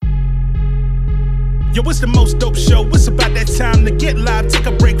Yo, it's the most dope show. It's about that time to get live. Take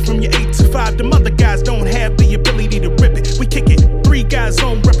a break from your 8 to 5. Them other guys don't have the ability to rip it. We kick it. 3 guys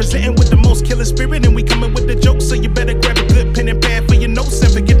on, representing with the most killer spirit. And we coming with the jokes, so you better grab a good pen and pad for your notes.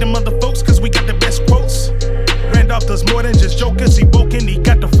 And forget them other folks, cause we got the best quotes. Randolph does more than just jokers. He woke and he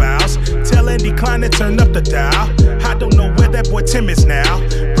got the files. Tell Andy Klein to turn up the dial. I don't know where that boy Tim is now.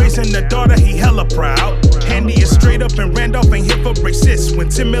 Raising the daughter, he hella proud. Andy is straight up and Randolph ain't here for racist. When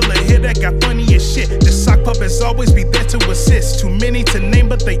Tim Miller hit, that got funny as shit. The sock puppets always be there to assist. Too many to name,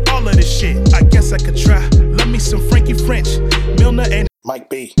 but they all of this shit. I guess I could try. Love me some Frankie French, Milner and Mike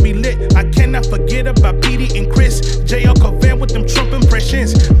B. Be lit. I cannot forget about Petey and Chris. JL Covan with them Trump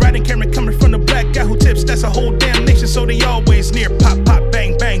impressions. Riding camera coming from the black guy who tips. That's a whole damn nation, so they always near. Pop, pop,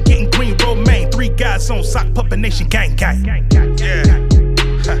 bang, bang. Getting green, romaine. 3 guys on Sock Puppet Nation, gang, gang. Yeah.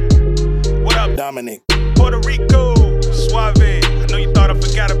 What up, Dominic? Puerto Rico, Suave. I know you thought I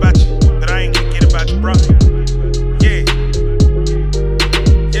forgot about you, but I ain't gonna forget about you, bro. Yeah.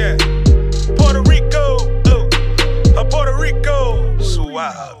 Yeah. Puerto Rico, Puerto Rico,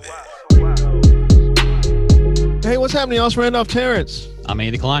 Suave. Hey, what's happening, y'all? It's Randolph Terrence. I'm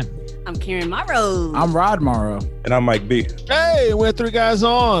Andy Klein. I'm Karen Morrow. I'm Rod Morrow. And I'm Mike B. Hey, we're 3 guys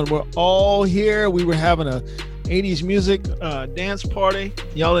on. We're all here. We were having a 80s music dance party.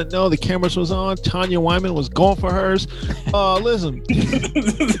 Y'all didn't know the cameras was on. Tanya Wyman was going for hers. Listen,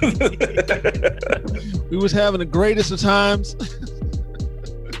 we was having the greatest of times.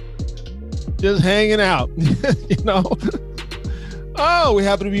 Just hanging out, you know. Oh, we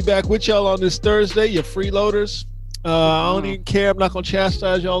happen to be back with y'all on this Thursday, you freeloaders. I don't even care. I'm not going to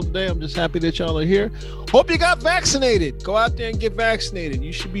chastise y'all today. I'm just happy that y'all are here. Hope you got vaccinated. Go out there and get vaccinated.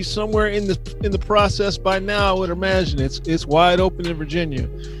 You should be somewhere in the process by now, I would imagine. It's wide open in Virginia.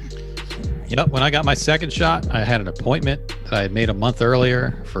 Yep. When I got my second shot, I had an appointment that I had made a month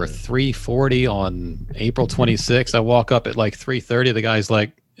earlier for 3:40 on April 26th. I walk up at like 3:30. The guy's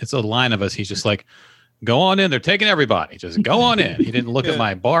like, it's a line of us. He's just like, go on in. They're taking everybody. Just go on in. He didn't look at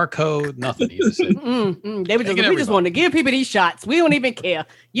my barcode, nothing. He just said, we just want to give people these shots. We don't even care.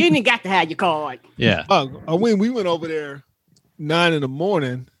 You ain't even got to have your card. Yeah. We went over there 9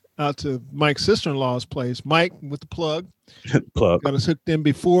 a.m. out to Mike's sister-in-law's place. Mike with the plug. Plug. Got us hooked in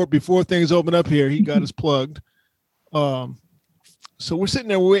before things open up here. He got us plugged. So we're sitting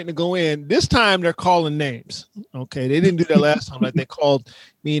there waiting to go in. This time they're calling names. Okay, they didn't do that last time. Like they called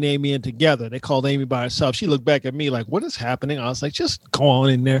me and Amy in together. They called Amy by herself. She looked back at me like, "What is happening?" I was like, "Just go on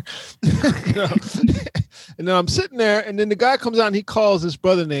in there." You know? And then I'm sitting there, and then the guy comes out and he calls his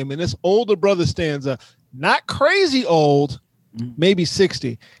brother name, and this older brother stands up, not crazy old, maybe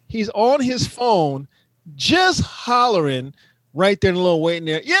 60. He's on his phone, just hollering right there in the little waiting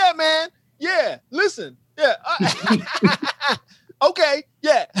there. Yeah, man. Yeah, listen. Yeah. Okay,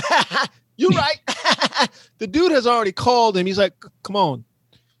 yeah, you're right. The dude has already called him. He's like, come on,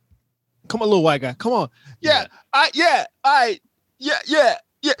 little white guy, come on. Yeah. So yeah, I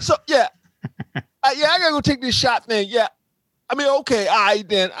gotta go take this shot thing. Yeah, I mean, okay,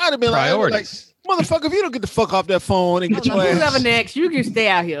 then I'd have been priorities. like, motherfucker, if you don't get the fuck off that phone and get your ass. Whoever next, you can stay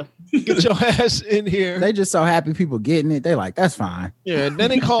out here. Get your ass in here. They just so happy people getting it. They like, that's fine. Yeah, and then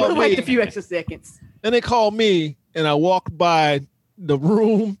they called me. Wait a few extra seconds. Then they called me, and I walked by the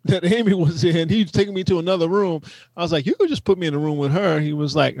room that Amy was in. He was taking me to another room. I was like, you could just put me in a room with her. He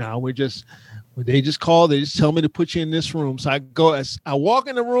was like, no, they just called. They just tell me to put you in this room. So I walk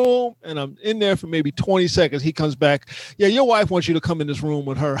in the room and I'm in there for maybe 20 seconds. He comes back. Yeah, your wife wants you to come in this room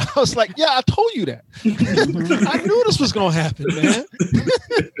with her. I was like, yeah, I told you that. I knew this was going to happen, man.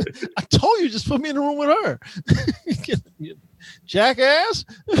 I told you, just put me in the room with her. Jackass.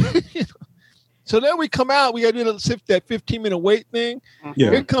 So then we come out. We got to do that 15-minute wait thing.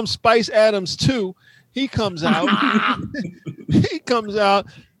 Yeah. Here comes Spice Adams too. He comes out.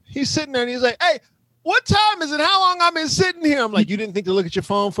 He's sitting there and he's like, "Hey, what time is it? How long I've been sitting here?" I'm like, "You didn't think to look at your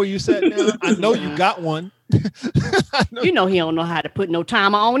phone before you sat down? I know you got one." You know he don't know how to put no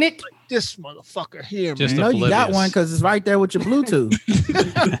timer on it. This motherfucker here, just man. I know you got one because it's right there with your Bluetooth.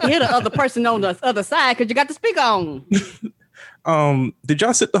 Hear the other person on the other side because you got the speaker on. Did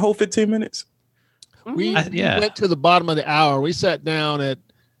y'all sit the whole 15 minutes? We went to the bottom of the hour. We sat down at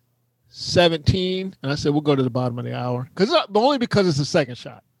 17, and I said we'll go to the bottom of the hour only because it's the second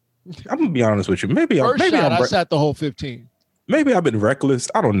shot. I'm gonna be honest with you. I sat the whole 15. Maybe I've been reckless.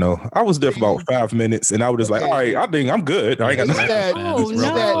 I don't know. I was there for about 5 minutes, and I was just like, all right, I think I'm good. I ain't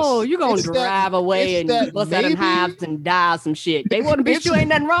got you're gonna drive away and bust out them hives and die some shit. They want to be sure ain't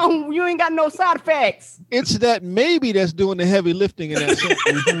nothing wrong. You ain't got no side effects. It's that maybe that's doing the heavy lifting in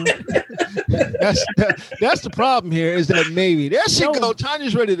that. That's the problem here. Is that maybe there she go?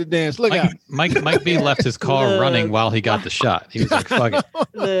 Tanya's ready to dance. Look out. Mike B left his car running while he got the shot. He was like, "Fuck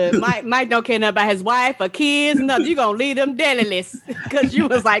it." Mike don't care nothing about his wife or kids. Nothing. You gonna leave them dailyless because you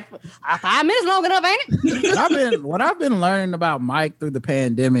was like 5 minutes long enough, ain't it? What I've been learning about Mike through the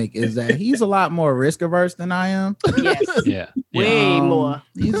pandemic is that he's a lot more risk averse than I am. Yes. Yeah. Way more.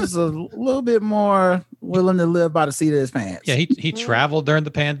 He's just a little bit more willing to live by the seat of his pants. Yeah, he traveled during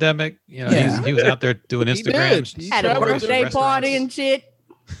the pandemic. You know, he was out there doing Instagram. He had a birthday party and shit.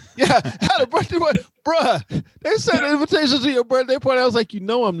 Yeah, had a birthday party. Bruh, they sent invitations to your birthday party. I was like,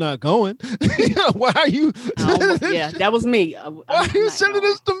 I'm not going. Why are you? Yeah, that was me. Why are you sending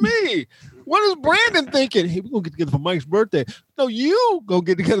this to me? What is Brandon thinking? Hey, we're going to get together for Mike's birthday. No, you go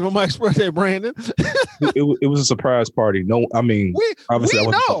get together for Mike's birthday, Brandon. It was a surprise party. No, I mean, obviously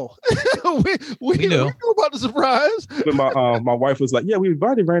we know. we knew about the surprise. But my wife was like, yeah, we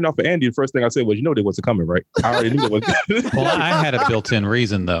invited Rand off of Andy. The first thing I said was, they wasn't coming, right? I already knew it was. Well, I had a built-in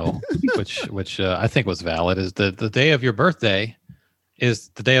reason, though, which I think was valid, is the day of your birthday is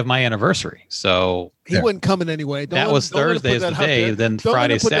the day of my anniversary. So he wasn't coming anyway. That was Thursday is the day. Then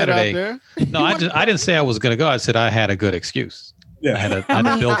Friday, Saturday. No, I didn't say I was going to go. I said I had a good excuse. Yeah, I had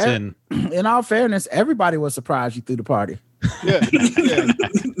a built-in. In all fairness, everybody was surprised you threw the party. Yeah.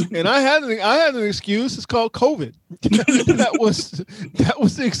 And I had an excuse. It's called COVID. that was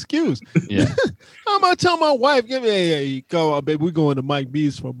the excuse. Yeah. I'm gonna tell my wife, go, baby, we're going to Mike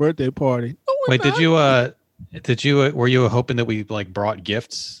B's for a birthday party. No, wait, were you hoping that we like brought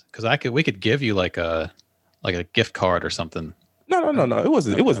gifts? Because we could give you like a gift card or something. No. It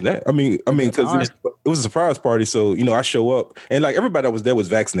wasn't that. I mean, because it was a surprise party. So, I show up and like everybody that was there was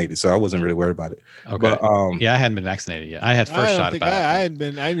vaccinated. So I wasn't really worried about it. Okay. But, I hadn't been vaccinated yet. I had first shot. I hadn't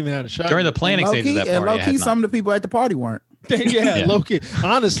even had a shot. During the planning stage of that party. And low-key, some of the people at the party weren't. yeah, low-key.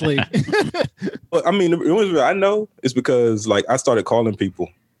 Honestly. But I mean, the reason I know is because like I started calling people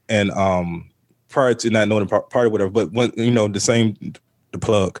and prior to not knowing the party, whatever, but when, the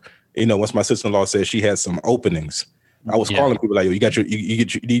plug, once my sister-in-law said she had some openings, I was calling people like, yo,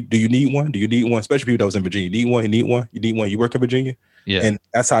 do you need one? Do you need one? Especially people that was in Virginia. You need one? You work in Virginia? Yeah. And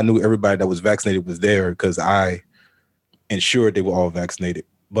that's how I knew everybody that was vaccinated was there because I ensured they were all vaccinated.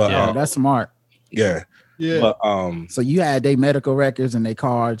 But that's smart. Yeah. Yeah. But, so you had their medical records and their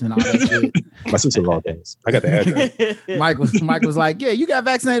cards and all that shit. My sister-in-law does. I got the address. Mike was like, yeah, you got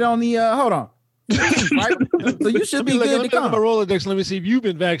vaccinated on the hold on. Right? So you should be good to come. My Rolodex. Let me see if you've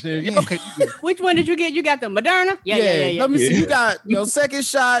been vaccinated. Yeah, okay. Which one did you get? You got the Moderna? Yeah. Let me see. You got your second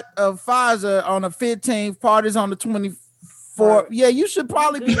shot of Pfizer on the 15th. Parties on the 24th. Yeah, you should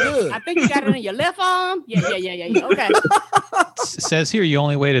probably be good. I think you got it in your left arm. Yeah. Okay. Says here you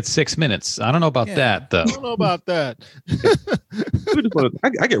only waited 6 minutes. I don't know about that though. I don't know about that.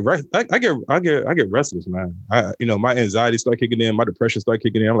 I get restless, man. My anxiety start kicking in, my depression start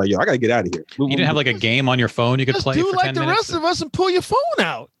kicking in. I'm like, yo, I gotta get out of here. You didn't have like a game on your phone you could play for 10 minutes? Do like the rest of us and pull your phone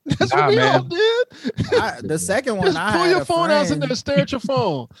out. That's what we all did. The second one, just pull your phone out and stare at your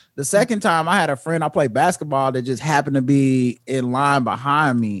phone. The second time, I had a friend I played basketball that just happened to be in line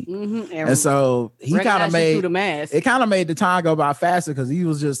behind me, and so he kind of made the time go by faster because he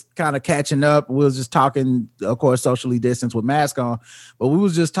was just kind of catching up. We was just talking, of course, socially distanced with mask on, but we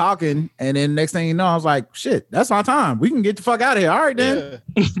was just talking, and then next thing you know, I was like, "Shit, that's my time. We can get the fuck out of here." All right, then.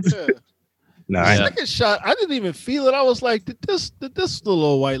 Yeah. Second shot, I didn't even feel it. I was like, did this little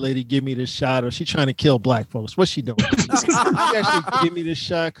old white lady give me this shot, or is she trying to kill black folks? What's she doing? She actually give me this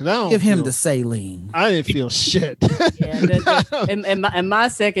shot because I don't give him the saline. I didn't feel shit. And my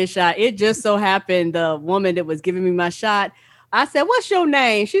second shot, it just so happened the woman that was giving me my shot, I said, "What's your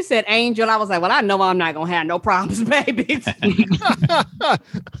name?" She said, "Angel." I was like, "Well, I know I'm not gonna have no problems, baby.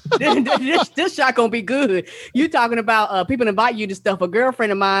 this shot gonna be good." You talking about people invite you to stuff? A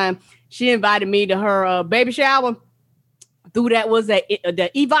girlfriend of mine, she invited me to her baby shower. Through that was the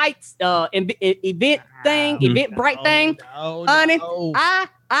Evites event thing, Eventbrite thing. Honey,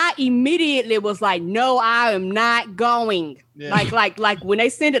 I immediately was like, "No, I am not going." Yeah. Like when they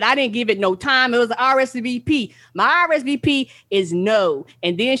sent it, I didn't give it no time. It was an RSVP. My RSVP is no.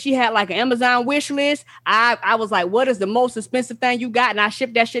 And then she had like an Amazon wish list. I was like, "What is the most expensive thing you got?" And I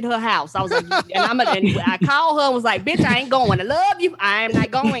shipped that shit to her house. I was like, and I called her and was like, "Bitch, I ain't going. I love you. I am not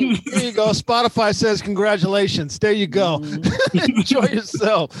going." There you go. Spotify says congratulations. There you go. Enjoy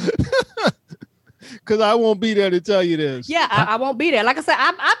yourself. Because I won't be there to tell you this. Yeah, I won't be there. Like I said,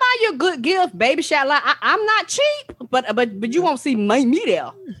 I buy you a good gift, baby shower. I'm not cheap, but you won't see me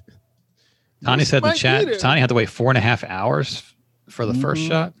there. Tani said in the chat, Tani had to wait 4.5 hours for the first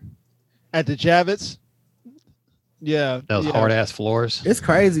shot. At the Javits? Yeah. Those hard ass floors. It's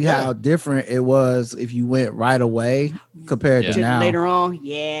crazy how different it was if you went right away compared to now. Later on,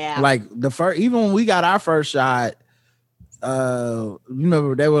 yeah. Like even when we got our first shot,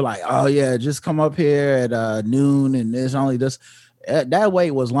 remember they were like, "Oh yeah, just come up here at noon, and there's only this." That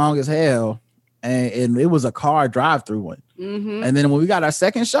wait was long as hell, and it was a car drive-through one. Mm-hmm. And then when we got our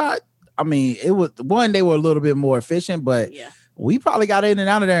second shot, I mean, it was one. They were a little bit more efficient, but we probably got in and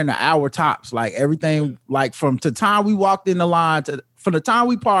out of there in an hour tops. Like everything, like from the time we walked in the line from the time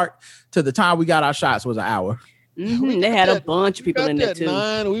we parked to the time we got our shots was an hour. Mm-hmm. They had a bunch of people in there too.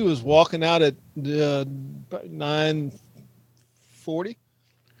 9, we was walking out at 9:40.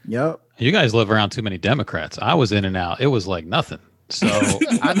 Yep. You guys live around too many Democrats. I was in and out. It was like nothing. So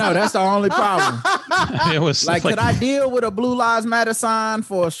I know that's the only problem. It was like, could I deal with a Blue Lives Matter sign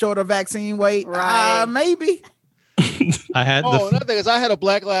for a shorter vaccine wait? Right. Maybe. I had another thing is I had a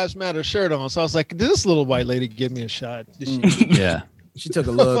Black Lives Matter shirt on, so I was like, "Did this little white lady give me a shot?" Yeah, she took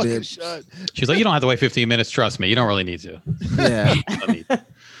a little bit. Shot. She's like, "You don't have to wait 15 minutes. Trust me, you don't really need to." Yeah.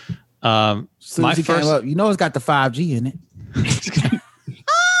 Soon as came up, it's got the 5G in it.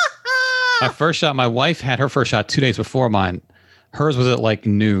 My first shot, my wife had her first shot 2 days before mine. Hers was at like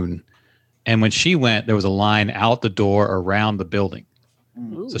noon, and when she went, there was a line out the door around the building.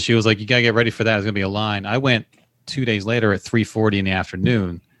 Ooh. So she was like, "You gotta get ready for that. There's gonna be a line." I went 2 days later at 3:40 in the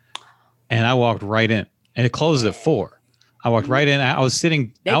afternoon, and I walked right in, and it closes at 4. I walked right in. I was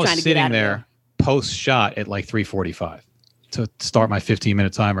sitting there post shot at like 3:45 to start my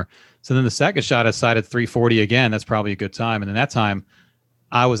 15-minute timer. So then the second shot I sighted 3:40 again. That's probably a good time. And then that time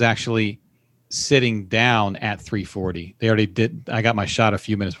I was actually sitting down at 3:40. They already did. I got my shot a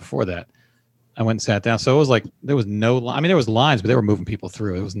few minutes before that. I went and sat down. So it was like, there was no line. I mean, there was lines, but they were moving people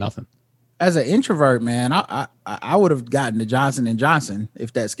through. It was nothing. As an introvert, man, I would have gotten the Johnson & Johnson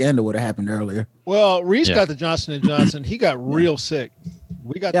if that scandal would have happened earlier. Well, Reese got the Johnson & Johnson. He got real sick.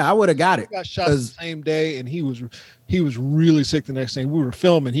 I would have got it. He got shot the same day, and he was really sick the next day. We were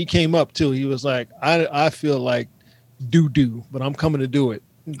filming. He came up too. He was like, I feel like doo-doo, but I'm coming to do it.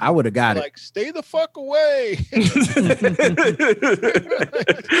 I would have got it. Like, stay the fuck away.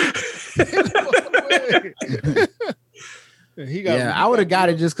 I would have got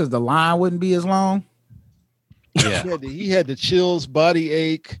it just because the line wouldn't be as long. Yeah, he had the chills, body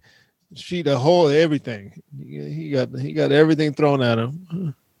ache, the whole everything. He got everything thrown at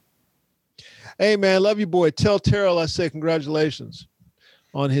him. Hey man, love you, boy. Tell Terrell I say congratulations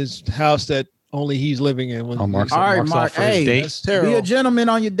on his house that only he's living in. Mark's Mark. Hey, be a gentleman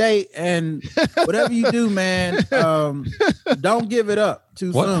on your date, and whatever you do, man, don't give it up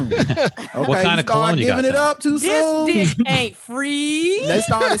too soon. Okay, what kind of cologne you got? Giving it up too soon. This dick ain't free. They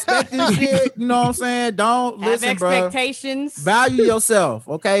start expecting shit. You know what I'm saying? Don't have listen, expectations. Bro. Value yourself.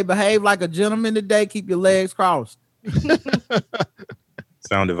 Okay, behave like a gentleman today. Keep your legs crossed.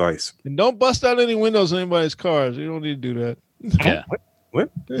 Sound advice. And don't bust out any windows on anybody's cars. You don't need to do that. Yeah. What?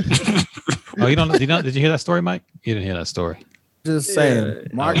 Oh, you don't? Did you hear that story, Mike? You didn't hear that story. Just saying,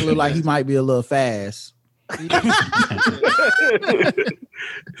 Mark looked like he might be a little fast.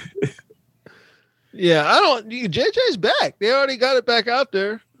 Yeah, I don't. JJ's back. They already got it back out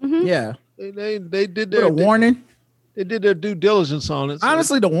there. Mm-hmm. Yeah, they did their warning. They did their due diligence on it. So.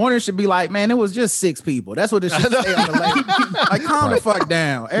 Honestly, the warning should be like, man, it was just 6 people. That's what it should say on the label. Like, calm the fuck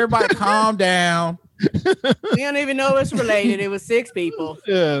down. Everybody, calm down. We don't even know it's related. It was 6 people.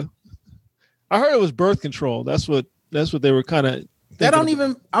 Yeah, I heard it was birth control. That's what they were kind of. That don't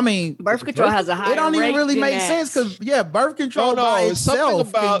even. I mean, birth control has a high. It don't even really make sense because birth control by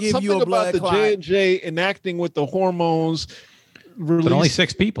itself can give you a blood clot. J&J enacting with the hormones. But only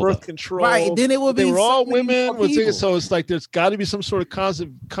 6 people. Birth control. Right. Then it would be. They were all women. So it's like there's got to be some sort of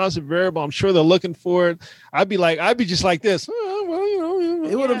constant variable. I'm sure they're looking for it. I'd be just like this.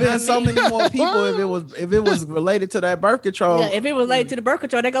 It would have been so many more people if it was related to that birth control. Yeah, if it was related to the birth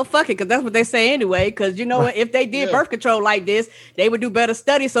control, they go fuck it because that's what they say anyway. Because you know what, if they did birth control like this, they would do better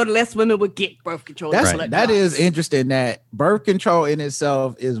studies so the less women would get birth control. That is interesting. That birth control in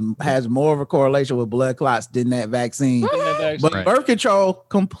itself has more of a correlation with blood clots than that vaccine. But birth control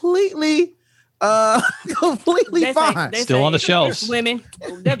completely fine. Still on the shelves. Women,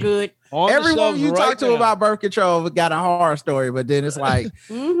 they're good. Everyone you talk to about birth control got a horror story, but then it's like,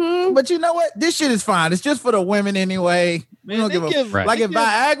 but you know what? This shit is fine. It's just for the women anyway. We don't give a like if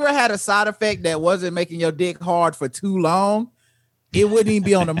Viagra had a side effect that wasn't making your dick hard for too long, it wouldn't even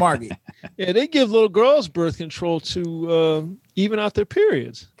be on the market. Yeah, they give little girls birth control to even out their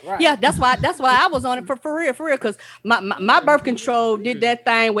periods. Right. Yeah, that's why I was on it for real, because my birth control did that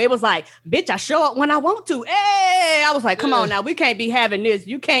thing where it was like, bitch, I show up when I want to. Hey, I was like, come on now, we can't be having this.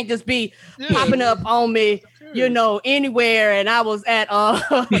 You can't just be popping up on me, anywhere. And I was at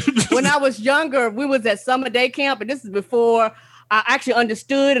when I was younger, we was at summer day camp, and this is before I actually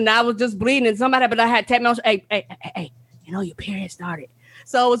understood, and I was just bleeding, and somebody, but I had tapped me on, hey, your period started.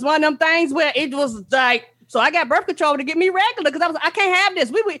 So it was one of them things where it was like, so I got birth control to get me regular because I can't have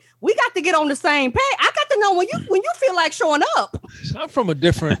this. We got to get on the same page. I got to know when you feel like showing up. I'm from a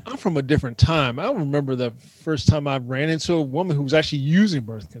different time. I remember the first time I ran into a woman who was actually using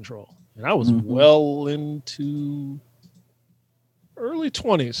birth control, and I was well into early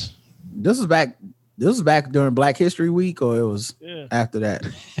 20s. This was back during Black History Week, or it was after that.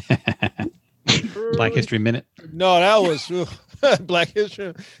 Black History Minute. No, that was Black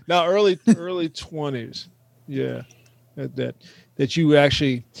History. No, early 20s. Yeah, that you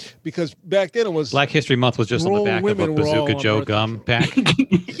actually, because back then it was Black History Month was just on the back of a Bazooka Joe gum pack.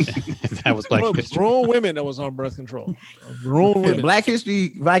 That was Black History. Grown women that was on birth control. Grown women. Black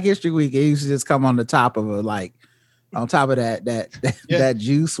History Week. It used to just come on the top of on top of that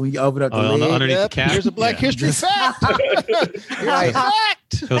juice when you open up the lid. Underneath the cap. Here's a Black History fact.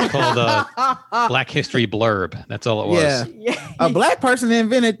 It was called Black History Blurb. That's all it was. Yeah. A black person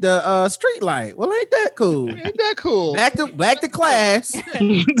invented the street light. Well, ain't that cool? Back to class.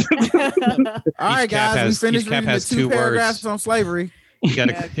 All right, guys, we finished reading the 2 paragraphs on slavery. You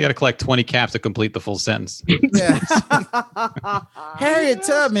gotta collect 20 caps to complete the full sentence. Yeah. Harriet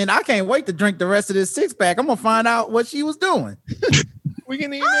Tubman, I can't wait to drink the rest of this 6-pack. I'm gonna find out what she was doing. We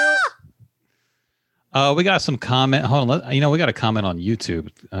can email. We got some comment. Hold on. We got a comment on YouTube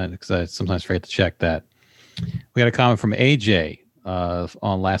because I sometimes forget to check that. We got a comment from AJ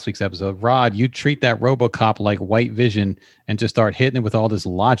on last week's episode. Rod, you treat that RoboCop like White Vision and just start hitting it with all this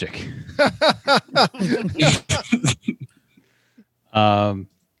logic.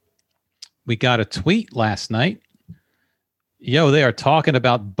 We got a tweet last night. Yo, they are talking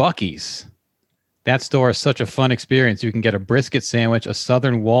about Buc-ee's. That store is such a fun experience. You can get a brisket sandwich, a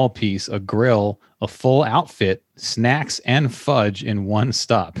southern wall piece, a grill, a full outfit, snacks, and fudge in one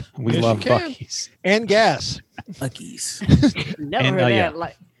stop. We love Buc-ee's. And gas. Buc-ee's. Never heard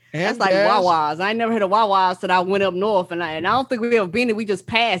that. That's like Wawa's. I ain't never heard of Wawa's till I went up north, and I don't think we ever been there. We just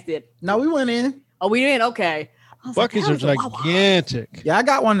passed it. No, we went in. Oh, we did? Okay. Buc-ee's are gigantic. Yeah, I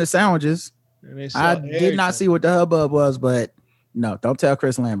got one of the sandwiches. I did not see what the hubbub was, but no, don't tell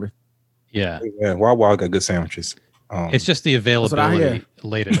Chris Lambert. Yeah. Wawa got good sandwiches. It's just the availability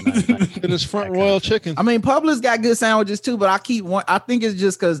late at night. And it's Front Royal chicken. I mean, Publix got good sandwiches too, but I think it's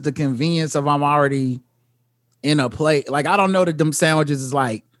just because the convenience of I'm already in a plate. Like, I don't know that them sandwiches is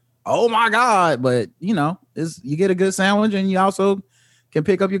like, oh my God, but you get a good sandwich and you also can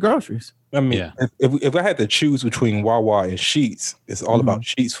pick up your groceries. I mean, if I had to choose between Wawa and Sheetz, it's all about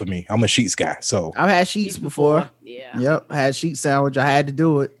Sheetz for me. I'm a Sheetz guy, so I've had Sheetz before. Yeah. Yep, I had Sheetz sandwich. I had to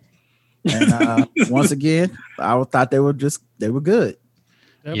do it, and once again, I thought they were good.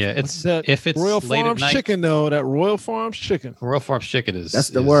 Yeah, it's if it's Royal late Farms at night, chicken though. That Royal Farms chicken. Royal Farms chicken is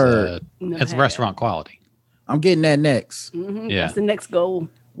the word. It's restaurant quality. I'm getting that next. Mm-hmm. Yeah, that's the next goal.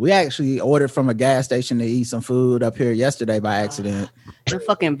 We actually ordered from a gas station to eat some food up here yesterday by accident. The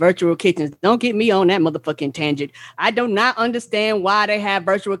fucking virtual kitchens. Don't get me on that motherfucking tangent. I do not understand why they have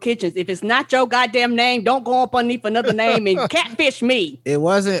virtual kitchens. If it's not your goddamn name, don't go up underneath another name and catfish me. It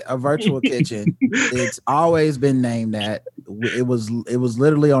wasn't a virtual kitchen. It's always been named that. It was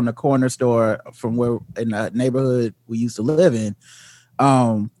literally on the corner store from where in the neighborhood we used to live in.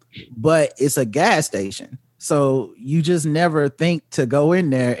 But it's a gas station. So you just never think to go in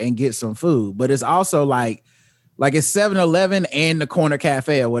there and get some food. But it's also like it's 7-Eleven and the corner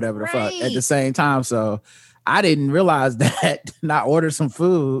cafe or whatever the fuck at the same time. So I didn't realize that. And I ordered some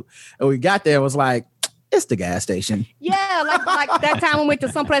food and we got there, it was like, it's the gas station. Yeah, like that time we went to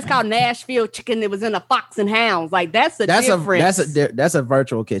some place called Nashville Chicken. It was in a Fox and Hounds. Like that's difference. That's a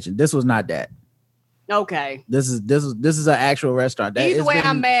virtual kitchen. This was not that. Okay. This is an actual restaurant. Either way,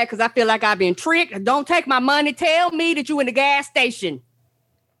 I'm mad because I feel like I've been tricked. Don't take my money. Tell me that you in the gas station.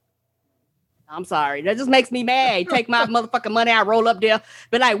 I'm sorry. That just makes me mad. Take my motherfucking money. I roll up there.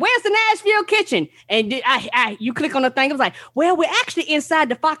 But like, where's the Nashville kitchen? And you click on the thing. It was like, well, we're actually inside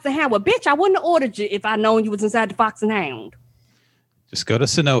the Fox and Hound. Well, bitch, I wouldn't have ordered you if I known you was inside the Fox and Hound. Just go to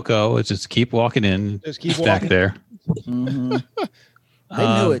Sunoco. Just keep walking in. Just keep walking back there. Mm-hmm.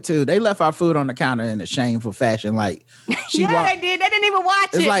 They knew it too. They left our food on the counter in a shameful fashion. Like they did. They didn't even watch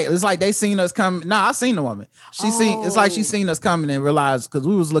it. It's like they seen us come. No, I seen the woman. It's like she seen us coming and realized because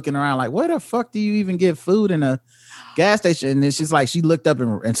we was looking around like, where the fuck do you even get food in a gas station? And then she's like, she looked up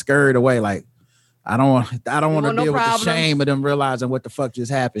and scurried away. Like, I don't want to deal with the shame of them realizing what the fuck just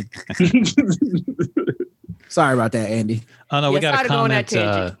happened. Sorry about that, Andy. Oh no, we got a comment.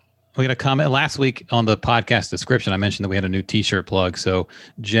 We got a comment last week on the podcast description. I mentioned that we had a new T-shirt plug. So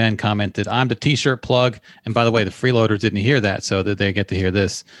Jen commented, "I'm the T-shirt plug." And by the way, the freeloaders didn't hear that, so that they get to hear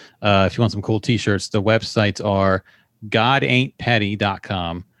this. If you want some cool T-shirts, the websites are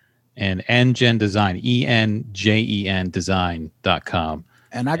godaintpetty.com and NGen Design, ENJEN Design.com.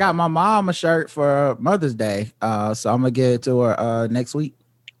 And I got my mom a shirt for Mother's Day, so I'm gonna get it to her next week.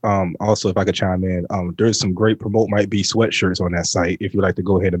 Also, if I could chime in, there's some great Promote Might Be sweatshirts on that site. If you'd like to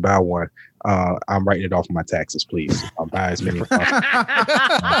go ahead and buy one, I'm writing it off of my taxes, please. I'll buy as many.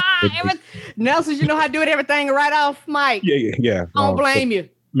 Nelson, you know how to do it, everything right off, Mike. Yeah. I don't blame you.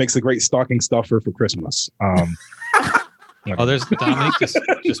 Makes a great stocking stuffer for Christmas. Oh, there's Dominique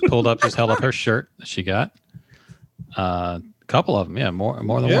just pulled up, just held up her shirt that she got. A couple of them, yeah, more than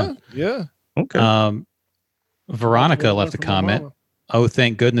one. Yeah. Okay. Veronica left a comment. Oh,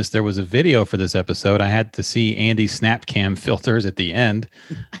 thank goodness there was a video for this episode. I had to see Andy's Snapcam filters at the end.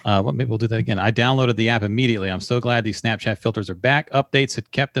 Maybe we'll do that again. I downloaded the app immediately. I'm so glad these Snapchat filters are back. Updates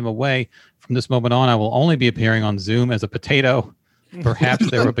had kept them away. From this moment on, I will only be appearing on Zoom as a potato. Perhaps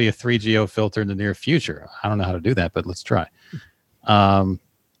there will be a 3GO filter in the near future. I don't know how to do that, but let's try. By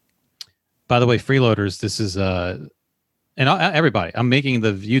the way, freeloaders, this is... and everybody, I'm making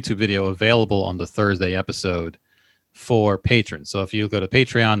the YouTube video available on the Thursday episode for patrons. So if you go to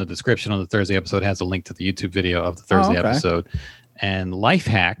Patreon, the description on the Thursday episode has a link to the YouTube video of the Thursday episode. And life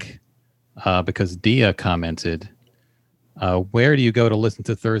hack, because Dia commented, where do you go to listen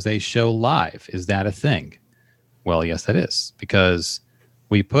to Thursday's show live? Is that a thing? Well, yes, that is, because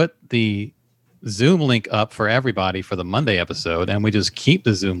we put the Zoom link up for everybody for the Monday episode, and we just keep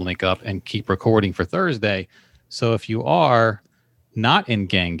the Zoom link up and keep recording for Thursday. So if you are not in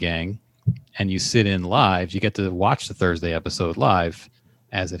Gang and you sit in live, you get to watch the Thursday episode live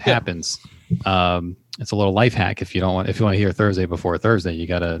as it happens. It's a little life hack. If you want to hear Thursday before Thursday, you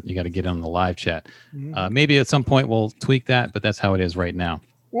gotta get on the live chat. Maybe at some point we'll tweak that, but that's how it is right now.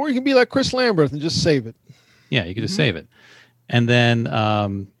 Or you can be like Chris Lambert and just save it. Yeah, you can just save it. And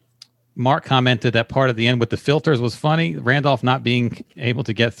then Mark commented that part of the end with the filters was funny. Randolph not being able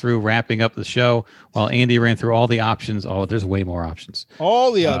to get through wrapping up the show while Andy ran through all the options. Oh, there's way more options.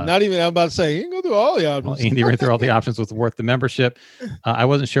 All the not even, I'm about to say, you can go through all the options. Well, Andy ran through all the options with worth the membership. I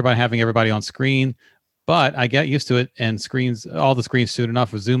wasn't sure about having everybody on screen, but I get used to it. And all the screens soon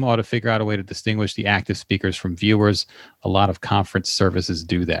enough. Zoom ought to figure out a way to distinguish the active speakers from viewers. A lot of conference services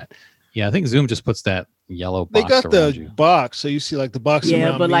do that. Yeah, I think Zoom just puts that yellow box. They got the box, so you see like the box.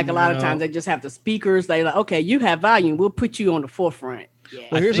 Yeah, but like a lot of times they just have the speakers. They like, okay, you have volume. We'll put you on the forefront. Yeah.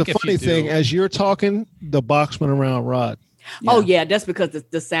 Well, here's a funny thing: as you're talking, the box went around Rod. Yeah. Oh yeah, that's because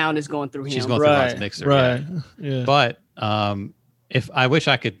the sound is going through him. She's going through Rod's mixer, right? Yeah. But if I wish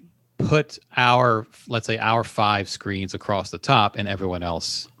I could put let's say our 5 screens across the top and everyone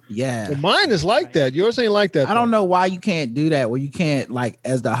else. Yeah. Well, mine is like that. Yours ain't like that. I don't know why you can't do that. Where you can't, like,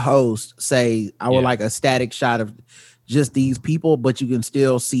 as the host, say I would like a static shot of just these people, but you can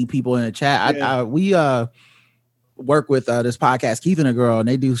still see people in the chat. We work with this podcast, Keith and a Girl, and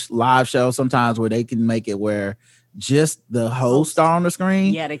they do live shows sometimes where they can make it where just the host are on the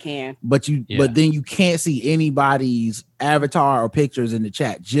screen. Yeah, they can. But then you can't see anybody's avatar or pictures in the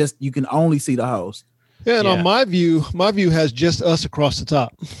chat. Just you can only see the host. Yeah, and on my view has just us across the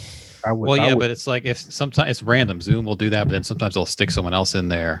top. But it's like if sometimes it's random. Zoom will do that, but then sometimes they'll stick someone else in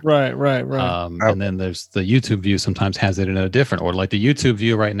there. Right. And then there's the YouTube view sometimes has it in a different order. Like the YouTube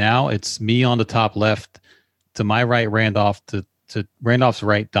view right now, it's me on the top left, to my right, Randolph, to Randolph's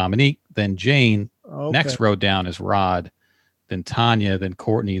right, Dominique, then Jane. Okay. Next row down is Rod, then Tanya, then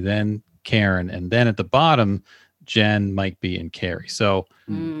Courtney, then Karen, and then at the bottom, Jen, Mike B, and Carrie. So.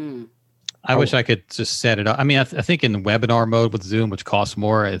 I wish I could just set it up. I mean, I think in the webinar mode with Zoom, which costs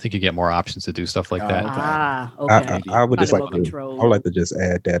more, I think you get more options to do stuff like that. Okay. I would just like to just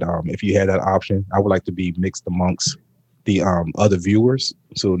add that if you had that option, I would like to be mixed amongst the other viewers,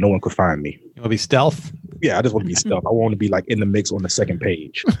 so no one could find me. You want to be stealth? Yeah, I just want to be stealth. I want to be like in the mix on the second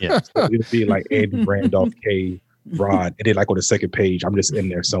page. Yeah, so it would be like Andy, Randolph, K, Rod, and then like on the second page, I'm just in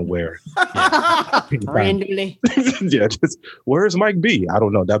there somewhere. Randomly. Yeah, just where's Mike B? I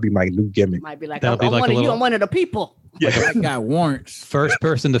don't know. That'd be my new gimmick. Might be like, I'm one of the people. I got warrants. First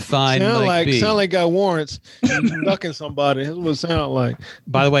person to find sound like got warrants. Ducking somebody. That's what it sound like.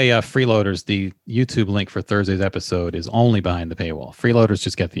 By the way, freeloaders, the YouTube link for Thursday's episode is only behind the paywall. Freeloaders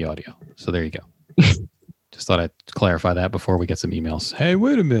just get the audio. So there you go. Just thought I'd clarify that before we get some emails. Hey,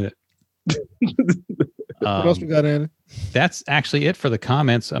 wait a minute. What else we got, Andy? That's actually it for the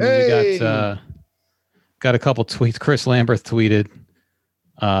comments. I mean, we got a couple tweets. Chris Lambert tweeted,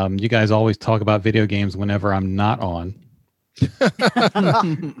 you guys always talk about video games whenever I'm not on.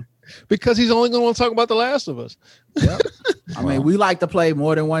 Because he's only going to want to talk about The Last of Us. Yep. I mean, we like to play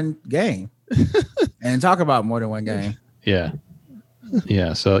more than one game and talk about more than one game. Yeah.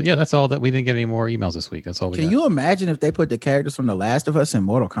 Yeah. So, that's all that we didn't get any more emails this week. That's all we got. Can you imagine if they put the characters from The Last of Us in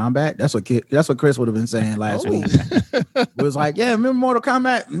Mortal Kombat? That's what Chris would have been saying last week. It was like, yeah, remember Mortal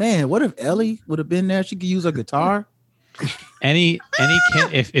Kombat? Man, what if Ellie would have been there? She could use a guitar.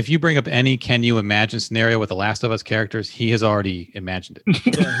 If you bring up any can you imagine scenario with The Last of Us characters, he has already imagined it.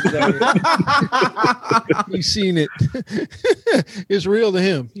 He's seen it. It's real to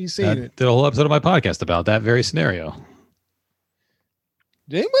him. He's seen it. Did a whole episode of my podcast about that very scenario.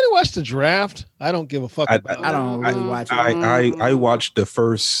 Did anybody watch the draft? I don't give a fuck about it. I don't really watch it. I watched the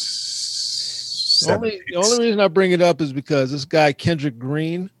first. The only reason I bring it up is because this guy Kendrick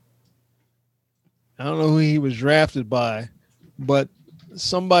Green, I don't know who he was drafted by, but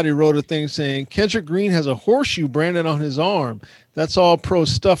somebody wrote a thing saying Kendrick Green has a horseshoe branded on his arm. That's all pro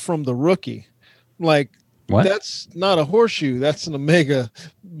stuff from the rookie. Like, what? That's not a horseshoe. That's an Omega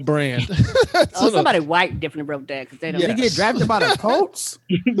brand. Somebody white definitely wrote that because they don't. Did he get drafted by the Colts?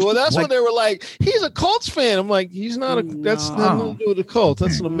 Well, that's what they were like. He's a Colts fan. I'm like, he's not a. That's nothing to do with the Colts.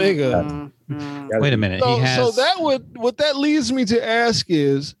 That's an Omega. Wait a minute. So what that leads me to ask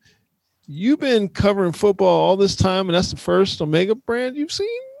is, you've been covering football all this time, and that's the first Omega brand you've seen.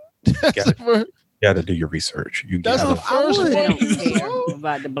 You got to do your research. That's the first one. They don't care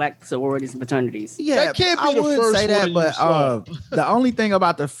about the black sororities and fraternities. Yeah, that can't be the first say that, but the only thing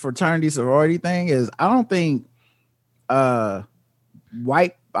about the fraternity sorority thing is I don't think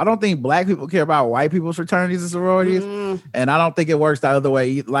black people care about white people's fraternities and sororities, and I don't think it works the other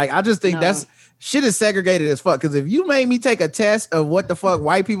way. Like, I just think that's shit is segregated as fuck. Because if you made me take a test of what the fuck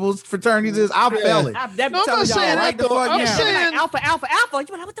white people's fraternities is, I'll fail it. I'm not saying right the fuck I'm now. saying alpha. You're like,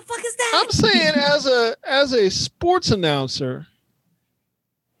 what the fuck is that? I'm saying as a sports announcer,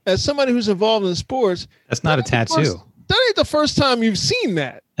 as somebody who's involved in sports, that's not a tattoo. That ain't the first time you've seen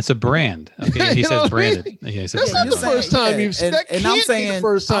that. It's a brand. Okay, he says branded. Yeah, that's not the first time you've seen that. And I'm saying the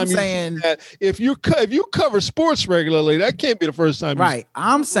first time you've seen that. If you cover sports regularly, that can't be the first time. Right.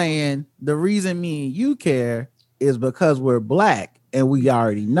 I'm saying the reason me and you care is because we're black and we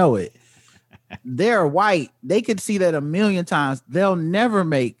already know it. They're white. They could see that a million times. They'll never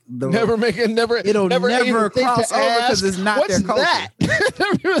make it. It'll never cross over because it's not their culture.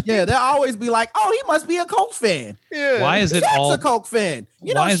 That? Yeah, they'll always be like, "Oh, he must be a Colts fan." Yeah. Why is it all a Colts fan?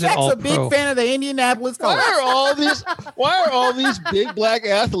 You know, Shaq's a big fan of the Indianapolis Colts. Why are all these big black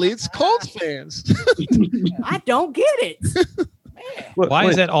athletes Colts fans? I don't get it. Why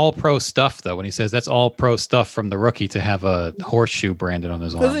is that all pro stuff though? When he says that's all pro stuff from the rookie to have a horseshoe branded on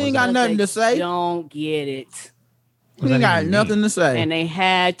his arm, because he ain't got nothing to say. Don't get it. He ain't got nothing to say, and they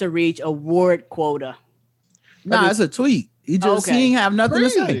had to reach a word quota. Nah, it's a tweet. He ain't have nothing to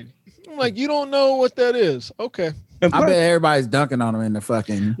say. I'm like, you don't know what that is. Okay, I bet everybody's dunking on him in the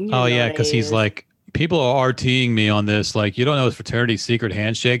fucking. Oh yeah, because he's like, people are RTing me on this. Like, you don't know his fraternity secret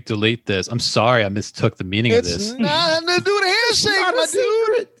handshake. Delete this. I'm sorry, I mistook the meaning of this. It's nothing to do with a handshake, my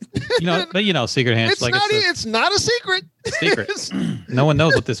dude. Secret handshake. It's not a secret. Secret. No one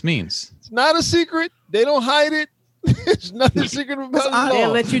knows what this means. It's not a secret. They don't hide it. It's nothing secret about it.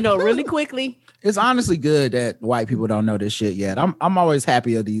 They'll let you know really quickly. It's honestly good that white people don't know this shit yet. I'm always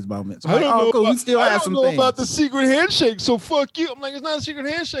happy of these moments. I don't know we still have some things. I don't know about the secret handshake, so fuck you. I'm like, it's not a secret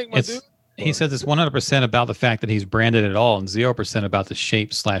handshake, my dude. He says it's 100% about the fact that he's branded at all and 0% about the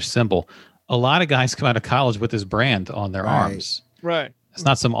shape/symbol. A lot of guys come out of college with this brand on their arms. Right. It's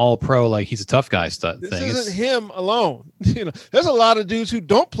not some all pro, like he's a tough guy thing. This isn't him alone. There's a lot of dudes who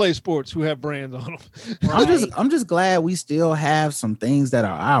don't play sports who have brands on them. Right. I'm just glad we still have some things that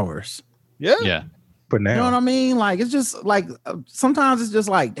are ours. Yeah. Yeah. But now, you know what I mean? Like, it's just like sometimes it's just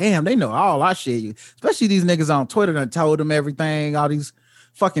like, damn, they know all our shit. Especially these niggas on Twitter that told them everything, all these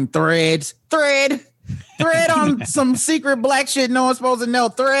fucking thread on some secret black shit no one's supposed to know.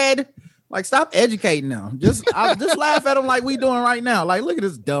 Thread. Like, stop educating them. Just laugh at them like we doing right now. Like, look at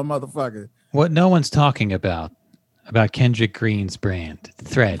this dumb motherfucker. What no one's talking about Kendrick Green's brand,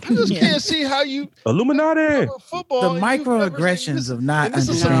 Thread. I just can't see how you Illuminati. Football, the microaggressions of not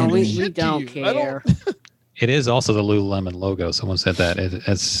understanding. We don't care. It is also the Lululemon logo. Someone said that.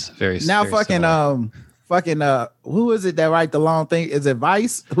 It's very now very fucking similar. who is it that write the long thing? Is it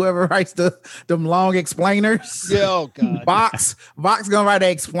Vice? Whoever writes them long explainers? Yeah, oh god. Vox gonna write an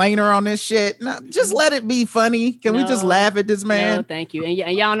explainer on this shit. No, just let it be funny. Can we just laugh at this man? No, thank you.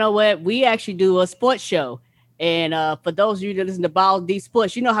 And y'all know what? We actually do a sports show. And for those of you that listen to Balls Deep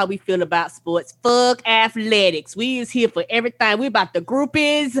Sports, you know how we feel about sports. Fuck athletics. We is here for everything. We about the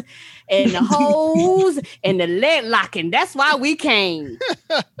groupies and the hoes and the leg locking. That's why we came.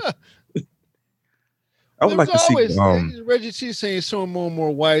 I would like to see Reggie T saying so more and more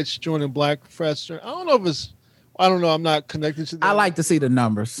whites joining black professor. I don't know. I'm not connected to that. I like to see the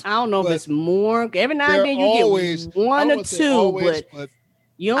numbers. I don't know if it's more. Every now and then you get one or two, but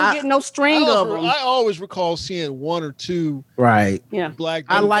you don't get no string of them. I always recall seeing one or two. Right. Yeah. Black.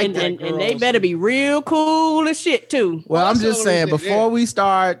 I like and they better be real cool as shit too. Well, I'm just saying before we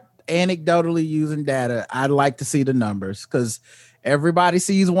start anecdotally using data, I'd like to see the numbers because everybody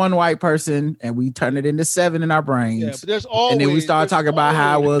sees one white person and we turn it into 7 in our brains. Yeah, but there's always, and then we start talking about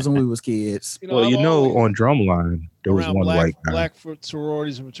how it was when we was kids. On Drumline, there was one white guy. Black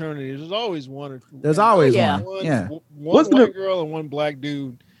sororities and fraternities. There's always one or two. There's always one. One white girl and one black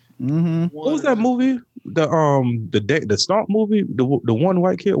dude. Mm-hmm. What was that movie? The Stomp movie? The one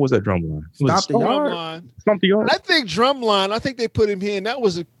white kid was that Drumline? Stomp the Yard. Stomp the Yard. I think Drumline. I think they put him here, and that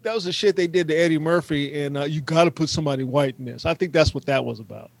was a shit they did to Eddie Murphy. And you got to put somebody white in this. I think that's what that was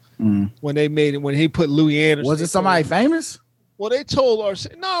about. When they made it, when he put Louis Anderson. Was it somebody famous? Well, they told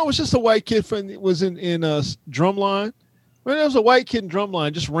no, it was just a white kid was in Drumline. Well, there was a white kid in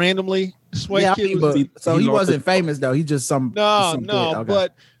Drumline, just randomly. This white kid he wasn't famous though. He just some kid. Okay.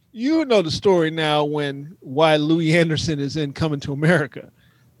 But. You know the story now why Louis Anderson is in Coming to America.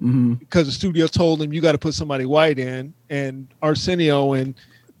 Because the studio told him you got to put somebody white in, and Arsenio and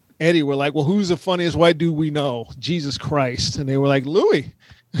Eddie were like, well, who's the funniest white dude we know? Jesus Christ. And they were like, Louis.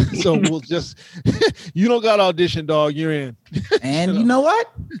 So we'll just you don't got audition, dog, you're in. And you know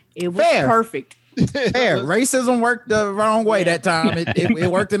what? It was perfect. Fair. Racism worked the wrong way that time. It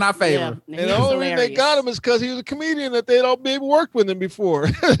worked in our favor. Yeah. And the only reason they got him is because he was a comedian that they'd all maybe worked with him before.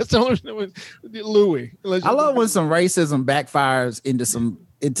 That's the only reason Louis. I love when some racism backfires into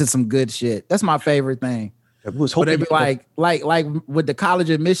some good shit. That's my favorite thing. But they be like with the college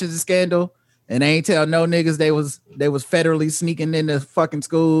admissions scandal. And they ain't tell no niggas they was federally sneaking into fucking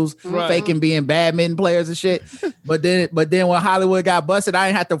schools, faking being badminton players and shit. But then when Hollywood got busted, I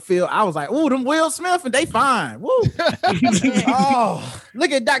didn't have to feel. I was like, ooh, them Will Smith and they fine. Woo. Oh,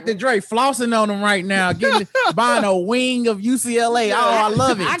 look at Dr. Dre flossing on them right now, buying a wing of UCLA. Oh, I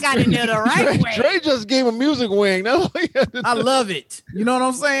love it. I got in there the right way. Dre just gave a music wing. That's what he had to do. I love it. You know what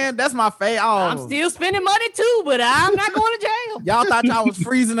I'm saying? That's my favorite. Oh. I'm still spending money too, but I'm not going to jail. Y'all thought y'all was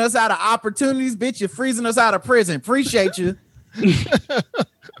freezing us out of opportunities. Bitch, you're freezing us out of prison. Appreciate you.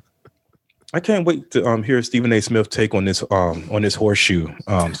 I can't wait to hear Stephen A. Smith take on this horseshoe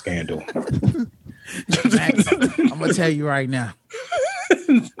scandal. Max, I'm gonna tell you right now.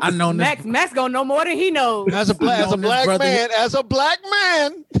 I know Max gonna know more than he knows. As a black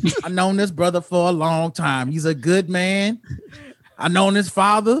man. I've known this brother for a long time. He's a good man. I've known his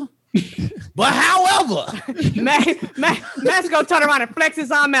father. But however, Matt's gonna turn around and flex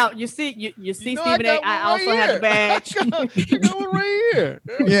his arm out. You see Stephen A. I also have the badge. I got one right here.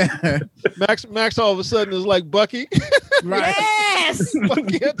 Yeah. Max all of a sudden is like Bucky. Right. Yes.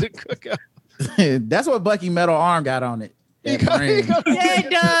 Bucky had to cook out. That's what Bucky metal arm got on it. Yeah, it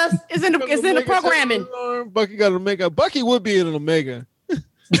does. It's in the programming. Bucky got an Omega. Bucky would be in an Omega.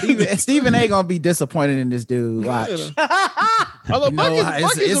 Stephen A. gonna be disappointed in this dude. Watch.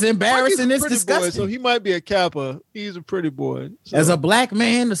 It's embarrassing. It's disgusting. Boy, so he might be a Kappa. He's a pretty boy. So. As a black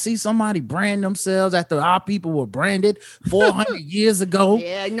man, to see somebody brand themselves after our people were branded 400 years ago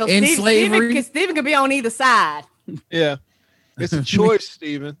in slavery. Stephen could be on either side. Yeah. It's a choice,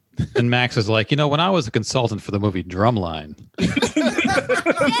 Stephen. And Max is like, when I was a consultant for the movie Drumline.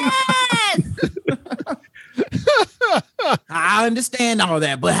 Yes! I understand all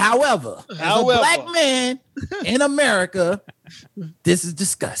that, but however, as a black man in America, this is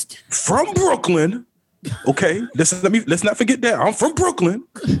disgusting. From Brooklyn, okay. Let's not forget that I'm from Brooklyn.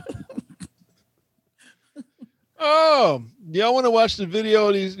 Oh, y'all want to watch the video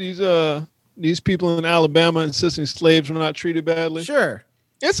of these people in Alabama insisting slaves were not treated badly? Sure.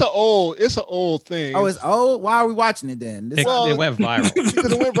 It's an old thing. Oh, it's old? Why are we watching it then? It went viral.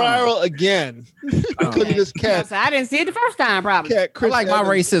 Because it went viral again. Because of this cat. So I didn't see it the first time, probably. I like my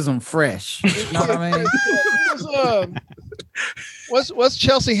racism fresh. You know what I mean? What's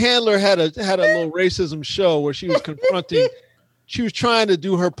Chelsea Handler had a little racism show where she was confronting she was trying to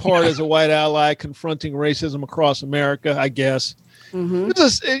do her part as a white ally confronting racism across America, I guess. Mm-hmm.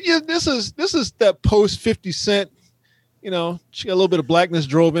 This is that post 50 Cent. You know, she got a little bit of blackness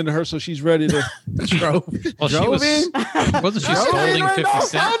drove into her, so she's ready to drove in. Wasn't she scolding 50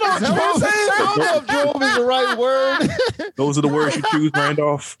 Cent? I don't know if drove is the right word. Those are the words you choose,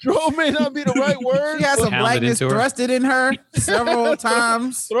 Randolph. Drove may not be the right word. She had some blackness thrusted in her several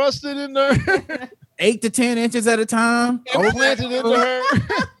times. Thrusted in her 8 to 10 inches at a time. Implanted into her.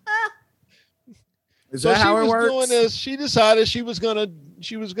 Is that how it works? Doing this, she decided she was gonna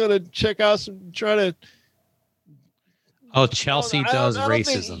check out try to. Oh, Chelsea does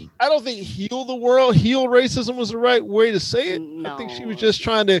racism. I don't think heal racism was the right way to say it. No. I think she was just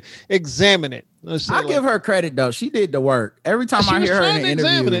trying to examine it. I give her credit though. She did the work. Every time I hear her in an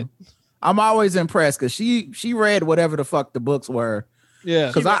interview, I'm always impressed because she read whatever the fuck the books were. Yeah,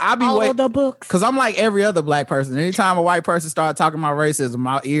 because I be waiting the books. Because I'm like every other black person. Anytime a white person starts talking about racism,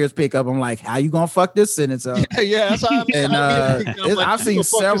 my ears pick up. I'm like, how you gonna fuck this sentence up? Yeah, that's how and I've seen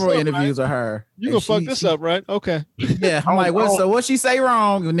several interviews of her. You gonna fuck this up, right? Okay. Yeah, I'm like, what? So what she say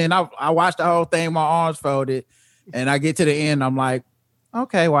wrong? And then I watched the whole thing, my arms folded, and I get to the end. I'm like,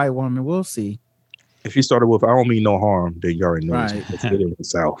 okay, white woman, we'll see. If you started with "I don't mean no harm," then you already know it's good in the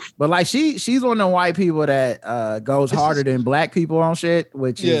South. But like she's one of the white people that goes harder than black people on shit,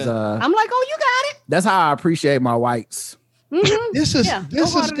 which is I'm like, oh, you got it. That's how I appreciate my whites. Mm-hmm. This is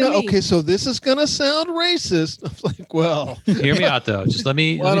okay. So this is gonna sound racist. I'm like, well, hear me out though. Just let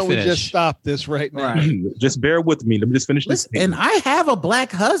me. Why don't we just stop this right now? Right. Just bear with me. Let me just finish this. And I have a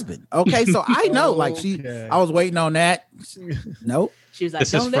black husband. Okay, so I know. Like I was waiting on that. Nope. She was like,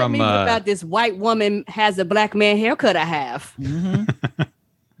 don't let me hear about this white woman has a black man haircut I have. Mm-hmm.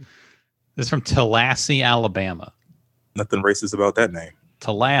 This is from Tallahassee, Alabama. Nothing racist about that name.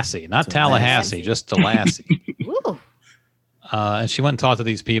 Tallahassee, not Tallahassee, just Tallahassee. And she went and talked to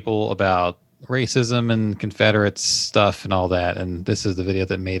these people about racism and Confederate stuff and all that. And this is the video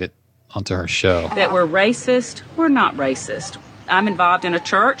that made it onto her show. That we're racist, we're not racist. I'm involved in a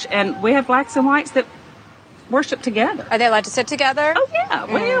church, and we have blacks and whites that worship together. Are they allowed to sit together? Oh, yeah.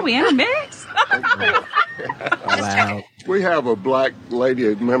 Well, we intermix. We have a black lady,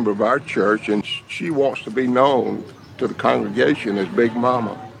 a member of our church, and she wants to be known to the congregation as Big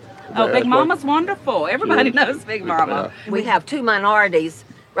Mama. Oh, Big Mama's wonderful. Everybody knows Big Mama. We have two minorities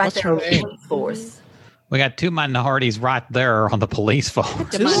right there on the police force. We got two minorities right there on the police force.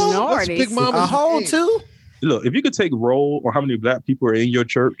 The minorities? Big Mama's a whole two? Look, if you could take roll on how many black people are in your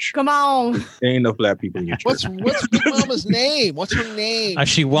church, come on. There ain't enough black people in your church. What's Big Mama's name? What's her name?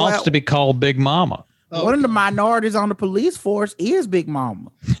 She wants to be called Big Mama. One of the minorities on the police force is Big Mama.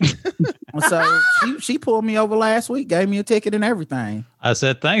 So she pulled me over last week, gave me a ticket and everything. I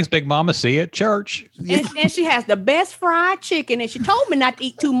said, thanks, Big Mama. See you at church. And she has the best fried chicken. And she told me not to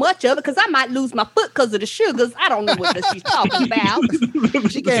eat too much of it because I might lose my foot because of the sugars. I don't know what she's talking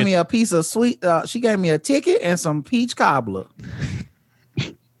about. She gave me a piece of sweet. She gave me a ticket and some peach cobbler.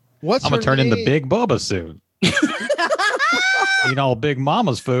 I'm going to turn into Big Bubba soon. Eat all Big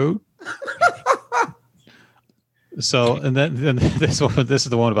Mama's food. So, and then this is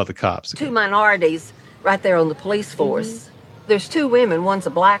the one about the cops. Two minorities right there on the police force. Mm-hmm. There's two women, one's a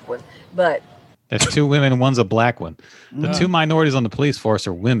black one, but there's two women and one's a black one. The two minorities on the police force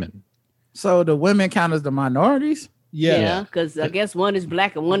are women. So the women count as the minorities? Yeah, because I guess one is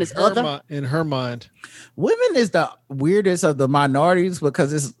black and one is other. In her mind, women is the weirdest of the minorities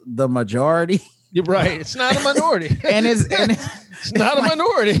because it's the majority. You're right. It's not a minority, and it's not a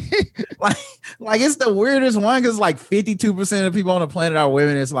minority. like it's the weirdest one because like 52% of people on the planet are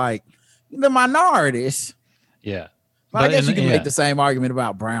women. It's like the minorities. Yeah, but I guess you can make the same argument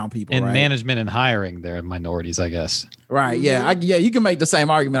about brown people. In right? management and hiring, they're minorities, I guess. Right. Yeah. You can make the same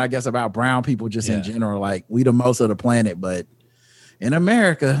argument, I guess, about brown people just in general. Like we the most of the planet, but in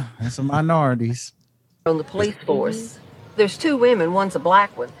America, there's some minorities. On the police force, there's two women, one's a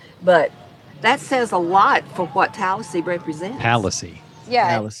black one, but that says a lot for what Tallahassee represents. Tallahassee.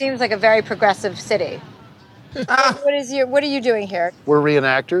 Yeah, it seems like a very progressive city. What are you doing here? We're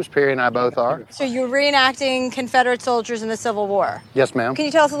reenactors. Perry and I both are. So you're reenacting Confederate soldiers in the Civil War? Yes, ma'am. Can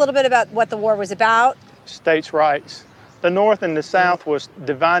you tell us a little bit about what the war was about? States' rights. The North and the South was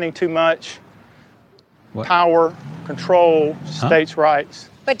dividing too much power, control, states' rights.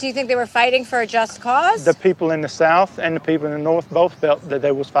 But do you think they were fighting for a just cause? The people in the South and the people in the North both felt that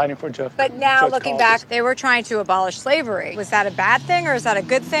they was fighting for just But now, just looking causes. back, they were trying to abolish slavery. Was that a bad thing or is that a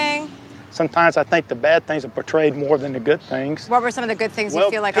good thing? Sometimes I think the bad things are portrayed more than the good things. What were some of the good things you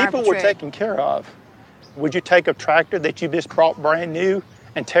feel like aren't people portrayed? were taken care of. Would you take a tractor that you just brought brand new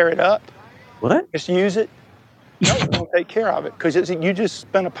and tear it up? What? Just use it? No. take care of it because you just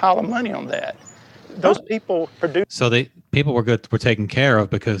spent a pile of money on that. Those people produce. So people were taken care of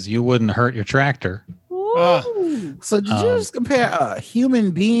because you wouldn't hurt your tractor. So did you just compare a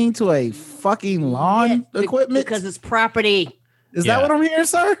human being to a fucking lawn equipment? Because it's property. Is that what I'm hearing,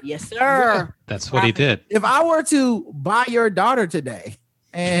 sir? Yes, sir. Yeah, that's what he did. If I were to buy your daughter today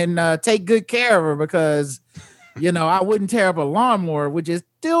and take good care of her because, I wouldn't tear up a lawnmower, would you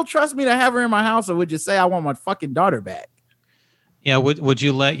still trust me to have her in my house, or would you say I want my fucking daughter back? Yeah, would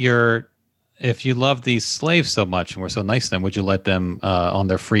you let if you love these slaves so much and were so nice to them, would you let them on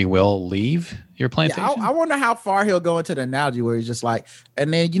their free will leave your plantation? Yeah, I wonder how far he'll go into the analogy where he's just like,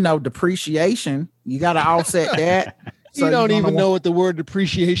 and then, depreciation, you got to offset that. So you don't even know what the word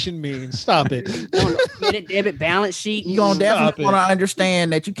depreciation means. Stop it. Credit, debit, balance sheet. You're going to definitely want to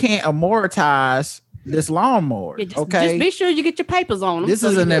understand that you can't amortize this lawnmower. Just be sure you get your papers on them. This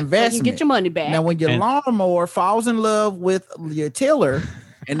is an investment. So you can get your money back. Now, when your lawnmower falls in love with your tiller,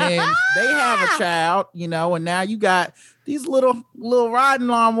 and then they have a child, and now you got these little riding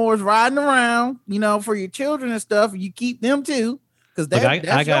lawnmowers riding around, for your children and stuff. You keep them too. Because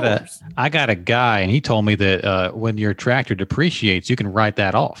I got a guy, and he told me that when your tractor depreciates, you can write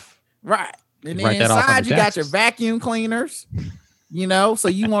that off. Right, and then inside you got your vacuum cleaners. So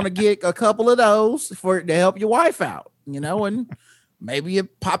you want to get a couple of those to help your wife out. And maybe you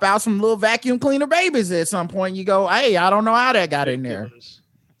pop out some little vacuum cleaner babies at some point. You go, hey, I don't know how that got in there.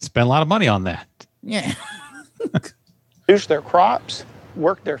 Spend a lot of money on that. Yeah. Produce their crops,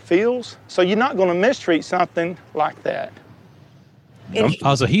 work their fields. So you're not going to mistreat something like that.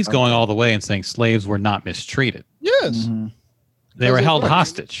 So he's going all the way and saying slaves were not mistreated. Yes. Mm-hmm. They were held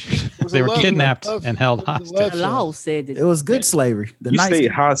hostage. They were kidnapped and held hostage. The law said it was good slavery. You say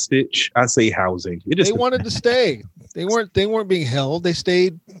hostage, I say housing. They wanted to stay. They weren't being held. They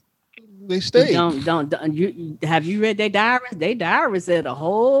stayed. Don't have you read their diaries? Their diaries said a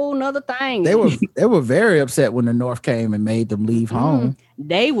whole nother thing. They were very upset when the North came and made them leave home.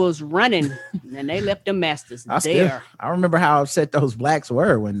 They was running and they left the masters there. I remember how upset those blacks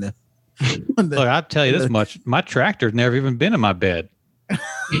were when the look, I'll tell you this much. My tractor's never even been in my bed.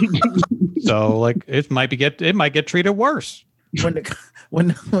 So it might get treated worse.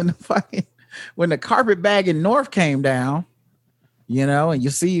 When the carpetbagging North came down, and you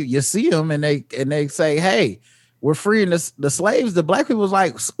see them and they say, hey, we're freeing the slaves. The black people was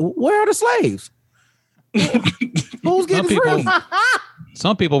like, where are the slaves? Who's getting free?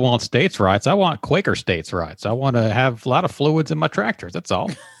 Some people want states' rights. I want Quaker states' rights. I want to have a lot of fluids in my tractors. That's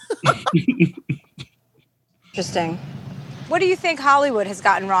all. Interesting. What do you think Hollywood has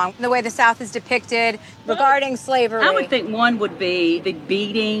gotten wrong? The way the South is depicted regarding slavery? I would think one would be the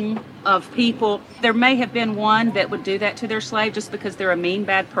beating of people. There may have been one that would do that to their slave just because they're a mean,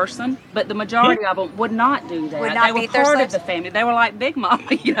 bad person. But the majority of them would not do that. They were part of the family. They were like Big Mama,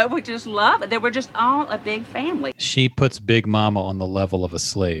 we just love it. They were just all a big family. She puts Big Mama on the level of a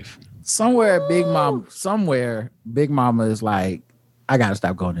slave. Somewhere Big Mama is like, I got to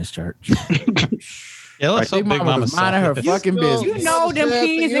stop going to this church. Yeah, let's hope Big Mama's minding her fucking business. Them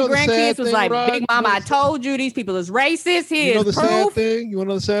kids and grandkids was like, Big Mama, I told you these people is racist. Here's proof. Sad thing? You want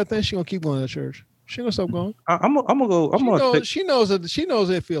to know the sad thing? She gonna keep going to church. She gonna stop going. I'm gonna go. She knows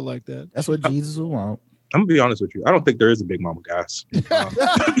they feel like that. That's what Jesus will want. I'm gonna be honest with you. I don't think there is a Big Mama, guys. I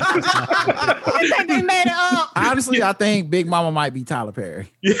think they made it up. Honestly, I think Big Mama might be Tyler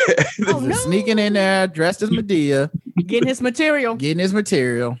Perry. Yeah, sneaking in there, dressed as Medea, getting his material.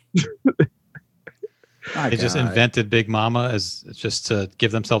 They just invented Big Mama as just to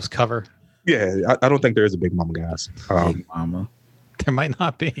give themselves cover. Yeah, I don't think there is a Big Mama, guys. Big Mama. There might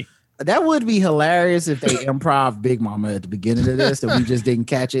not be. That would be hilarious if they improv Big Mama at the beginning of this and we just didn't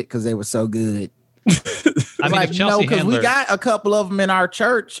catch it because they were so good. I mean, because we got a couple of them in our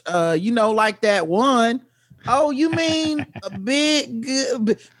church. Like that one. Oh, you mean a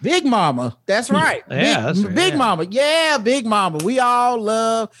Big Mama? That's right. Yeah, that's right. Big Mama. Yeah, Big Mama. We all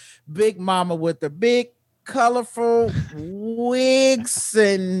love Big Mama with the big, colorful wigs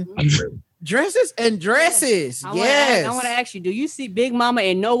and dresses. Yes. I want to ask you: do you see Big Mama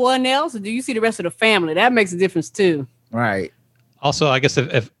and no one else, or do you see the rest of the family? That makes a difference too. Right. Also, I guess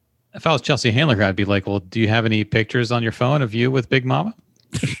if I was Chelsea Handler, I'd be like, well, do you have any pictures on your phone of you with Big Mama?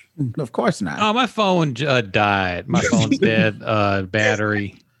 Of course not. Oh, my phone died. My phone's dead.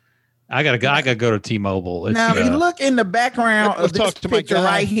 Battery. I gotta go to T-Mobile. Now you look in the background of this picture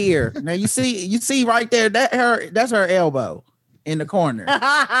right here. Now you see right there that's her elbow in the corner.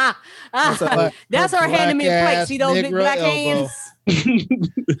 That's her handing me a plate. See those big black hands?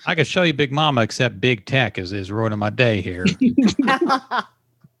 I can show you Big Mama, except Big Tech is ruining my day here.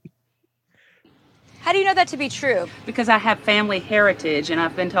 How do you know that to be true? Because I have family heritage, and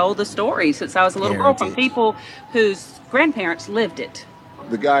I've been told the story since I was a little girl from people whose grandparents lived it.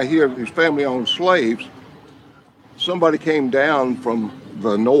 The guy here, his family owned slaves. Somebody came down from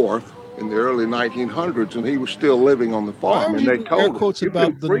the north in the early 1900s, and he was still living on the farm. And they told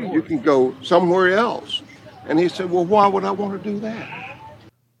him, you can go somewhere else. And he said, well, why would I want to do that?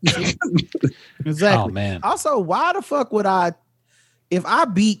 Exactly. Oh, man. Also, why the fuck would if I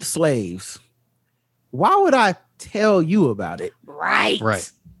beat slaves, why would I tell you about it?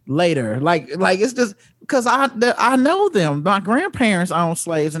 Right. Later. Like it's just because I know them. My grandparents owned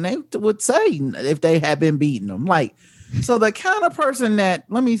slaves, and they would say if they had been beating them. Like, so the kind of person that,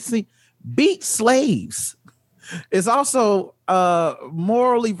 beat slaves is also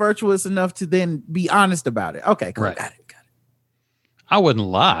morally virtuous enough to then be honest about it. Okay, cool. Got it. I wouldn't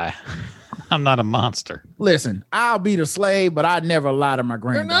lie. I'm not a monster. Listen, I'll be the slave, but I'd never lie to my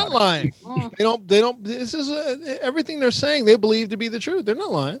granddaughter. They're not lying. They don't. This is everything they're saying. They believe to be the truth. They're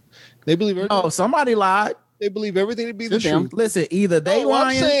not lying. They believe. Oh, somebody lied. They believe everything to be the truth. Listen, either they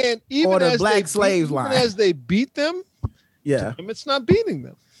lying, I'm saying, even or the as black slaves lying. Even as they beat them, it's not beating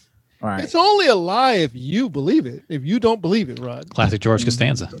them. All right. It's only a lie if you believe it. If you don't believe it, Rod. Classic George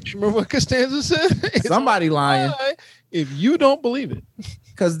Costanza. Remember what Costanza said? Somebody lying. If you don't believe it.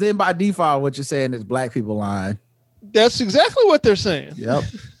 Because then by default, what you're saying is black people lying. That's exactly what they're saying. Yep.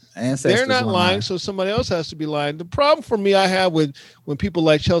 Ancestors they're not lying, so somebody else has to be lying. The problem for me I have with when people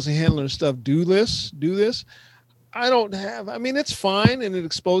like Chelsea Handler and stuff do this, I don't have. I mean, it's fine and it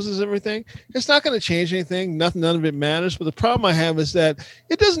exposes everything. It's not going to change anything. None of it matters. But the problem I have is that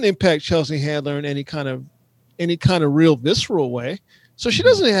it doesn't impact Chelsea Handler in any kind of real visceral way. So she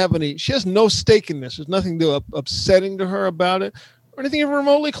doesn't have any. She has no stake in this. There's nothing upsetting to her about it, or anything even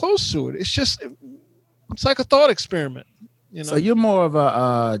remotely close to it. It's like a thought experiment. You know? So you're more of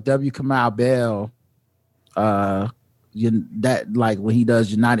a W. Kamau Bell. That like when he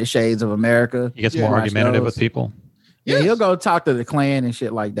does United Shades of America, he gets more argumentative with people. Yeah, he'll go talk to the Klan and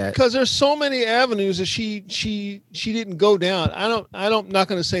shit like that. Because there's so many avenues that she didn't go down. I'm not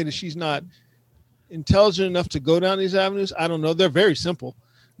going to say that she's not intelligent enough to go down these avenues. I don't know. They're very simple.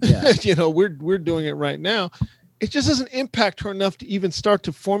 Yeah. We're doing it right now. It just doesn't impact her enough to even start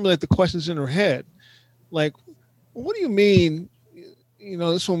to formulate the questions in her head. Like, what do you mean?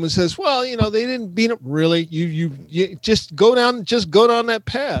 This woman says, well, they didn't beat him. Really? You just go down that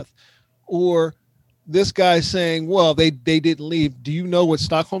path. Or this guy saying, well, they didn't leave. Do you know what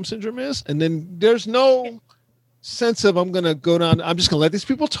Stockholm Syndrome is? And then there's no sense of I'm just going to let these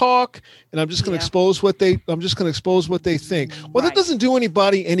people talk and I'm just going to expose what they think. Well, that doesn't do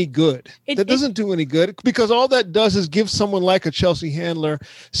anybody any good. That doesn't do any good because all that does is give someone like a Chelsea Handler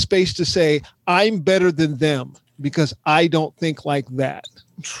space to say, I'm better than them because I don't think like that.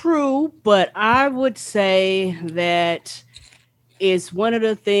 True, but I would say that is one of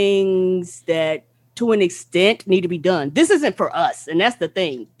the things that to an extent need to be done. This isn't for us, and that's the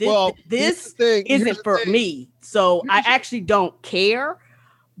thing. This isn't for me. So I actually don't care.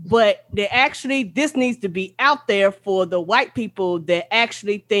 But this needs to be out there for the white people that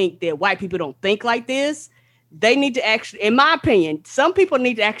actually think that white people don't think like this. They need to actually, in my opinion, some people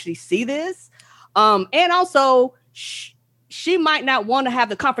need to actually see this. And also, she might not want to have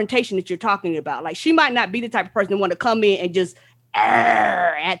the confrontation that you're talking about. Like, she might not be the type of person that want to come in and just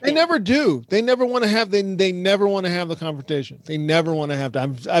at them. They never do. They never want to have. They never want to have the confrontation. They never want to have.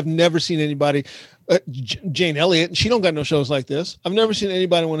 I've never seen anybody. Jane Elliott. She don't got no shows like this. I've never seen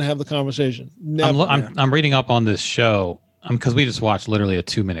anybody want to have the conversation. Never. I'm reading up on this show because we just watched literally a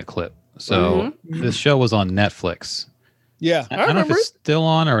 2-minute clip. So this show was on Netflix. Yeah, I don't know if it's still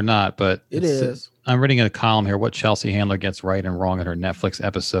on or not, but it is. I'm reading a column here. What Chelsea Handler gets right and wrong in her Netflix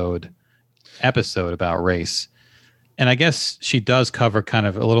episode about race. And I guess she does cover kind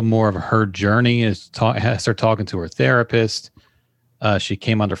of a little more of her journey has her talking to her therapist. She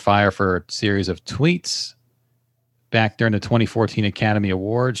came under fire for a series of tweets back during the 2014 Academy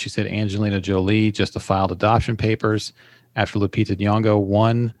Awards. She said Angelina Jolie just filed adoption papers after Lupita Nyong'o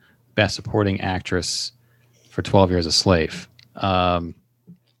won Best Supporting Actress for 12 Years a Slave.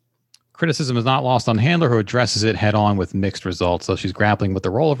 Criticism is not lost on Handler, who addresses it head on with mixed results. So she's grappling with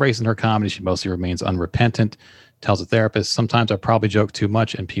the role of race in her comedy. She mostly remains unrepentant. Tells a therapist, sometimes I probably joke too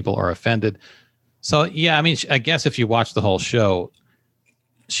much and people are offended. So, yeah, I mean, I guess if you watch the whole show,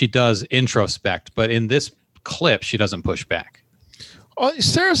 she does introspect, but in this clip, she doesn't push back.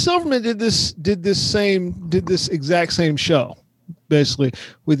 Sarah Silverman did this exact same show, basically,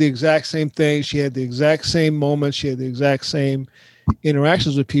 with the exact same thing. She had the exact same moments. She had the exact same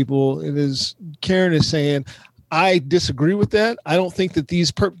interactions with people. Karen is saying, I disagree with that. I don't think that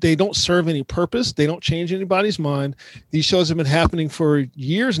they don't serve any purpose. They don't change anybody's mind. These shows have been happening for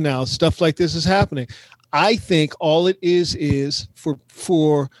years now. Stuff like this is happening. I think all it is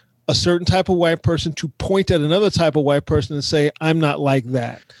for a certain type of white person to point at another type of white person and say, I'm not like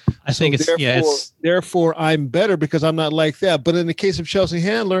that. I think therefore I'm better because I'm not like that. But in the case of Chelsea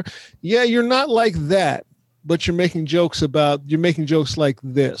Handler, yeah, you're not like that, but you're making jokes like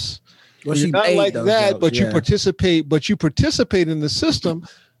this. Well, you're not like that, but you participate in the system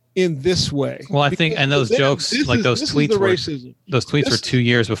in this way. Well, I think, and those jokes, like those tweets were 2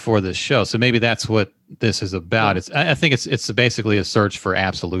 years before this show. So maybe that's what this is about. I think it's basically a search for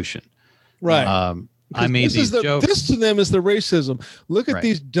absolution. Right. I mean, this to them is the racism. Look at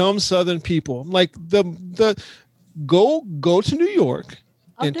these dumb Southern people. Like go to New York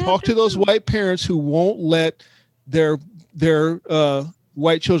and talk to those white parents who won't let their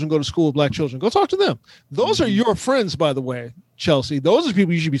white children go to school with black children. Go talk to them. Those are your friends, by the way, Chelsea. Those are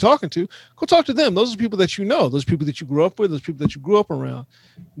people you should be talking to. Go talk to them. Those are people that you know. Those people that you grew up with. Those people that you grew up around.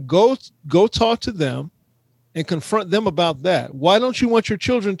 Go talk to them and confront them about that. Why don't you want your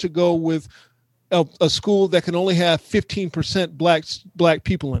children to go with a school that can only have 15% black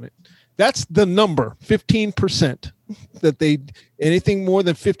people in it? That's the number, 15%. Anything more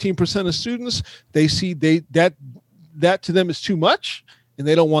than 15% of students, they see that to them is too much, and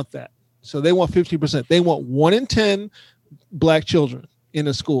they don't want that. So they want 15%. They want 1 in 10 black children in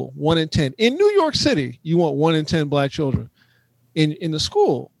a school. 1 in 10 in New York City. You want 1 in 10 black children in the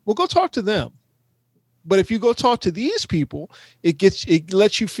school. Well, go talk to them. But if you go talk to these people, it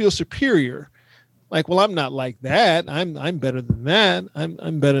lets you feel superior. Like, well, I'm not like that. I'm better than that.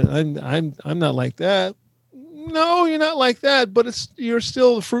 I'm better. I'm not like that. No, you're not like that. But you're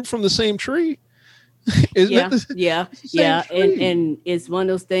still the fruit from the same tree. Yeah. And it's one of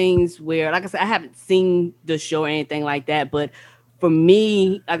those things where, like I said, I haven't seen the show or anything like that. But for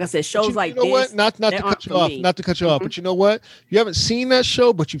me, like I said, shows like this. What? Not to cut you off. Not to cut you off. But you know what? You haven't seen that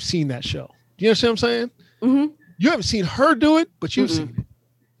show, but you've seen that show. Do you understand what I'm saying? Mm-hmm. You haven't seen her do it, but you've seen it.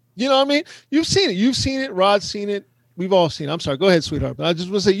 You know what I mean? You've seen it. You've seen it. Rod's seen it. We've all seen it. I'm sorry. Go ahead, sweetheart. But I just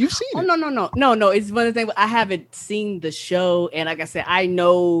want to say you've seen it. No. It's one of the things. I haven't seen the show, and like I said, I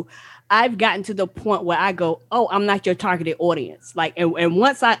know I've gotten to the point where I go, "Oh, I'm not your targeted audience." Like, and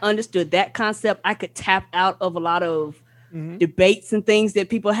once I understood that concept, I could tap out of a lot of debates and things that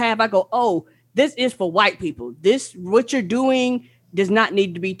people have. I go, "Oh, this is for white people. What you're doing does not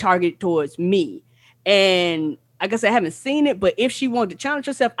need to be targeted towards me." And like I said, I haven't seen it, but if she wanted to challenge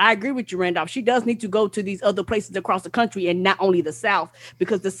herself, I agree with you, Randolph. She does need to go to these other places across the country and not only the South,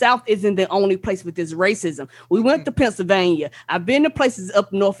 because the South isn't the only place with this racism. We went to Pennsylvania. I've been to places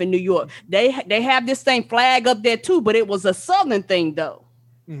up north in New York. They have this same flag up there too, but it was a Southern thing though.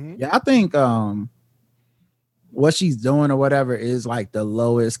 Mm-hmm. Yeah, I think what she's doing or whatever is like the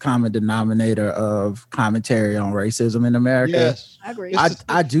lowest common denominator of commentary on racism in America. Yes, I agree.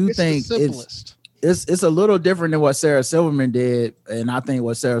 I do think it's a little different than what Sarah Silverman did, and I think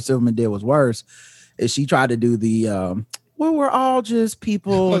what Sarah Silverman did was worse. Is she tried to do the well, we're all just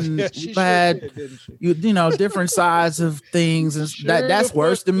people, and we've had different sides of things, and that's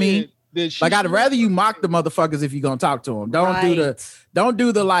worse to me. Like, I'd rather you mock the motherfuckers if you're gonna talk to them. Don't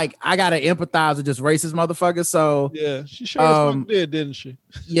do the like, I gotta empathize with just racist motherfuckers. So yeah, she sure did, didn't she?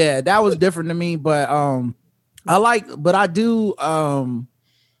 Yeah, that was different to me, but I do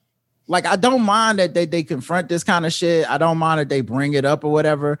like, I don't mind that they confront this kind of shit. I don't mind that they bring it up or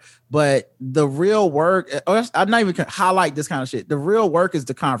whatever. But the real work, I'm not even highlight this kind of shit. The real work is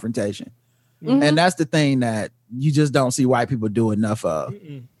the confrontation. Mm-hmm. And that's the thing that you just don't see white people do enough of.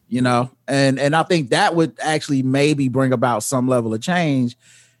 Mm-mm. You know? And I think that would actually maybe bring about some level of change,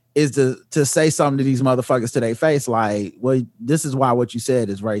 is to say something to these motherfuckers to their face, like, well, this is why what you said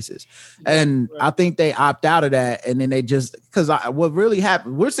is racist. And right. I think they opt out of that, and then they just, because what really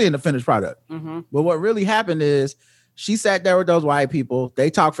happened, we're seeing the finished product. Mm-hmm. But what really happened is she sat there with those white people. They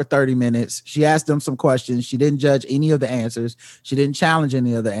talked for 30 minutes. She asked them some questions. She didn't judge any of the answers. She didn't challenge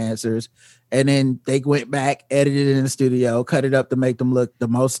any of the answers. And then they went back, edited it in the studio, cut it up to make them look the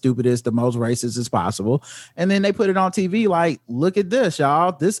most stupidest, the most racist as possible. And then they put it on TV like, look at this,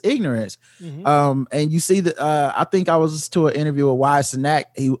 y'all, this ignorance. Mm-hmm. And you see that, I think I was to an interview with Wise Cenac,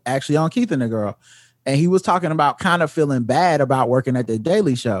 he actually on Keith and the Girl. And he was talking about kind of feeling bad about working at the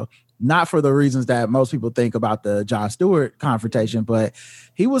Daily Show. Not for the reasons that most people think about the Jon Stewart confrontation, but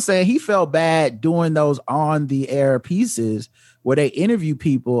he was saying he felt bad doing those on the air pieces where they interview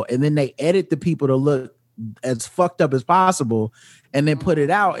people and then they edit the people to look as fucked up as possible and then put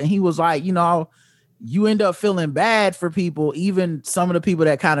it out. And he was like, you end up feeling bad for people, even some of the people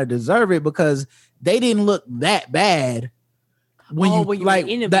that kind of deserve it, because they didn't look that bad. When you like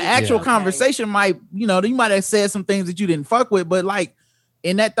the actual conversation might, you might have said some things that you didn't fuck with, but like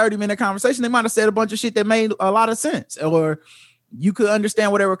in that 30-minute conversation, they might have said a bunch of shit that made a lot of sense, or you could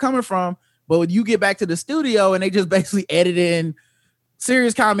understand where they were coming from. But when you get back to the studio and they just basically edit in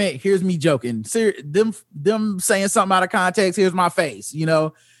serious comment, here's me joking, them saying something out of context, here's my face,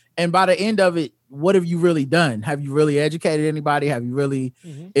 and by the end of it, what have you really done? Have you really educated anybody? Have you really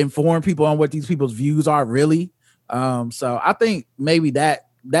informed people on what these people's views are really? So I think maybe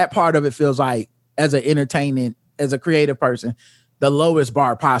that part of it feels like, as an entertainment, as a creative person, the lowest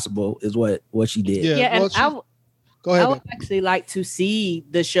bar possible is what she did. Yeah, and go ahead. I would actually like to see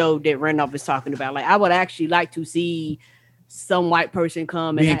the show that Randolph is talking about. Like, I would actually like to see some white person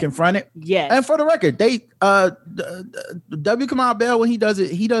come and being confronted. Yes. And for the record, they W. Kamau Bell, when he does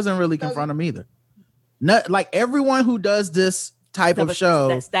it, he doesn't really confront him either. Not like everyone who does this type of show,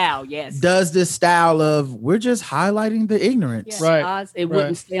 that style, yes, does this style of, we're just highlighting the ignorance. Yes. Right. It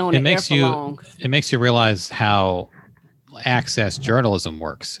wouldn't stay on the air for long. It makes you realize how access journalism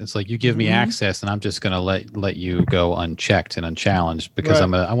works. It's like, you give me access and I'm just going to let you go unchecked and unchallenged because I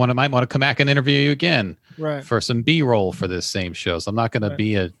might want to come back and interview you again for some B-roll for this same show. So I'm not going to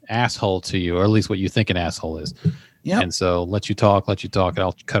be an asshole to you, or at least what you think an asshole is. And so let you talk, and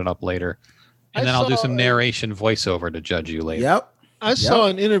I'll cut it up later. And then I'll do some narration voiceover to judge you later. I saw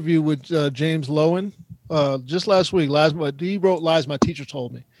an interview with James Lowen just last week. He wrote Lies My Teacher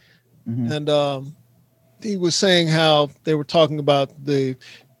Told Me. And he was saying how they were talking about the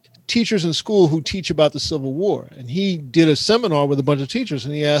teachers in school who teach about the Civil War. And he did a seminar with a bunch of teachers,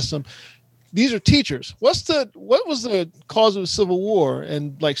 and he asked them, these are teachers. What was the cause of the Civil War?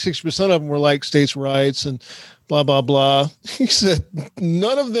 And like 60% of them were like states' rights and blah, blah, blah. He said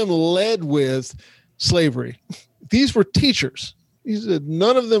none of them led with slavery. These were teachers. He said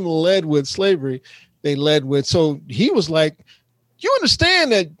none of them led with slavery. They led with. So he was like, you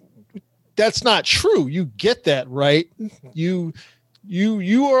understand that that's not true. You get that, right? You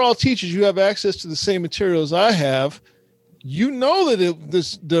are all teachers. You have access to the same materials I have. You know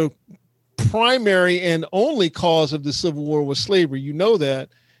that the primary and only cause of the Civil War was slavery. You know that.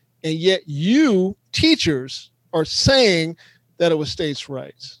 And yet you, teachers, are saying that it was states'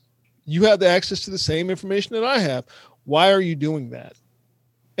 rights. You have the access to the same information that I have. Why are you doing that?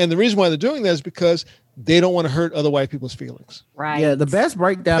 And the reason why they're doing that is because they don't want to hurt other white people's feelings. Right. Yeah, the best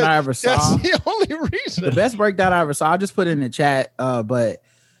breakdown I ever saw. That's the only reason. The best breakdown I ever saw, I just put it in the chat, but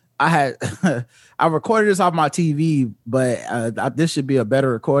I had I recorded this off my TV, but this should be a better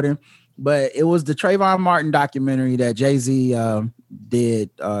recording. But it was the Trayvon Martin documentary that Jay-Z did,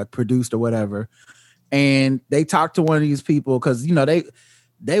 produced or whatever. And they talked to one of these people because,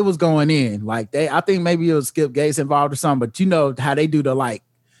 they was going in. Like, I think maybe it was Skip Gates involved or something, but you know how they do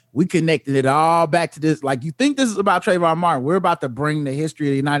we connected it all back to this. Like, you think this is about Trayvon Martin. We're about to bring the history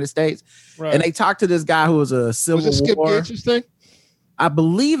of the United States. Right. And they talked to this guy who was a Civil War. Was it Skip Gates' thing? I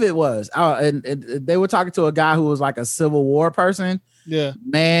believe it was. And they were talking to a guy who was like a Civil War person. Yeah.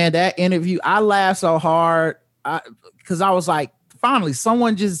 Man, that interview, I laughed so hard because I was like, finally,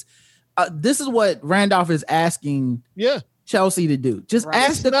 someone just, this is what Randolph is asking Chelsea to do. Just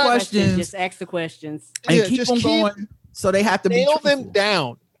ask the questions. Just ask the questions. And keep them going. So they have to nail them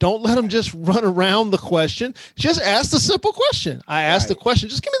down. Don't let them just run around the question. Just ask the simple question. I asked the question.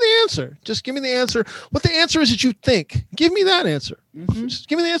 Just give me the answer. Just give me the answer. What the answer is that you think. Give me that answer. Just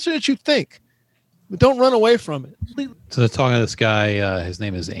give me the answer that you think. But don't run away from it. So they're talking to this guy. His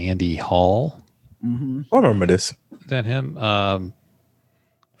name is Andy Hall. I remember this. Is that him?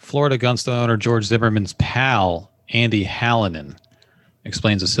 Florida gunstone owner George Zimmerman's pal, Andy Hallinan,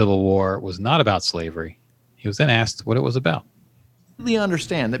 explains the Civil War was not about slavery. He was then asked what it was about.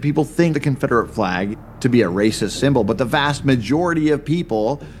 Understand that people think the Confederate flag to be a racist symbol, but the vast majority of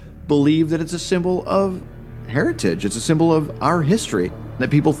people believe that it's a symbol of heritage. It's a symbol of our history that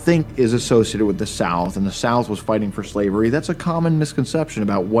people think is associated with the South, and the South was fighting for slavery. That's a common misconception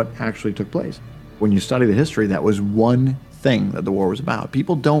about what actually took place. When you study the history, that was one thing that the war was about.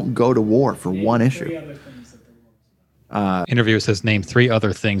 People don't go to war for one issue. Interviewer says, name 3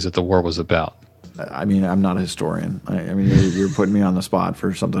 other things that the war was about. I mean, I'm not a historian. I mean, you're putting me on the spot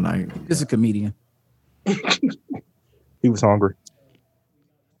for something This is a comedian. He was hungry.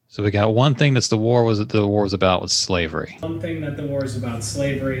 So we got one thing the war was about was slavery. One thing that the war is about,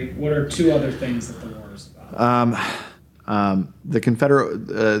 slavery. What are 2 other things that the war is about? The Confederate,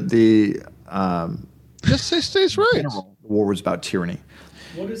 just say states' rights. The war was about tyranny.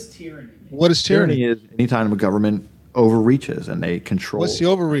 What is tyranny? What is tyranny? Tyranny is any time a government overreaches and they control. What's the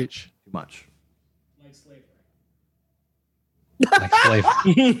overreach? Too much. Like slavery.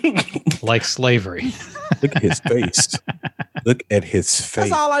 Like slavery. Look at his face. Look at his face.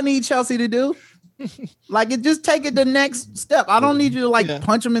 That's all I need Chelsea to do. Like, it just take it the next step. I don't need you to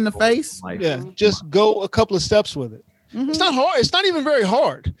punch him in the face. Yeah, just go a couple of steps with it. Mm-hmm. It's not hard. It's not even very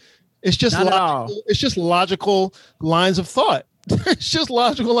hard. It's just logical. It's just logical lines of thought. It's just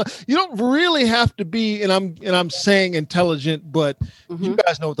logical. You don't really have to be, and I'm saying intelligent, but you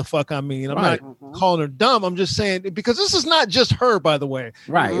guys know what the fuck I mean. I'm not calling her dumb. I'm just saying, because this is not just her, by the way.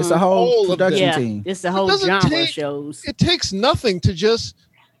 Right. It's a whole production team. It's the whole genre shows. It takes nothing to just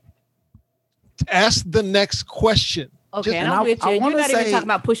ask the next question. Okay, and I'm with you. You're not even talking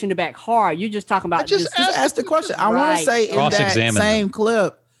about pushing it back hard. You're just talking about just ask the question. I want to say in that same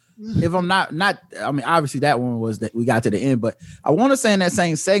clip, if I'm not, I mean, obviously that one was that we got to the end, but I want to say in that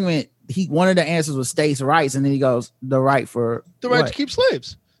same segment, one of the answers was states' rights, and then he goes, the right to keep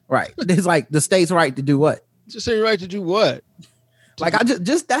slaves. Right. It's like the state's right to do what? Just say right to do what? Like I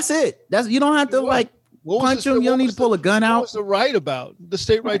just that's it. You don't have to punch him. You don't need to pull a gun out. What's the right about the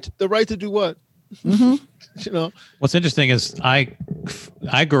state right? The right to do what? Mm-hmm. You know, what's interesting is I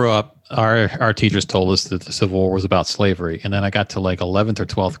grew up. Our teachers told us that the Civil War was about slavery, and then I got to like 11th or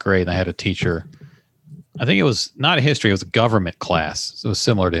 12th grade, and I had a teacher. I think it was not a history; it was a government class. So it was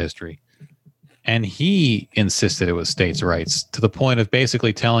similar to history, and he insisted it was states' rights to the point of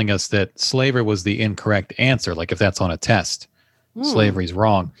basically telling us that slavery was the incorrect answer. Like if that's on a test, slavery's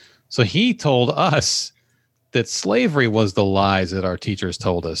wrong. So he told us that slavery was the lies that our teachers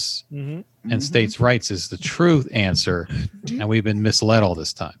told us, and states' rights is the truth answer, and we've been misled all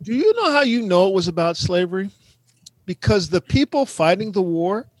this time. Do you know how you know it was about slavery? Because the people fighting the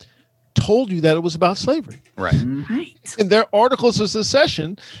war told you that it was about slavery. Right. In their articles of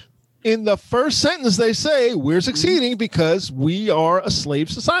secession, in the first sentence, they say, we're succeeding because we are a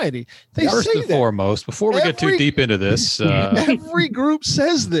slave society. They First say and foremost, before we get too deep into this. Every group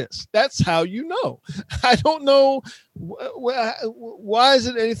says this. That's how you know. I don't know. Why is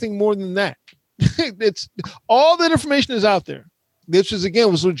it anything more than that? It's all that information is out there. This is, again,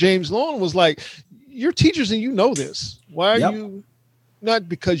 was what James Lohan was like, you're teachers and you know this. Why are you not?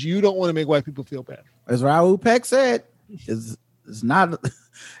 Because you don't want to make white people feel bad. As Raoul Peck said, it's not...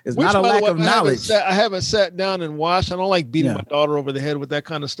 It's not a lack of knowledge. I haven't sat down and watched. I don't like beating my daughter over the head with that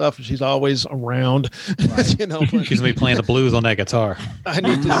kind of stuff. And she's always around. Right. You know, she's gonna be playing the blues on that guitar. I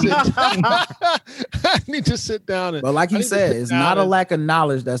need to sit down. And, but like you said, it's not a lack of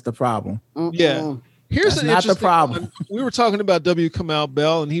knowledge that's the problem. Yeah. Here's not the problem. We were talking about W. Kamau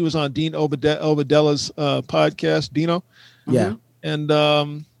Bell, and he was on Dean Obedella's podcast, Dino. Yeah.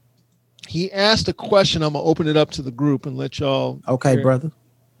 And he asked a question. I'm gonna open it up to the group and let y'all. Okay, brother.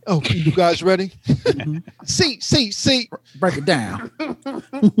 Oh, you guys ready? See. Break it down.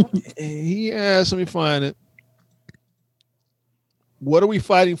 He asked, let me find it. What are we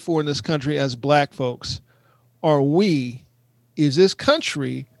fighting for in this country as black folks? Is this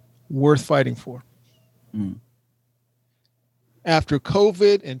country worth fighting for? After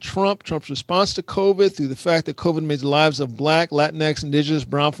COVID and Trump's response to COVID, through the fact that COVID made the lives of Black, Latinx, Indigenous,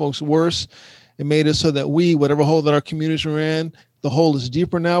 brown folks worse, it made it so that whatever hole that our communities were in, the hole is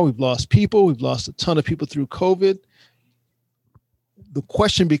deeper now. We've lost people. We've lost a ton of people through COVID. The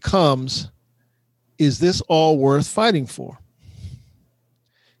question becomes, is this all worth fighting for?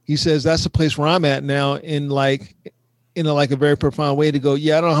 He says, that's the place where I'm at now in a very profound way to go, I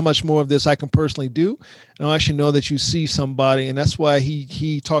don't know how much more of this I can personally do. And I actually know that you see somebody. And that's why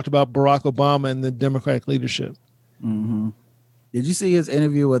he talked about Barack Obama and the Democratic leadership. Mm-hmm. Did you see his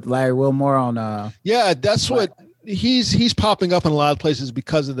interview with Larry Wilmore on? Yeah, that's what he's popping up in a lot of places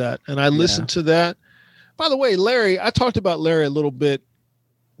because of that. And I listened to that. By the way, I talked about Larry a little bit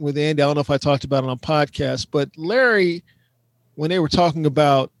with Andy. I don't know if I talked about it on podcast, but Larry, when they were talking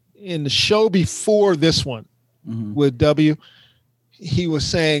about in the show before this one with W, he was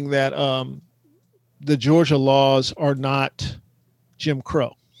saying that the Georgia laws are not Jim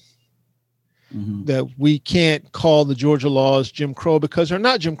Crow. That we can't call the Georgia laws Jim Crow because they're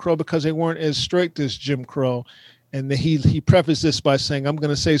not Jim Crow, because they weren't as strict as Jim Crow. And he prefaced this by saying, I'm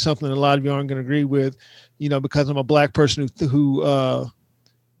going to say something that a lot of you aren't going to agree with, because I'm a black person who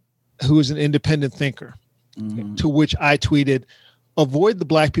is an independent thinker. To which I tweeted, avoid the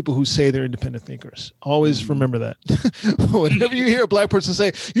black people who say they're independent thinkers. Always remember that. Whenever you hear a black person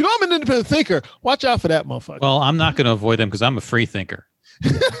say, I'm an independent thinker, watch out for that motherfucker. Well, I'm not going to avoid them because I'm a free thinker.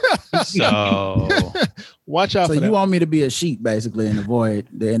 So watch out. So for that. You want me to be a sheep basically and avoid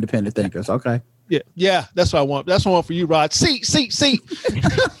the independent thinkers? Okay. Yeah. That's what I want. That's what I want for you, Rod. See.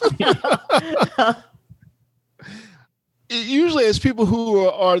 Usually, it's people who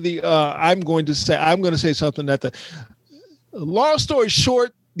are the. I'm going to say something that long story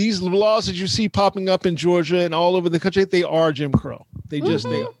short, these laws that you see popping up in Georgia and all over the country, they are Jim Crow. They just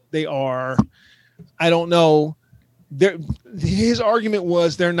they are. I don't know. His argument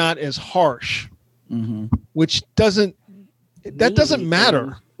was they're not as harsh, which doesn't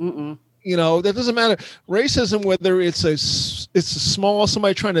matter. You know, that doesn't matter. Racism, whether it's a small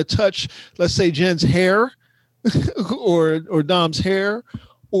somebody trying to touch, let's say Jen's hair, or Dom's hair,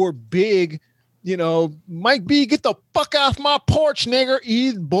 or big. You know, Mike B, get the fuck off my porch, nigger.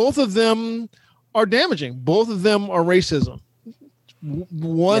 Both of them are damaging. Both of them are racism.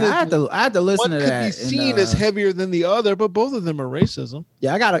 One, I had to listen to that. One could be seen as heavier than the other, but both of them are racism.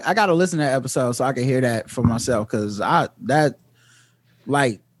 Yeah, I gotta listen to that episode so I can hear that for myself, because I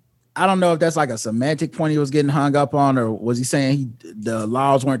don't know if that's like a semantic point he was getting hung up on, or was he saying the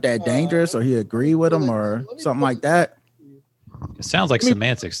laws weren't that dangerous, or he agreed with them, or something like that. It sounds like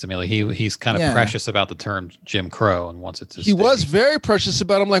semantics to me. Like he's kind of precious about the term Jim Crow and wants it to. He was very precious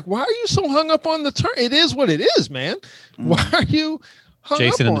about it. I'm like, why are you so hung up on the term? It is what it is, man. Why are you hung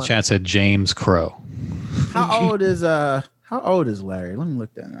Jason up in the chat said James Crow. How old is Larry? Let me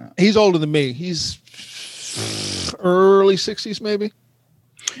look that up. He's older than me. He's early 60s, maybe.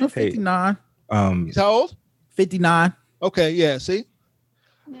 59. He's how old? 59. Okay, yeah. See,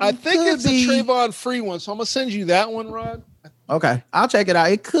 I think it's a Trayvon Free one, so I'm gonna send you that one, Rod. Okay, I'll check it out.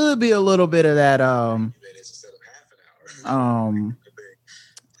 It could be a little bit of that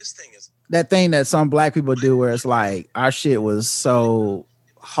that thing that some black people do where it's like, our shit was so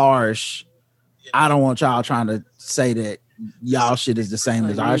harsh. I don't want y'all trying to say that y'all shit is the same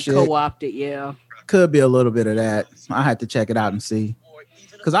as our shit. Co-opted, yeah. Could be a little bit of that. I have to check it out and see.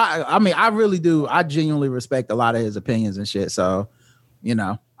 Because I mean, I really do. I genuinely respect a lot of his opinions and shit. So, you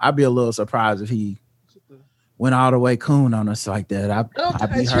know, I'd be a little surprised if he went all the way coon on us like that. I'd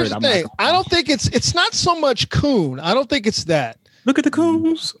be hurt. I don't think it's not so much coon. I don't think it's that. Look at the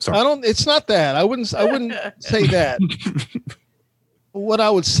coons. Sorry. It's not that. I wouldn't say that. What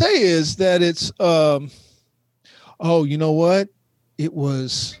I would say is that it's you know what? It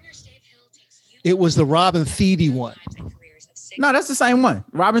was the Robin Thede one. No, that's the same one.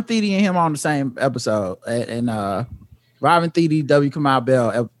 Robin Thede and him on the same episode. And Robin Thede, W. Kamau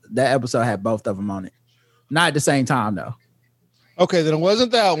Bell, that episode had both of them on it. Not at the same time, though. Okay, then it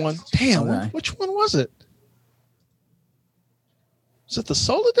wasn't that one. Damn, Okay. which one was it? Is it the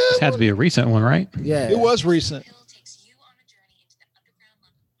Soledad? It had to be a recent one, right? Yeah. It was recent.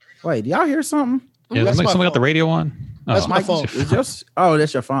 Wait, do y'all hear something? Yeah, That's my somebody got the phone. radio on. That's my phone.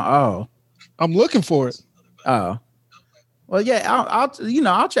 That's your phone. Oh, I'm looking for it. oh. Well, yeah,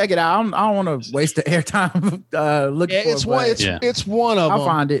 I'll check it out. I don't want to waste the airtime looking Yeah, for it's it. one. but It's one of them. I'll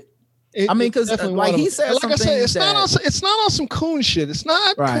find it. I mean, because definitely like one of he them. said, like I said, it's that, not on some coon shit. It's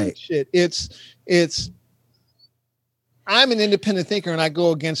not coon Right. shit. It's. I'm an independent thinker, and I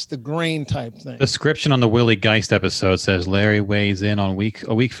go against the grain type thing. Description on the Willie Geist episode says Larry weighs in on a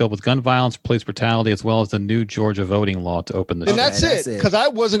week filled with gun violence, police brutality, as well as the new Georgia voting law to open the And show. that's it. Because I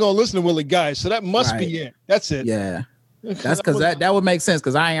wasn't going to listen to Willie Guy, so that must Right. be it. That's it. Yeah, that's because that would make sense.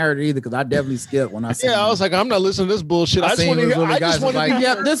 Because I ain't heard it either. Because I definitely skipped when I said. Yeah, I was like, I'm not listening to this bullshit. I just want to hear. I just wanted like, to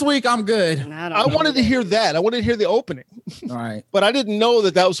yep, this week I'm good. I wanted to hear that. I wanted to hear the opening. All right, but I didn't know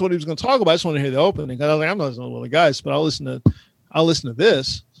that was what he was going to talk about. I just wanted to hear the opening. Because I was like, I'm not listening to Willie Guys, but I'll listen to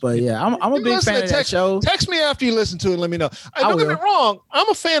this. But yeah, I'm a big fan of that show. Text me after you listen to it and let me know. Don't get me wrong. I'm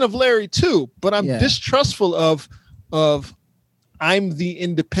a fan of Larry too, but I'm distrustful of I'm the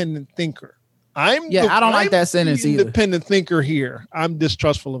independent thinker. I don't like that sentence either. Independent thinker here. I'm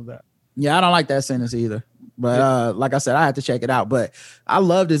distrustful of that. Yeah, I don't like that sentence either. But like I said, I had to check it out. But I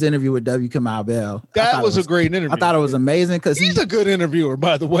loved his interview with W. Kamau Bell. That was a great interview. I thought it was amazing because he's a good interviewer,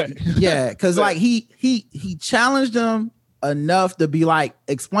 by the way. Yeah, because like he challenged him enough to be like,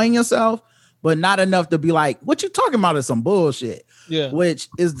 explain yourself, but not enough to be like, what you talking about is some bullshit. Yeah, which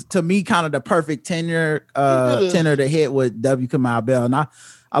is to me kind of the perfect tenor to hit with W. Kamau Bell. And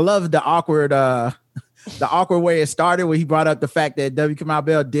I love the awkward way it started, where he brought up the fact that W. Kamau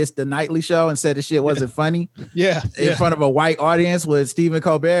Bell dissed the Nightly Show and said the shit wasn't funny. Yeah, in front of a white audience with Stephen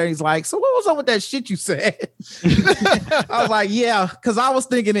Colbert. He's like, so what was up with that shit you said? I was like, yeah, because I was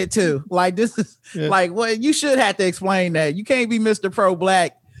thinking it too. Like, this is like, well, you should have to explain that. You can't be Mr. Pro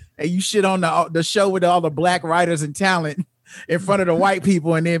Black and you shit on the show with all the black writers and talent in front of the white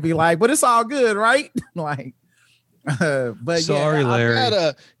people and then be like, but it's all good, right? Like, but sorry,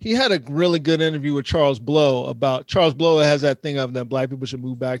 Larry. He had a really good interview with Charles Blow about Charles Blow has that thing of that black people should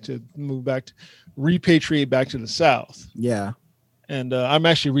repatriate back to the South. Yeah. And I'm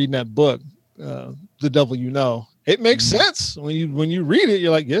actually reading that book, The Devil You Know. It makes sense when you read it.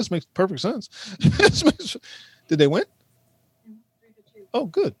 You're like, yes, makes perfect sense. Did they win? Oh,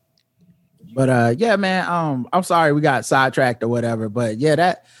 good. But yeah, man, I'm sorry we got sidetracked or whatever. But yeah,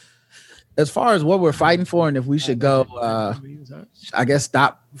 that as far as what we're fighting for and if we should go I guess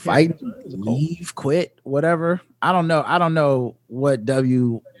stop fighting, leave, quit, whatever. I don't know what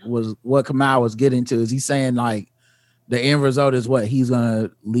Kamau was getting to. Is he saying like the end result is what he's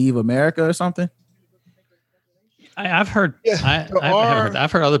gonna leave America or something? I've heard. Yeah,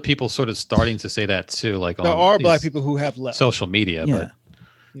 I've heard other people sort of starting to say that too. Like there are black people who have left social media, yeah. But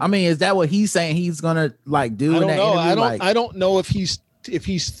I mean, is that what he's saying he's gonna like do? I don't know. I don't know if he's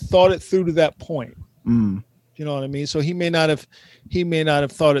thought it through to that point. Mm. You know what I mean? So he may not have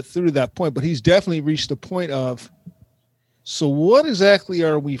thought it through to that point, but he's definitely reached the point of. So what exactly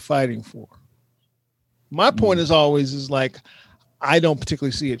are we fighting for? My point is always like. I don't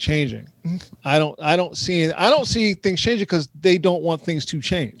particularly see it changing. I don't see things changing because they don't want things to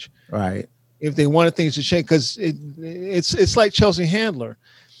change. Right. If they wanted things to change, because it's like Chelsea Handler.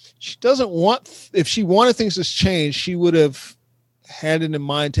 She doesn't want, if she wanted things to change, she would have had it in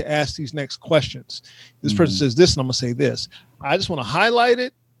mind to ask these next questions. This person says this, and I'm gonna say this. I just want to highlight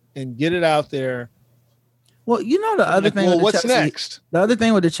it and get it out there. Well, you know the other thing. Well, what's next? The other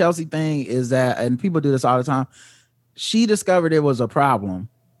thing with the Chelsea thing is that, and people do this all the time. She discovered it was a problem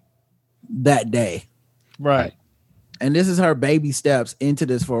that day. Right. And this is her baby steps into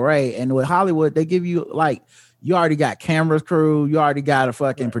this foray. And with Hollywood, they give you like, you already got camera crew. You already got a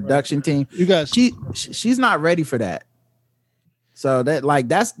fucking production team. You guys, she's not ready for that. So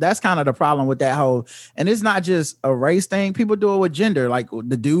that's kind of the problem with that whole, and it's not just a race thing. People do it with gender. Like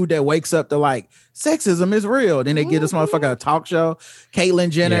the dude that wakes up to like sexism is real. Then they get this motherfucker a talk show.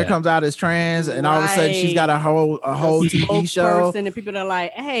 Caitlyn Jenner comes out as trans, and all of a sudden she's got a whole TV show. And people are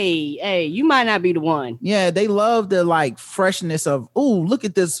like, hey, you might not be the one. Yeah, they love the like freshness of, ooh, look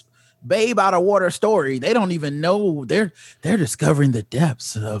at this babe out of water story. They don't even know they're discovering the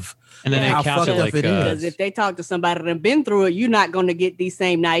depths of. And then how fucked up it is. Because if they talk to somebody that been through it, you're not going to get these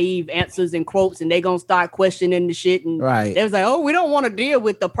same naive answers and quotes, and they're going to start questioning the shit. And right. They was like, oh, we don't want to deal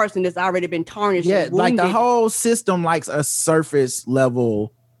with the person that's already been tarnished. Yeah, like the whole system likes a surface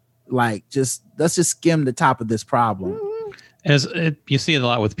level, like let's just skim the top of this problem. You see it a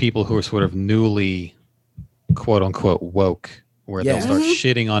lot with people who are sort of newly, quote unquote, woke. Where they'll start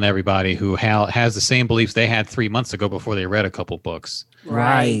shitting on everybody who has the same beliefs they had 3 months ago before they read a couple books.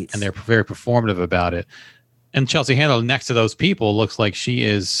 Right. And they're very performative about it. And Chelsea Handler, next to those people, looks like she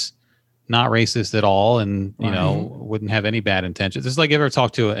is not racist at all and, you know, wouldn't have any bad intentions. It's like if you ever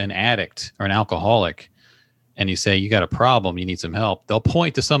talk to an addict or an alcoholic and you say, you got a problem, you need some help. They'll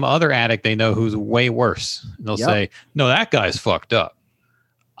point to some other addict they know who's way worse. And they'll say, no, that guy's fucked up.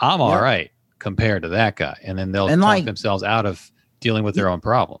 I'm all right compared to that guy. And then they'll talk themselves out of dealing with their own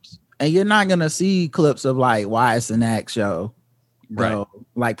problems. And you're not gonna see clips of like why it's an act show,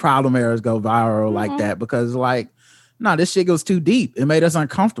 like problem errors go viral like that, because like, no, this shit goes too deep. It made us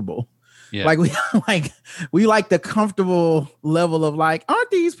uncomfortable. Yeah. Like we like the comfortable level of like, aren't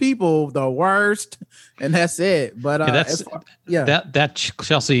these people the worst? And that's it. But that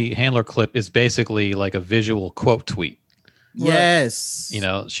Chelsea Handler clip is basically like a visual quote tweet. Yes. You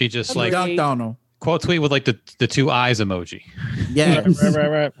know, she just dunked on them. Quote tweet with like the two eyes emoji. Yeah,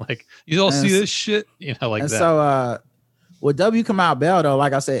 right. Like you don't see this shit, you know, like and that. So, with W Kamau Bell though,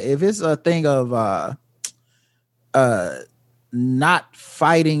 like I said, if it's a thing of not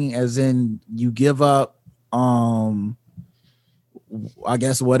fighting, as in you give up, I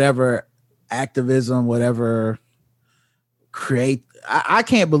guess whatever activism, whatever create. I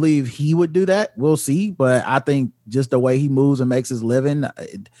can't believe he would do that. We'll see, but I think just the way he moves and makes his living.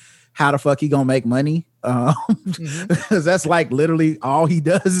 How the fuck he gonna make money? Because that's like literally all he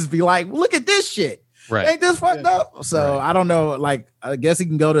does is be like, look at this shit. Right. Ain't this fucked up? So I don't know. Like, I guess he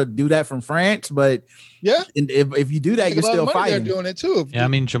can go to do that from France, but if you do that, you're still fighting. They're doing it too. Yeah, I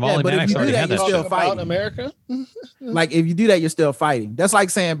mean, Jamali Maddox already had that. You're still fighting. America. Like, if you do that, you're still fighting. That's like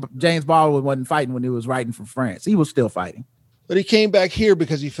saying James Baldwin wasn't fighting when he was writing from France. He was still fighting. But he came back here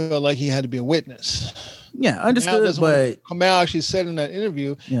because he felt like he had to be a witness. Yeah, understood. But Kamau actually said in that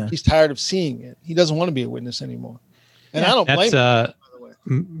interview, he's tired of seeing it. He doesn't want to be a witness anymore. And I don't blame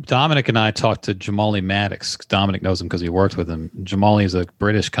him. Dominic and I talked to Jamali Maddox. Dominic knows him because he worked with him. Jamali is a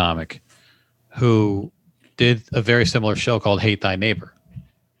British comic who did a very similar show called Hate Thy Neighbor,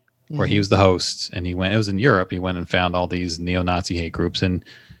 where he was the host. And it was in Europe. He went and found all these neo-Nazi hate groups. And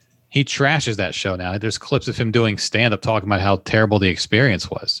he trashes that show now. There's clips of him doing stand-up talking about how terrible the experience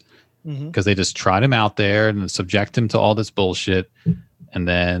was. Because they just tried him out there and subject him to all this bullshit, and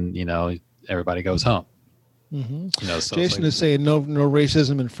then everybody goes home. Mm-hmm. So Jason is saying no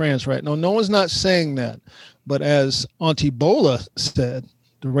racism in France, right? No one's not saying that. But as Auntie Bola said,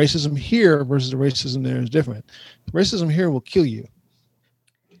 the racism here versus the racism there is different. The racism here will kill you.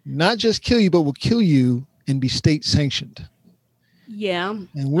 Not just kill you, but will kill you and be state sanctioned. Yeah.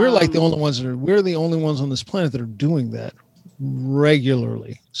 And we're like the only ones we're the only ones on this planet that are doing that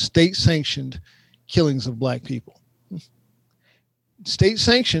regularly. State sanctioned killings of black people. State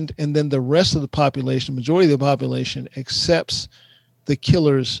sanctioned, and then the rest of the population, majority of the population, accepts the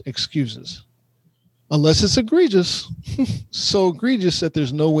killer's excuses. Unless it's egregious. So egregious that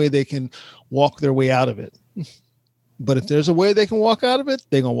there's no way they can walk their way out of it. But if there's a way they can walk out of it,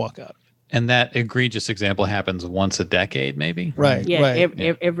 they're going to walk out of it. And that egregious example happens once a decade, maybe? Right. Yeah,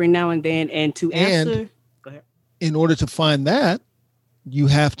 right. Every now and then. And to answer, go ahead. In order to find that, you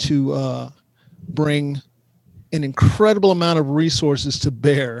have to bring an incredible amount of resources to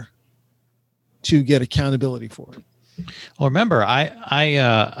bear to get accountability for it. Well, remember,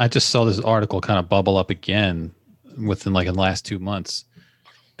 I just saw this article kind of bubble up again within in the last 2 months.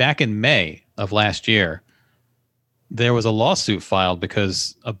 Back in May of last year, there was a lawsuit filed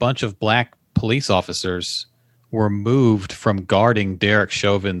because a bunch of black police officers were moved from guarding Derek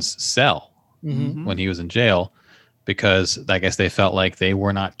Chauvin's cell when he was in jail because I guess they felt like they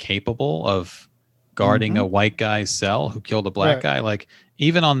were not capable of guarding a white guy's cell who killed a black guy. Like,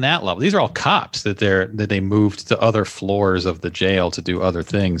 even on that level, these are all cops that they moved to other floors of the jail to do other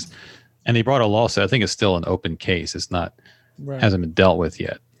things. And they brought a lawsuit. I think it's still an open case. It's not, hasn't been dealt with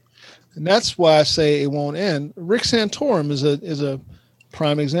yet. And that's why I say it won't end. Rick Santorum is a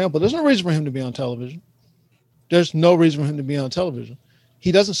prime example. There's no reason for him to be on television. There's no reason for him to be on television.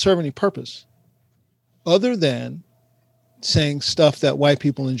 He doesn't serve any purpose other than saying stuff that white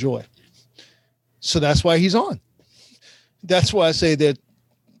people enjoy. So that's why he's on. That's why I say that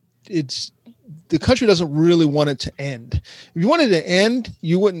the country doesn't really want it to end. If you wanted to end,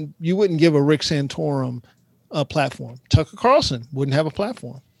 you wouldn't give a Rick Santorum a platform. Tucker Carlson wouldn't have a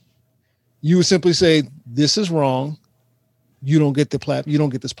platform. You would simply say, this is wrong. You don't get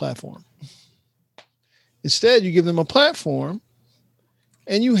this platform. Instead, you give them a platform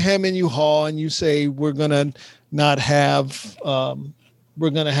and you hem and you haw and you say, we're going to have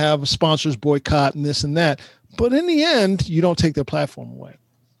a sponsors boycott and this and that. But in the end, you don't take their platform away.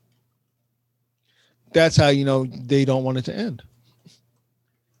 That's how you know they don't want it to end.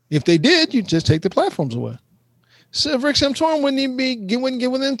 If they did, you just take the platforms away. So if Rick Santorum wouldn't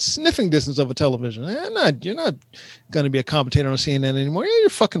get within sniffing distance of a television. You're not going to be a commentator on CNN anymore. You're out of your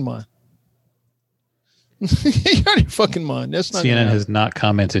fucking mind. You're out of your fucking mind. That's not CNN has not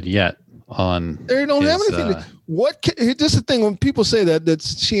commented yet on. They don't have anything. This is the thing when people say that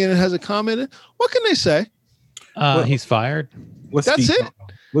CNN hasn't commented. What can they say? He's fired. That's it.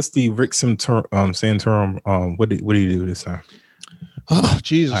 What's the Rick Santorum? What did he do this time? Oh,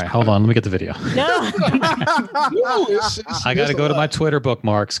 Jesus. All right, hold on. Let me get the video. No. I got to go to my Twitter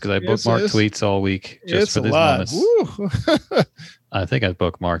bookmarks because I bookmark tweets all week just for these moments. I think I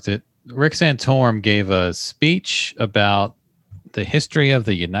bookmarked it. Rick Santorum gave a speech about the history of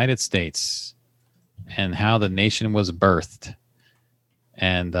the United States and how the nation was birthed.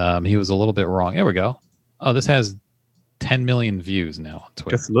 And he was a little bit wrong. Here we go. Oh, this has 10 million views now on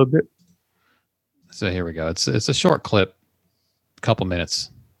Twitter. Just a little bit. So here we go. It's a short clip, a couple minutes.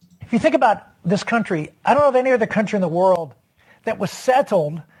 If you think about this country, I don't know of any other country in the world that was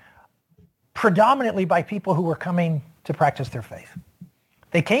settled predominantly by people who were coming to practice their faith.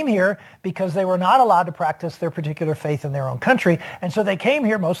 They came here because they were not allowed to practice their particular faith in their own country. And so they came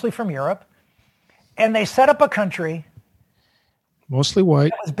here mostly from Europe, and they set up a country mostly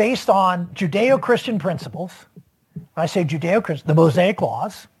white. That was based on Judeo-Christian principles. When I say Judeo-Christian, the Mosaic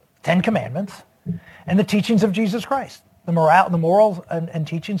Laws, 10 Commandments, and the teachings of Jesus Christ, the morals and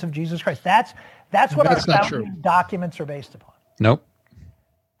teachings of Jesus Christ. That's what our founding documents are based upon. Nope.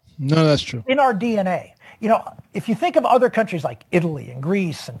 No, that's true. In our DNA. You know, if you think of other countries like Italy and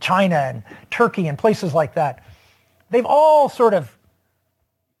Greece and China and Turkey and places like that, they've all sort of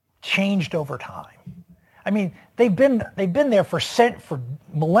changed over time. I mean, they've been there for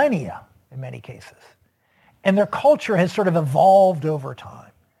millennia in many cases. And their culture has sort of evolved over time.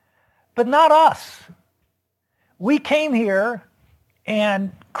 But not us. We came here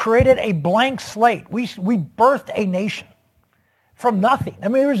and created a blank slate. We birthed a nation from nothing. I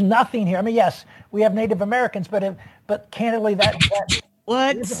mean, there's nothing here. I mean, yes, we have Native Americans, but candidly, that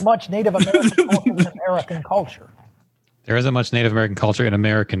isn't much Native American culture in American culture. There isn't much Native American culture in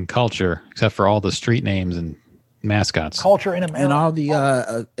American culture, except for all the street names and mascots. Culture in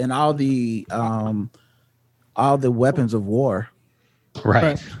America, and all the weapons of war.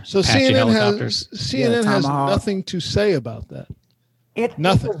 Right. So CNN has nothing to say about that. It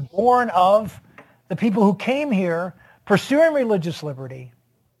was born of the people who came here pursuing religious liberty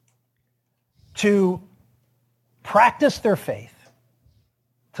to practice their faith,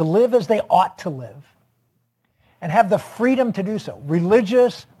 to live as they ought to live, and have the freedom to do so.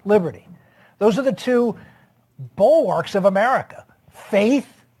 Religious liberty. Those are the two bulwarks of America, faith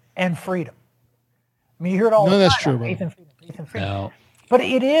and freedom. I mean, you hear it all the time. That's true. Faith and freedom, faith and freedom. No. But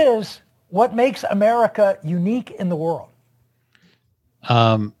it is what makes America unique in the world.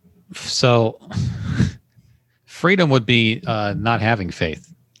 So freedom would be not having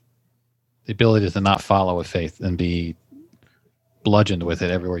faith, the ability to not follow a faith and be bludgeoned with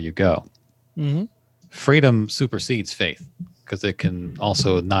it everywhere you go. Mm-hmm. Freedom supersedes faith because it can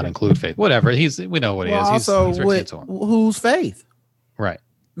also not include faith. Whatever. We know what he is. Also, he's whose faith? Right.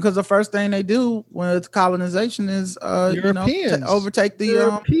 Because the first thing they do when it's colonization is Europeans overtake the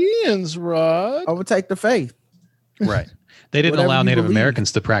Europeans, Rod. Overtake the faith. Right. They didn't allow Native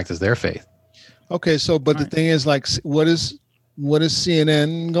Americans to practice their faith. Okay, so but the thing is, like, what is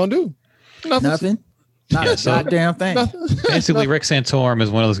CNN gonna do? Nothing. Not a goddamn thing. Basically, Rick Santorum is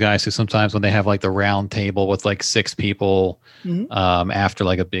one of those guys who sometimes when they have like the round table with like 6 people after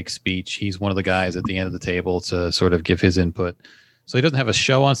like a big speech, he's one of the guys at the end of the table to sort of give his input. So he doesn't have a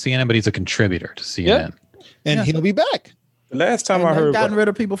show on CNN, but he's a contributor to CNN. And he'll be back. The last time I heard, gotten rid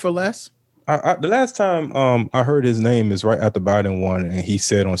of people for less. The last time I heard his name is right after Biden won, and he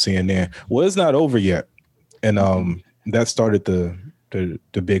said on CNN, "Well, it's not over yet," and that started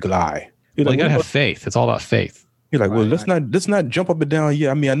the big lie. You gotta have faith. It's all about faith. You're like, well, let's not jump up and down.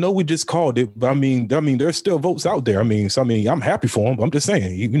 Yeah, I mean, I know we just called it, but I mean, there's still votes out there. I mean, I'm happy for him. I'm just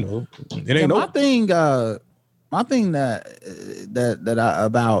saying, it ain't over. My thing that I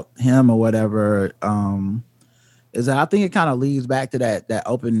about him or whatever is that I think it kind of leads back to that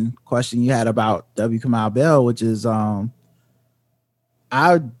open question you had about W. Kamau Bell, which is I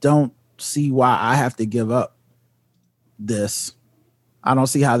don't see why I have to give up this. I don't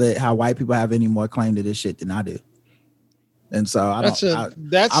see how white people have any more claim to this shit than I do. And so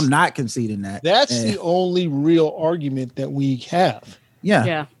I'm not conceding that. That's the only real argument that we have.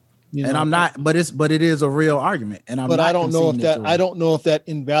 Yeah. And I'm not, but it is a real argument. And I don't know if that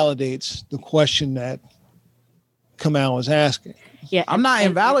invalidates the question that Kamau is asking. Yeah, I'm not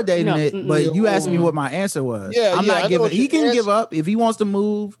invalidating it, but you asked me what my answer was. Yeah, I'm not giving. He can give up if he wants to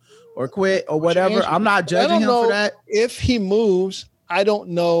move or quit or whatever. I'm not judging him for that. If he moves, I don't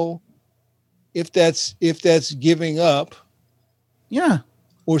know if that's giving up. Yeah.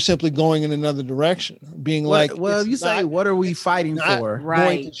 Or simply going in another direction, being like, well, if you say, what are we fighting for?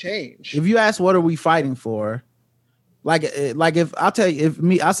 Going to change. If you ask, what are we fighting for? Like if I'll tell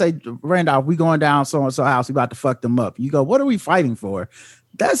you, I say, Randolph, we going down so and so house, we about to fuck them up. You go, what are we fighting for?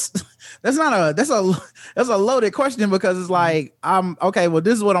 That's a loaded question because it's like, okay, well,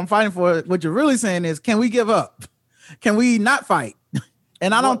 this is what I'm fighting for. What you're really saying is, can we give up? Can we not fight?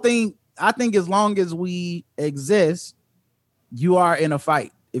 And I think as long as we exist, you are in a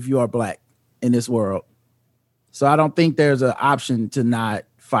fight if you are black in this world. So I don't think there's an option to not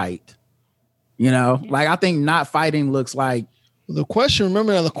fight. Like I think not fighting looks like the question.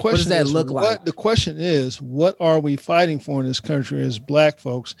 Remember now, the question what does that is, look like? The question is, what are we fighting for in this country as black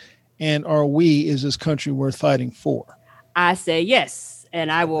folks? And is this country worth fighting for? I say yes, and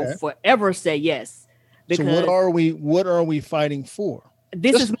I will forever say yes. Because so what are we fighting for?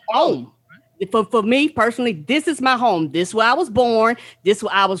 This is my home. For me personally, this is my home. This is where I was born. This is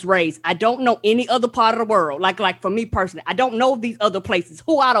where I was raised. I don't know any other part of the world. Like for me personally, I don't know these other places.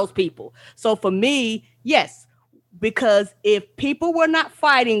 Who are those people? So for me, yes, because if people were not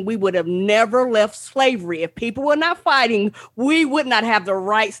fighting, we would have never left slavery. If people were not fighting, we would not have the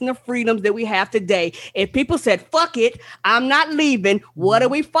rights and the freedoms that we have today. If people said, fuck it, I'm not leaving, what are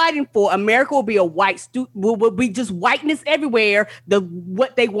we fighting for? America will be will be just whiteness everywhere,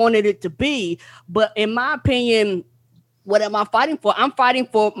 what they wanted it to be. But in my opinion, what am I fighting for? I'm fighting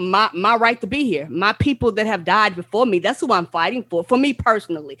for my right to be here. My people that have died before me, that's who I'm fighting for. For me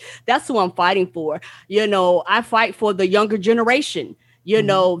personally, that's who I'm fighting for. I fight for the younger generation,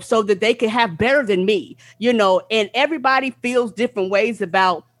 so that they can have better than me, and everybody feels different ways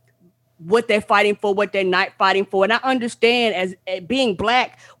about what they're fighting for, what they're not fighting for. And I understand as being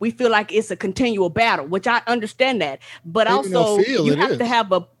black, we feel like it's a continual battle, which I understand that. But also you have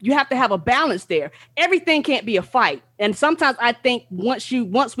to have a balance there. Everything can't be a fight. And sometimes I think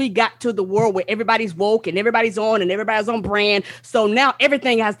once we got to the world where everybody's woke and everybody's on brand, so now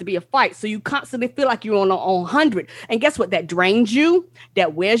everything has to be a fight. So you constantly feel like you're on 100. And guess what? That drains you,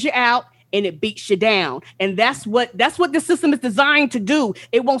 that wears you out. and it beats you down. And that's what the system is designed to do.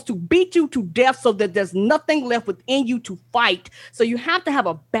 It wants to beat you to death so that there's nothing left within you to fight. So you have to have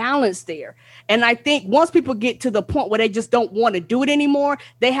a balance there. And I think once people get to the point where they just don't want to do it anymore,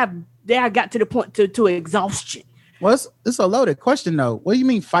 they have got to the point to exhaustion. Well, it's a loaded question though. What do you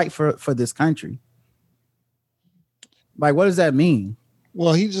mean fight for this country? Like, what does that mean?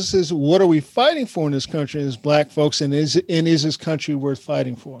 Well, he just says, what are we fighting for in this country as black folks? And is this country worth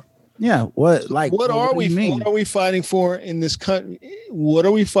fighting for? Yeah. What are we fighting for in this country? What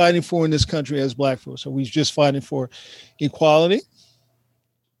are we fighting for in this country as black folks? Are we just fighting for equality,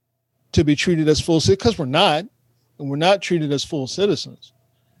 to be treated as full citizens? Because we're not, and we're not treated as full citizens.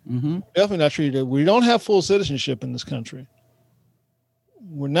 Mm-hmm. Definitely not treated. We don't have full citizenship in this country.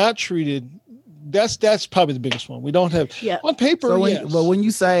 We're not treated. That's probably the biggest one. We don't have on paper. So yes. But when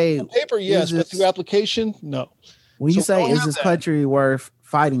you say on paper, yes, but through application, no. When you say is this country worth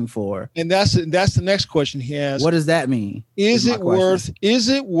fighting for? And that's the next question he has. What does that mean? Is the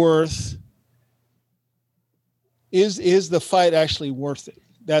fight actually worth it?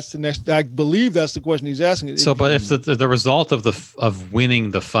 That's the next. I believe that's the question he's asking. So, but if the result of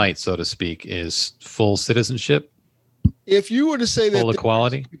winning the fight, so to speak, is full citizenship. If you were to say that full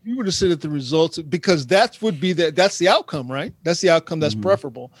equality, if you were to say that the results, because that's the outcome, right? That's the outcome that's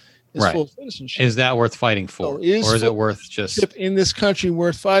preferable. Is right. Full citizenship. Is that worth fighting for, or is it worth just in this country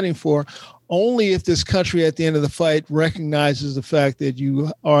worth fighting for? Only if this country at the end of the fight recognizes the fact that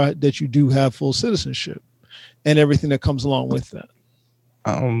you do have full citizenship and everything that comes along with that.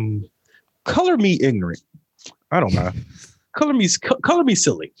 Color me ignorant. I don't know. Color me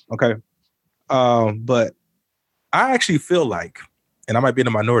silly. Okay. But I actually feel like, and I might be in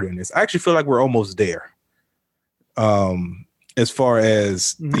the minority in this, I actually feel like we're almost there. As far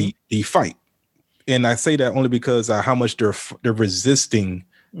as the fight. And I say that only because how much they're resisting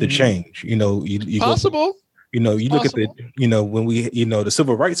the change. You know, you possible. You look at when the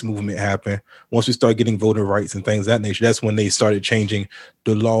civil rights movement happened, once we start getting voter rights and things of that nature, that's when they started changing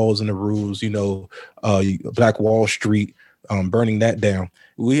the laws and the rules, Black Wall Street, burning that down.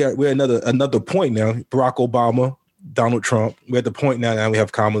 We're another point now. Barack Obama, Donald Trump. We're at the point now we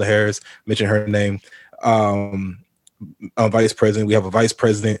have Kamala Harris, mention her name. Vice president. We have a vice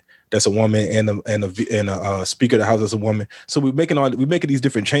president that's a woman and a speaker of the house that's a woman. So we're making these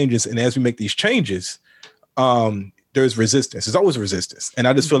different changes, and as we make these changes, there's resistance. There's always resistance, and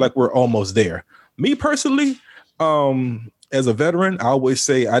I just feel like we're almost there. Me personally, as a veteran, I always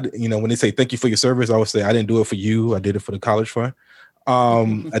say when they say thank you for your service, I always say I didn't do it for you. I did it for the college fund.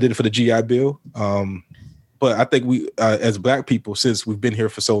 I did it for the GI Bill. But I think we, as Black people, since we've been here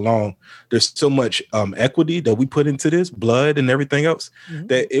for so long, there's so much equity that we put into this, blood and everything else,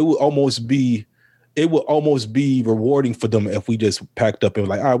 that it will almost be rewarding for them if we just packed up and were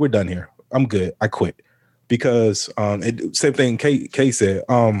like, all right, we're done here. I'm good. I quit. Because same thing Kay said.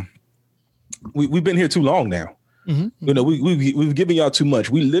 We've been here too long now. Mm-hmm. We've given y'all too much.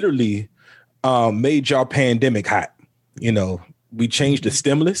 We literally made y'all pandemic hot. We changed the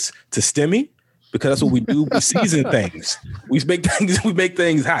stimulus to STEMI. Because that's what we do. We season things. We make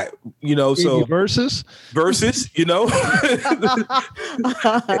things hot. So versus. and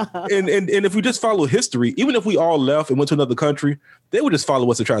if we just follow history, even if we all left and went to another country, they would just follow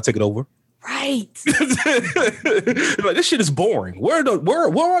us and try to take it over. Right. Like, this shit is boring. Where are the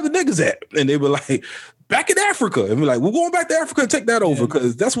niggas at? And they were like, back in Africa. And we're like, we're going back to Africa and take that over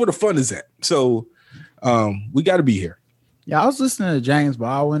because that's where the fun is at. So we got to be here. Yeah, I was listening to James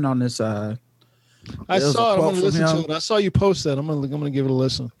Baldwin on this. I saw it. I'm going to listen to it. I saw you post that. I'm going to give it a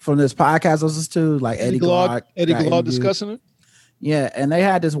listen. From this podcast I was listening to, like Eddie Glaude discussing it. Yeah, and they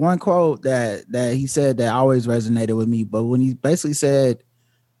had this one quote that he said that always resonated with me. But when he basically said,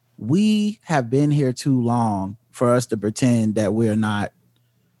 we have been here too long for us to pretend that we're not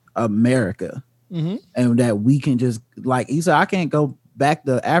America. Mm-hmm. And that we can just, like he said, I can't go back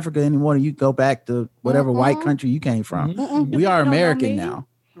to Africa anymore. You go back to whatever white country you came from. Mm-hmm. We are American now.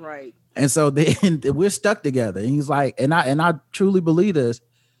 Right. And so then we're stuck together. And he's like, and I truly believe this.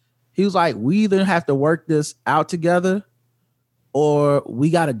 He was like, we either have to work this out together or we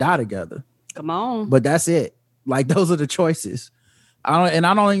got to die together. Come on. But that's it. Like, those are the choices. I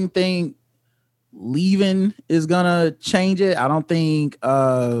don't even think leaving is going to change it. I don't think,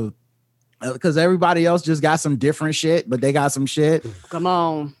 because everybody else just got some different shit, but they got some shit. Come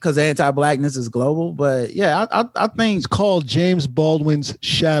on. Because anti-blackness is global. But yeah, I think it's called James Baldwin's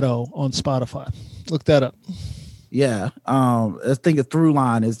Shadow on Spotify. Look that up. Yeah. I think a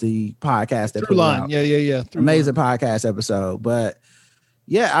Throughline is the podcast that Throughline. Yeah. Amazing podcast episode. But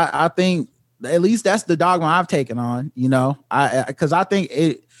yeah, I think at least that's the dogma I've taken on, because I think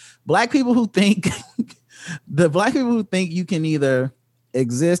black people who think you can either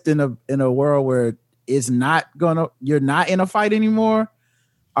exist in a world where you're not in a fight anymore,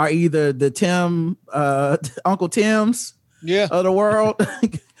 are either the Uncle Tim's of the world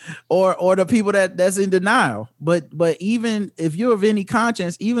or the people that's in denial. But even if you're of any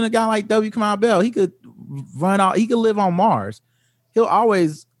conscience, even a guy like W. Kamau Bell, he could live on Mars. He'll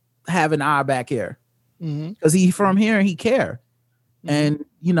always have an eye back here because he's from here and he care. And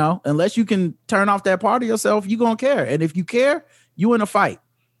unless you can turn off that part of yourself, you're gonna care. And if you care, you in a fight.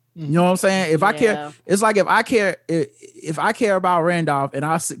 You know what I'm saying? If I care, it's like if I care about Randolph and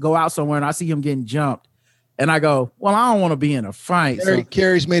I go out somewhere and I see him getting jumped, and I go, well, I don't want to be in a fight.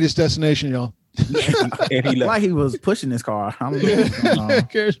 Carrie's made his destination, y'all. And he like he was pushing his car. I don't know.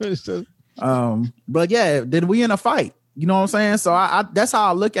 Carrie's made his destination. But yeah, then we in a fight. You know what I'm saying? So I that's how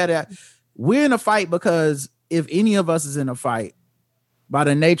I look at it. We're in a fight because if any of us is in a fight, by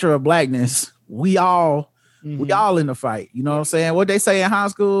the nature of blackness, we all in the fight. You know what I'm saying? What they say in high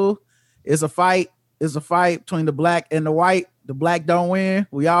school is a fight between the black and the white. The black don't win.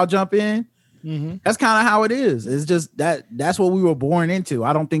 We all jump in. That's kind of how it is. It's just that's what we were born into.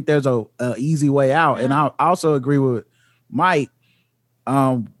 I don't think there's a easy way out. And I also agree with Mike.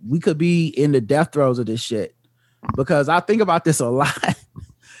 We could be in the death throes of this shit because I think about this a lot.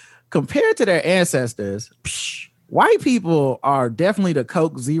 Compared to their ancestors, white people are definitely the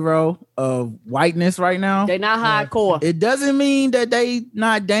Coke Zero of whiteness right now. They're not hardcore. It doesn't mean that they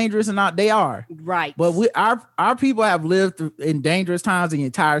not dangerous or not. They are. Right. But our people have lived in dangerous times the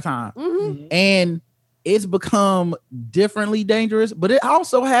entire time. And it's become differently dangerous, but it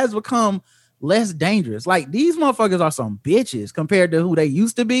also has become less dangerous. Like these motherfuckers are some bitches compared to who they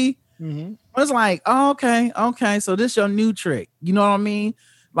used to be. It's like, oh, okay. So this your new trick. You know what I mean?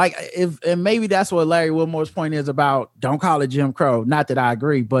 Like and maybe that's what Larry Wilmore's point is about. Don't call it Jim Crow. Not that I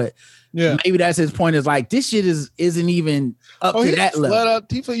agree, but maybe that's his point. Is like this shit isn't even up to that level. Flat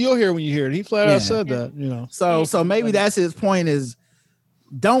out, you'll hear when you hear it. He flat out said that. So maybe that's his point. Is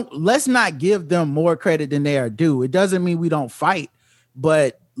let's not give them more credit than they are due. It doesn't mean we don't fight,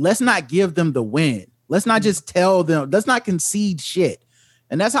 but let's not give them the win. Let's not just tell them. Let's not concede shit.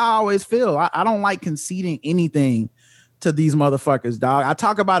 And that's how I always feel. I don't like conceding anything to these motherfuckers, dog. I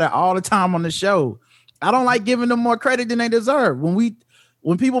talk about it all the time on the show. I don't like giving them more credit than they deserve.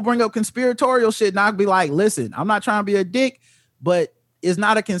 When people bring up conspiratorial shit, and I'll be like, listen, I'm not trying to be a dick, but it's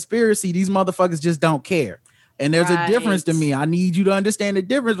not a conspiracy. These motherfuckers just don't care. And there's a difference to me. I need you to understand the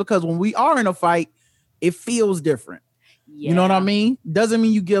difference because when we are in a fight, it feels different. You know what I mean? Doesn't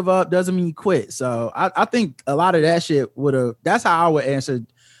mean you give up, doesn't mean you quit. So I think a lot of that shit that's how I would answer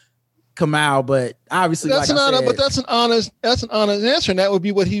Kamau, but obviously that's an honest answer, and that would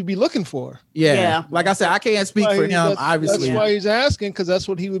be what he'd be looking for. Yeah. Like I said, I can't speak for him. Obviously, that's why he's asking, because that's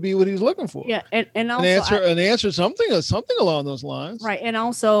what he would be what he's looking for. Yeah, and also an answer something along those lines. Right, and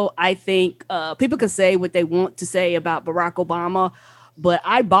also I think people can say what they want to say about Barack Obama, but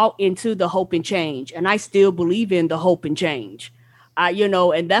I bought into the hope and change, and I still believe in the hope and change.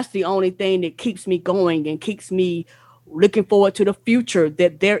 And that's the only thing that keeps me going and keeps me looking forward to the future,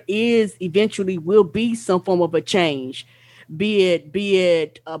 that there is eventually will be some form of a change, be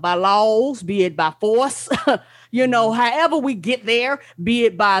it by laws, be it by force, however we get there, be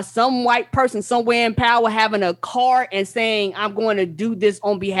it by some white person somewhere in power having a car and saying, I'm going to do this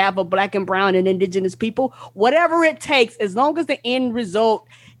on behalf of Black and brown and indigenous people, whatever it takes, as long as the end result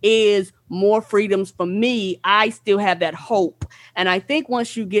is more freedoms for me, I still have that hope. And I think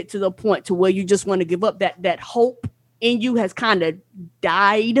once you get to the point to where you just want to give up, that hope in you has kind of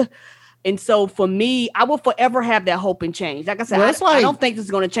died. And so for me, I will forever have that hope and change. Like I said, I don't think this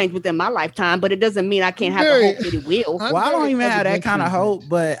is going to change within my lifetime, but it doesn't mean I can't have the hope that it will. Well, I don't even have that kind of hope,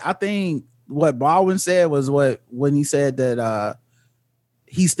 but I think what Baldwin said was when he said that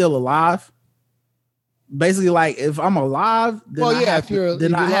he's still alive. Basically, like if I'm alive, then I have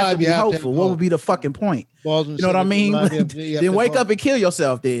to be hopeful. What would be the fucking point? You know what I mean? Then wake up and kill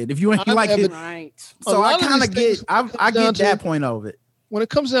yourself. Then if you ain't like it, right? So I kind of get that point of it. When it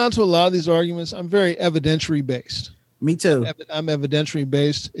comes down to a lot of these arguments, I'm very evidentiary based. Me too. I'm evidentiary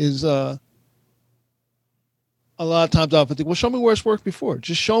based. Is a lot of times I'll think, well, show me where it's worked before.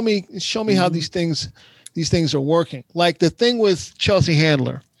 Just show me how these things are working. Like the thing with Chelsea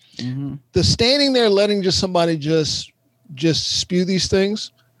Handler. The standing there letting somebody just spew these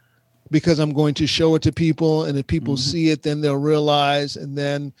things because I'm going to show it to people, and if people see it, then they'll realize, and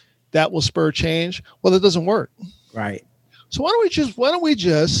then that will spur change. Well, it doesn't work. Right. So why don't we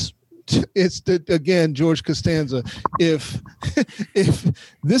just again, George Costanza. If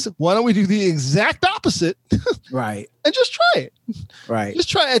this, why don't we do the exact opposite? Right. And just try it. Right. Just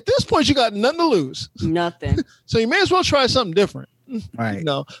try. At this point, you got nothing to lose. Nothing. So you may as well try something different. Right.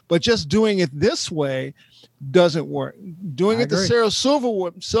 But just doing it this way doesn't work. Doing it the Sarah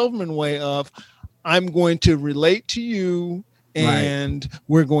Silverman way of, I'm going to relate to you and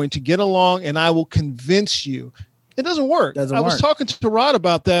we're going to get along and I will convince you. It doesn't work. I was talking to Rod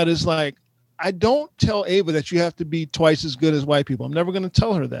about that. Is like, I don't tell Ava that you have to be twice as good as white people. I'm never going to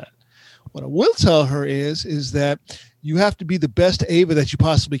tell her that. What I will tell her is that you have to be the best Ava that you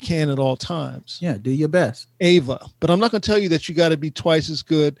possibly can at all times. Yeah, do your best. Ava. But I'm not going to tell you that you got to be twice as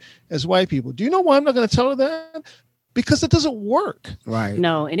good as white people. Do you know why I'm not going to tell her that? Because it doesn't work. Right.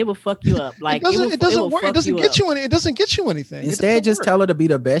 No, and it will fuck you up. Like it doesn't work. It doesn't get you any. It doesn't get you anything. Instead, just tell her to be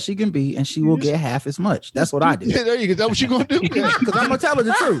the best she can be, and she will get half as much. That's what I do. Yeah, there you go. That's what you're gonna do. Because I'm gonna tell her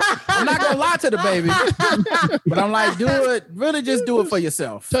the truth. I'm not gonna lie to the baby, but I'm like, do it. Really, just do it for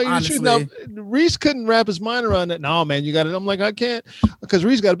yourself. Tell you the truth. Now, Reese couldn't wrap his mind around that. No, man, you got it. I'm like, I can't, because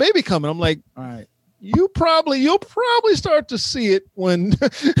Reese got a baby coming. I'm like, all right. You'll probably start to see it when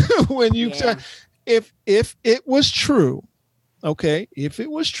you if it was true. Okay, if it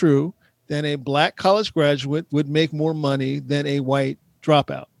was true, then a black college graduate would make more money than a white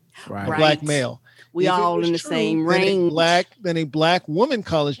dropout, a black male. We all in the same range. Then a black woman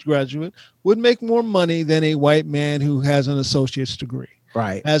college graduate would make more money than a white man who has an associate's degree.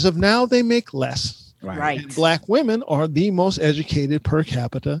 Right. As of now, they make less. Right. And black women are the most educated per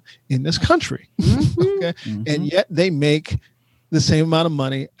capita in this country. Okay, and yet they make the same amount of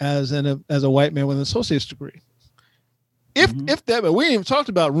money as a white man with an associate's degree. If that, but we ain't even talked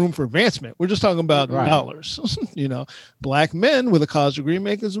about room for advancement. We're just talking about dollars. Black men with a college degree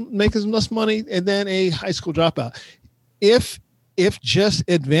make as much money than a high school dropout. If just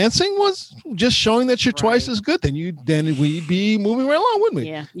advancing was just showing that you're twice as good, then we'd be moving right along, wouldn't we?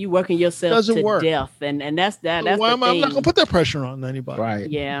 Yeah, you working yourself to death, and that's that. That's why I'm not going to put that pressure on anybody. Right.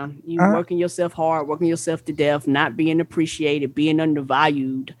 Yeah, you working yourself hard, working yourself to death, not being appreciated, being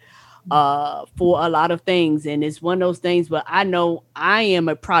undervalued. For a lot of things, and it's one of those things, but I know I am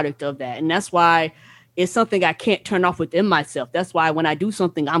a product of that, and that's why it's something I can't turn off within myself. That's why when I do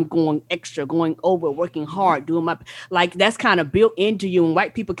something, I'm going extra, going over, working hard, doing my, like, that's kind of built into you. And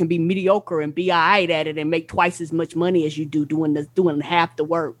white people can be mediocre and be all right at it and make twice as much money as you do doing half the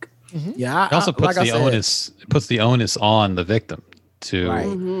work. Yeah, it also puts the onus on the victim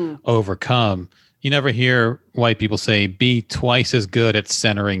to overcome. You never hear white people say, be twice as good at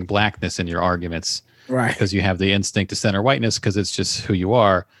centering blackness in your arguments. Right. Because you have the instinct to center whiteness because it's just who you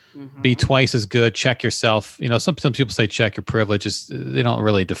are. Be twice as good. Check yourself. Some people say check your privileges. They don't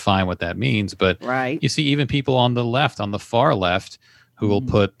really define what that means. But you see even people on the left, on the far left, who will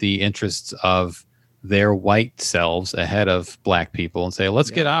put the interests of their white selves ahead of black people and say, let's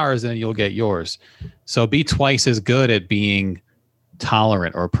get ours and you'll get yours. So be twice as good at being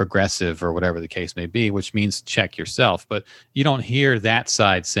tolerant or progressive or whatever the case may be, which means check yourself. But you don't hear that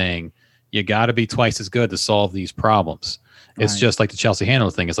side saying you got to be twice as good to solve these problems. It's just like the Chelsea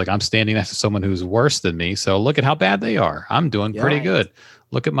Handler thing. It's like, I'm standing next to someone who's worse than me, so look at how bad they are. I'm doing pretty good.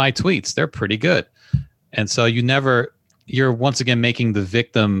 Look at my tweets. They're pretty good. And so you're once again making the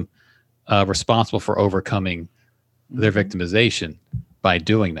victim responsible for overcoming their victimization by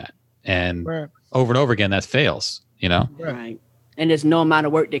doing that. And over and over again, that fails, Right. And there's no amount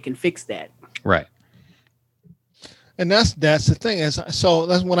of work that can fix that. Right. And that's the thing. So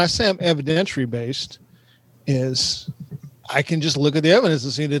that's when I say I'm evidentiary based, is I can just look at the evidence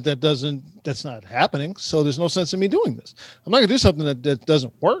and see that's not happening. So there's no sense in me doing this. I'm not gonna do something that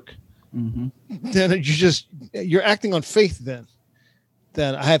doesn't work. Then you're acting on faith then.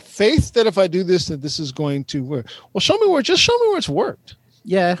 That I have faith that if I do this, that this is going to work. Well, show me where it's worked.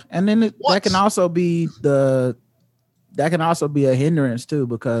 Yeah. And then that can also be a hindrance too,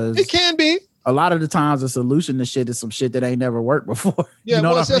 because it can be. A lot of the times the solution to shit is some shit that ain't never worked before. Yeah,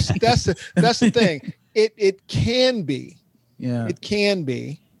 that's the thing. It can be. Yeah. It can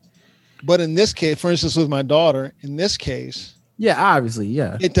be. But in this case, for instance, with my daughter, in this case, yeah, obviously,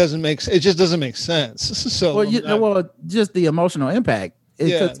 yeah. It just doesn't make sense. So just the emotional impact.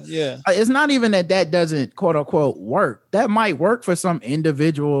 It's not even that doesn't quote unquote work. That might work for some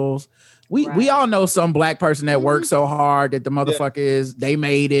individuals. We all know some black person that worked so hard that the motherfucker they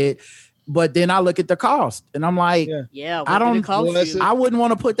made it. But then I look at the cost and I'm like, I wouldn't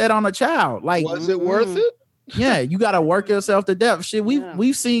want to put that on a child. Like, was it worth it? Yeah, you got to work yourself to death. Shit,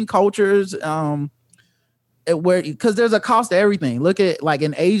 we've seen cultures, because there's a cost to everything. Look at like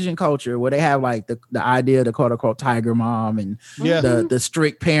in Asian culture where they have like the idea of the quote unquote tiger mom and the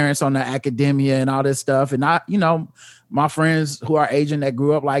strict parents on the academia and all this stuff. And my friends who are Asian that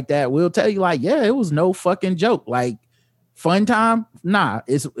grew up like that will tell you like, yeah, it was no fucking joke. Like fun time, nah,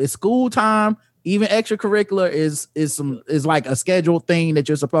 it's school time. Even extracurricular is like a scheduled thing that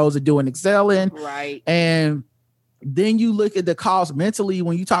you're supposed to do and excel in. Right. And then you look at the cost mentally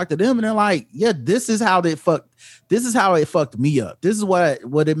when you talk to them and they're like, yeah, this is how it fucked me up. This is what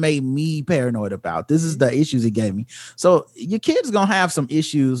it made me paranoid about. This is the issues it gave me. So your kid's gonna have some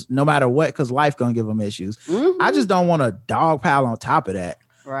issues no matter what, because life gonna give them issues. Mm-hmm. I just don't want a dog pile on top of that.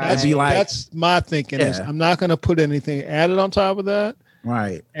 Right. That's my thinking. Is I'm not gonna put anything added on top of that.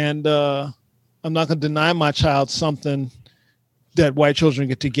 Right. And I'm not gonna deny my child something that white children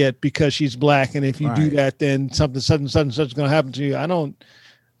get to get because she's black, and if you do that, then something such is going to happen to you. I don't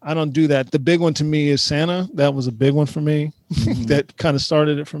do that. The big one to me is Santa. That was a big one for me. That kind of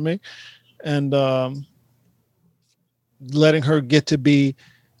started it for me, and letting her get to be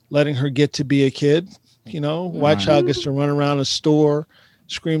a kid. White child gets to run around a store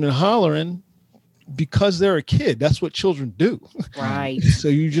screaming and hollering because they're a kid. That's what children do. Right. So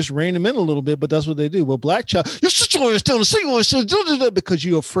you just rein them in a little bit, but that's what they do. Well, black child, because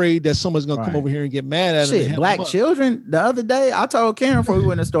you're afraid that someone's going to come over here and get mad at them. Black children, the other day, I told Karen before we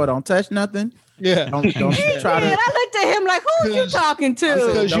went in the store, don't touch nothing. Yeah. Don't try to. I looked at him like, who are you talking to?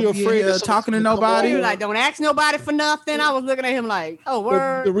 Because you're afraid of talking to nobody. You're like, don't ask nobody for nothing. I was looking at him like, oh,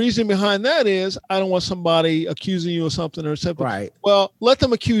 word. The reason behind that is I don't want somebody accusing you of something or something. Right. Well, let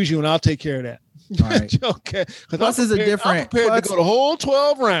them accuse you and I'll take care of that. Right. Okay. Plus, it's a different. I'm prepared to go the whole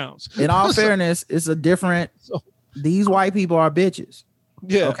 12 rounds. In all fairness, it's a different. These white people are bitches.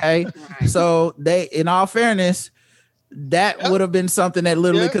 Yeah. Okay. Right. So in all fairness, that would have been something that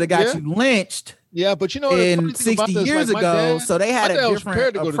literally could have got you lynched. Yeah, but in 60 years ago, so they had a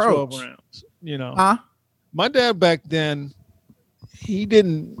different approach. Huh? My dad back then, he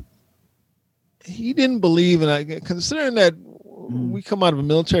didn't believe in considering that we come out of a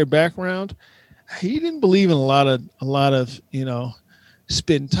military background. He didn't believe in a lot of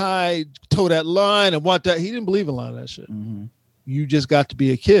spin tie, toe that line, and what that. He didn't believe in a lot of that shit. Mm-hmm. You just got to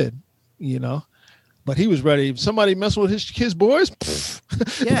be a kid, But he was ready. If somebody messing with his boys,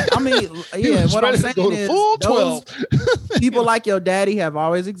 yeah. I mean, yeah. What I'm saying is, full 12. People like your daddy have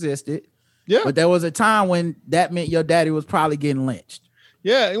always existed. Yeah. But there was a time when that meant your daddy was probably getting lynched.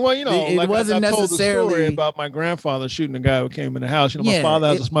 Yeah, well, it wasn't necessarily told the story about my grandfather shooting a guy who came in the house.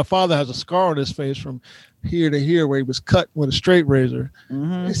 My father has a scar on his face from here to here where he was cut with a straight razor.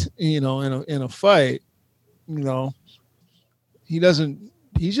 Mm-hmm. In a fight. He doesn't.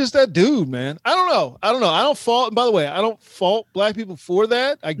 He's just that dude, man. I don't know. I don't fault. By the way, I don't fault black people for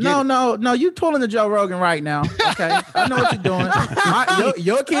that. I get No. You pulling the Joe Rogan right now. Okay, I know what you're doing.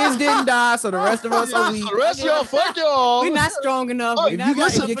 Your kids didn't die, so the rest of us are weak. The rest of y'all, fuck y'all. We're not strong enough.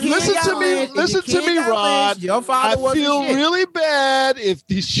 Listen to me, Rod. Your father I feel really bad if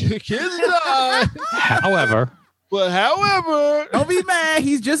these kids die. However, don't be mad.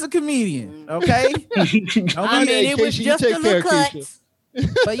 He's just a comedian. Okay. It was just a little cut.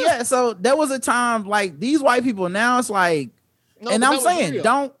 But yeah, so there was a time like these white people now it's like, and I'm saying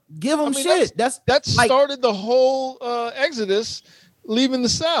don't give them shit. That started the whole exodus, leaving the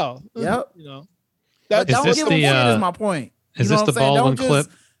South. Yep. That don't give them shit is my point. Is this the Baldwin clip?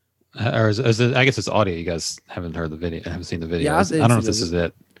 Or is it? I guess it's audio. You guys haven't heard the video. Haven't seen the video. Yeah, I don't know if this is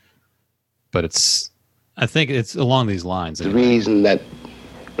it, but I think it's along these lines. The reason that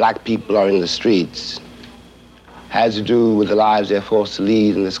black people are in the streets has to do with the lives they're forced to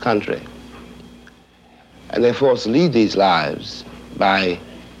lead in this country. And they're forced to lead these lives by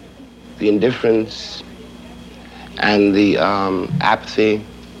the indifference and the apathy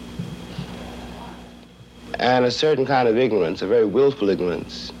and a certain kind of ignorance, a very willful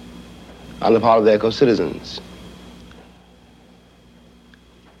ignorance on the part of their co-citizens.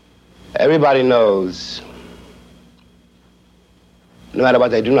 Everybody knows, no matter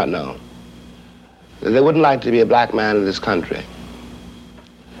what they do not know, that they wouldn't like to be a black man in this country.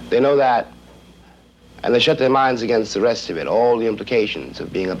 They know that, and they shut their minds against the rest of it, all the implications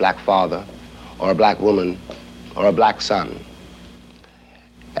of being a black father, or a black woman, or a black son,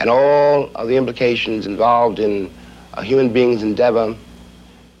 and all of the implications involved in a human being's endeavor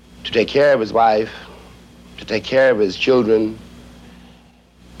to take care of his wife, to take care of his children,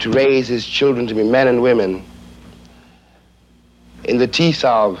 to raise his children to be men and women in the teeth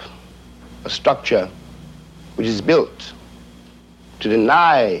of a structure which is built to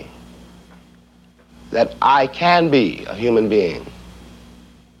deny that I can be a human being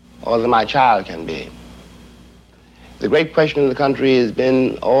or that my child can be. The great question in the country has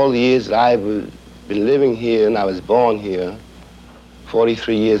been all the years that I've been living here, and I was born here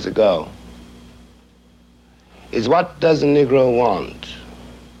 43 years ago, is what does a Negro want?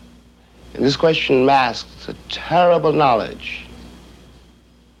 And this question masks a terrible knowledge.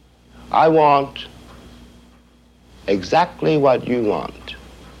 I want exactly what you want.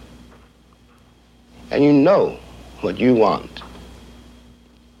 And you know what you want.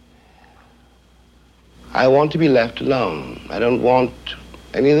 I want to be left alone. I don't want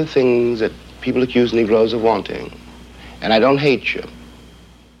any of the things that people accuse Negroes of wanting. And I don't hate you.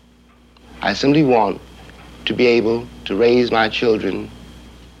 I simply want to be able to raise my children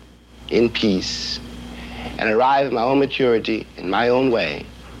in peace and arrive at my own maturity in my own way,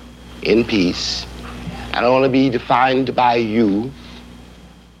 in peace. I don't want to be defined by you.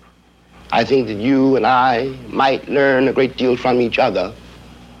 I think that you and I might learn a great deal from each other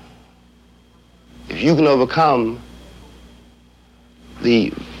if you can overcome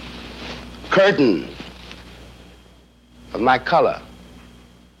the curtain of my color.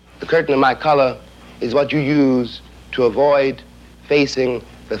 The curtain of my color is what you use to avoid facing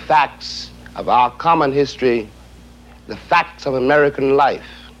the facts of our common history, the facts of American life.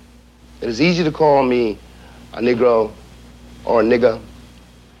 It is easy to call me a Negro or a nigger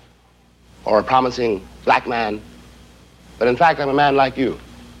or a promising black man, but in fact, I'm a man like you.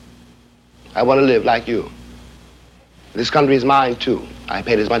 I want to live like you. This country is mine too. I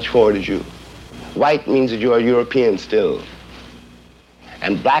paid as much for it as you. White means that you are European still,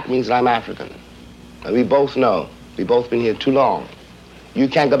 and black means that I'm African. And we both know, we've both been here too long. You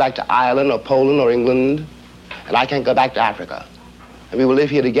can't go back to Ireland or Poland or England, and I can't go back to Africa. And we will live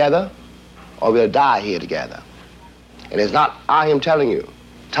here together, or we'll die here together. And it's not I am telling you.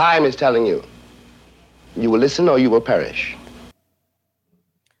 Time is telling you. You will listen or you will perish.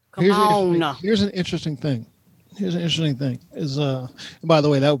 Here's an interesting thing. Is by the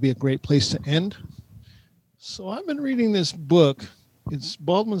way, that would be a great place to end. So I've been reading this book. It's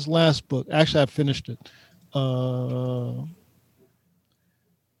Baldwin's last book. Actually, I finished it.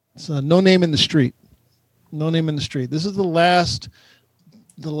 It's No Name in the Street. No Name in the Street. This is the last,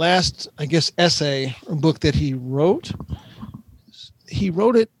 I guess, essay or book that he wrote. He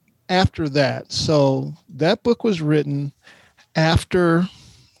wrote it after that. So that book was written after,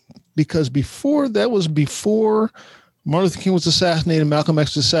 because before Martin Luther King was assassinated, Malcolm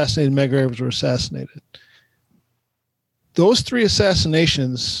X was assassinated, Medgar Evers were assassinated. Those three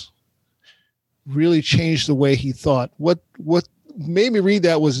assassinations really changed the way he thought. What made me read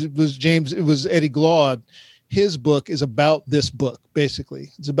that was Eddie Glaude. His book is about this book,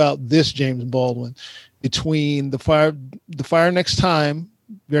 basically. It's about this James Baldwin. Between the fire next time,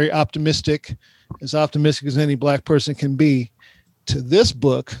 very optimistic as any black person can be, to this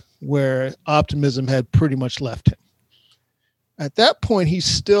book where optimism had pretty much left him. At that point,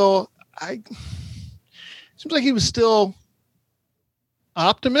 seems like he was still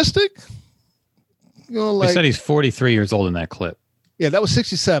optimistic. They said he's 43 years old in that clip. Yeah, that was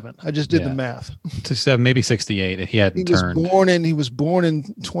 67. I just did the math. 67, maybe 68. He hadn't turned. He was born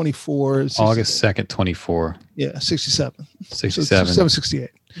in 24. August 2nd, 24. Yeah, 67. 67. So 68.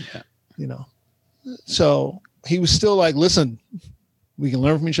 Yeah. So he was still like, listen, we can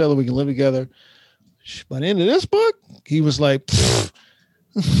learn from each other. We can live together. By the end of this book, he was like,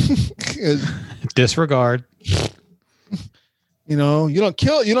 disregard. You don't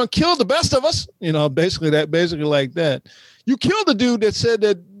kill the best of us. Basically like that. You killed the dude that said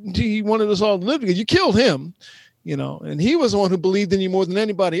that he wanted us all to live together. You killed him, and he was the one who believed in you more than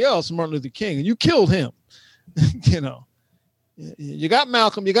anybody else, Martin Luther King, and you killed him. You got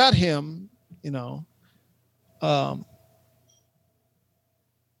Malcolm, you got him, It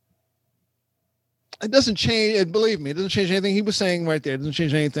doesn't change. Believe me, it doesn't change anything he was saying right there. It doesn't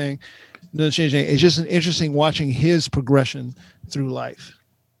change anything. It's just an interesting watching his progression through life.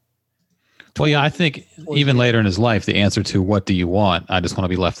 Well, yeah, I think even later in his life, the answer to what do you want? I just want to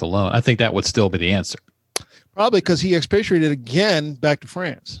be left alone. I think that would still be the answer. Probably because he expatriated again back to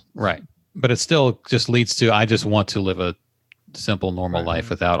France. Right. But it still just leads to, I just want to live a simple, normal life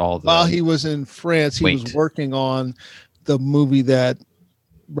without all the... While he was in France, he was working on the movie that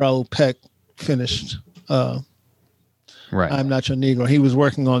Raoul Peck finished. Right. I'm Not Your Negro. He was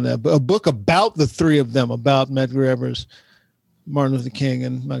working on that. A book about the three of them, about Medgar Evers, Martin Luther King,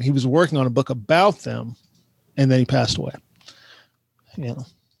 and he was working on a book about them, and then he passed away.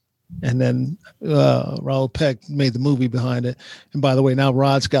 And then Raoul Peck made the movie behind it. And by the way, now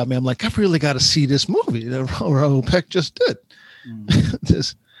Rod's got me. I'm like, I've really got to see this movie that Raoul Peck just did.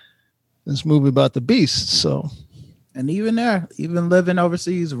 this movie about the beast. So, and even living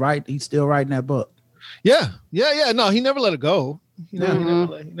overseas, he's still writing that book. Yeah. No, he never let it go. He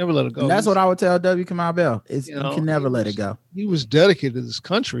never let it go. And that's what I would tell W. Kamau Bell. You can never let it go. He was dedicated to this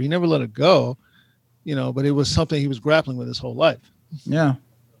country. He never let it go. But it was something he was grappling with his whole life. Yeah.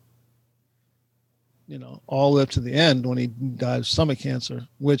 All the way up to the end when he died of stomach cancer,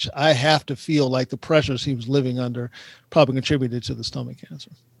 which I have to feel like the pressures he was living under probably contributed to the stomach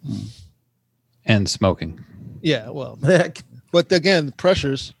cancer. And smoking. Yeah, well, but again, the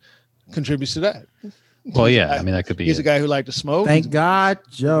pressures contributes to that. Well, yeah, I mean, that could be. He's a guy who liked to smoke. Thank God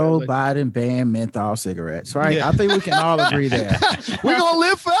Joe Biden banned menthol cigarettes, right? Yeah. I think we can all agree there. We're going to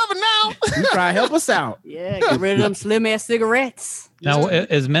live forever now. You try to help us out. Yeah, get rid of them slim-ass cigarettes. Now,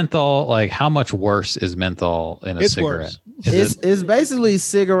 is menthol, like, how much worse is menthol in a cigarette? It's basically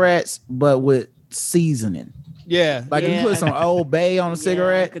cigarettes, but with seasoning. Yeah. Like if you put some Old Bay on a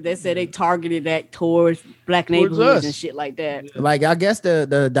cigarette. Because they said they targeted that towards black neighborhoods and shit like that. Like I guess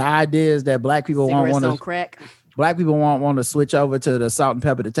the idea is that black people cigarettes want on crack. Black people want to switch over to the salt and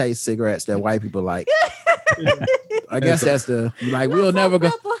pepper to taste cigarettes that white people like. I guess that's we'll never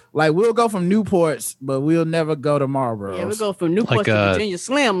go. Like we'll go from Newports, but we'll never go to Marlboros. Yeah, we'll go from Newports to Virginia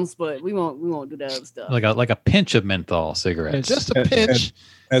Slims, but we won't do that other stuff. Like a pinch of menthol cigarettes. Yeah, just a pinch.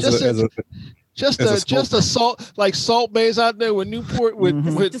 Just a salt bays out there with Newport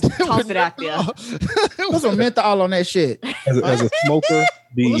with just toss it out there. Put some menthol on that shit. As a smoker,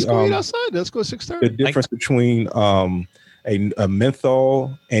 let's go eat outside. Let's go 6:30. The difference between a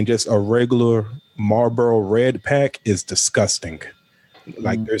menthol and just a regular Marlboro Red pack is disgusting.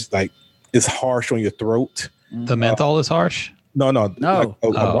 Like it's harsh on your throat. The menthol is harsh? No. Like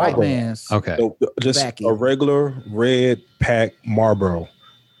a white man's. Okay. So just a regular red pack Marlboro.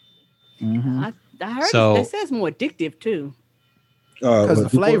 Mm-hmm. I heard it says more addictive too. Because of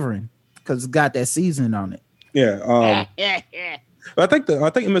the flavoring. Because it's got that seasoning on it. Yeah. I think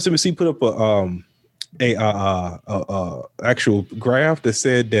MSNBC put up a actual graph that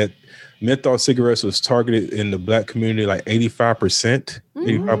said that menthol cigarettes was targeted in the black community like 85%,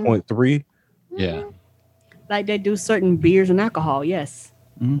 85.3. Yeah. Like they do certain beers and alcohol, yes.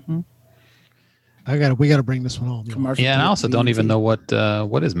 Mm-hmm. We gotta bring this one home. Yeah, and I also don't even know what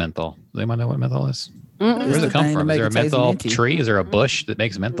is menthol. Does anyone know what menthol is? Where does it come from? Is there a menthol tree? Is there a bush that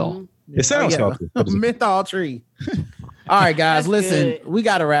makes menthol? It sounds healthy. Menthol tree. All right, guys, listen, we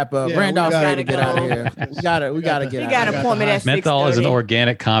got to wrap up. Randolph's got to get out of here. We got to get out. You got an appointment at 6:30. Menthol is an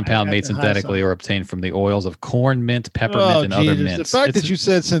organic compound made synthetically or obtained from the oils of corn, mint, peppermint, and other mints. The fact that you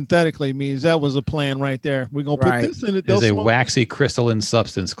said synthetically means that was a plan right there. We're going to put this in it. It is a waxy crystalline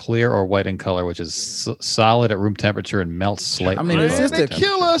substance, clear or white in color, which is solid at room temperature and melts slightly. I mean, is this to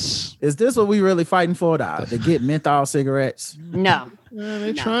kill us? Is this what we really fighting for, to get menthol cigarettes? No.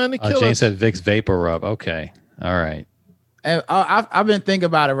 They're trying to kill us. Jane said Vicks Vapor Rub. Okay. All right. And I've been thinking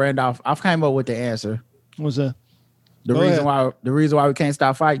about it, Randolph. I've came up with the answer. What's that? The reason why we can't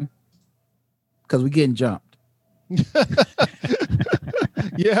stop fighting? Because we getting jumped.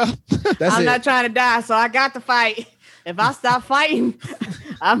 Yeah. I'm not trying to die, so I got to fight. If I stop fighting,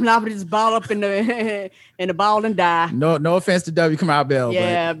 I'm not gonna just ball up in the ball and die. No offense to W. Kamau Bell.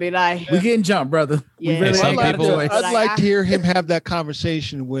 Yeah, be like, we getting jumped, brother. Yeah, we really ain't got a choice. I'd like to hear him have that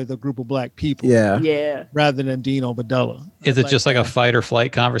conversation with a group of black people. Yeah. Rather than Dino Badella. Is it just like a fight or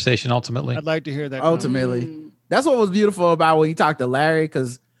flight conversation ultimately? I'd like to hear that. Ultimately. That's what was beautiful about when he talked to Larry,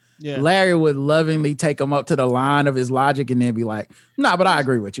 because Larry would lovingly take him up to the line of his logic and then be like, nah, but I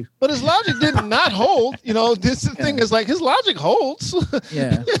agree with you. But his logic did not hold. This thing is like his logic holds.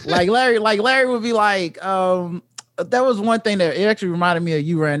 Yeah. Like Larry would be like, that was one thing that it actually reminded me of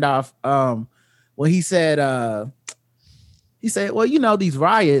you, Randolph. When he said, well, these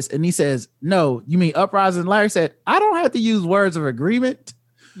riots, and he says, no, you mean uprising? Larry said, I don't have to use words of agreement.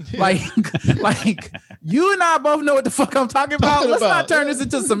 Like you and I both know what the fuck I'm talking about. Let's not turn this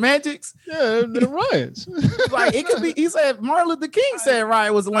into semantics. Yeah, they're riots. Like it could be. He said Martin Luther King said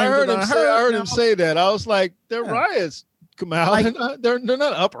riot was language. I heard him say that. I was like, they're riots. Come out. Like, they're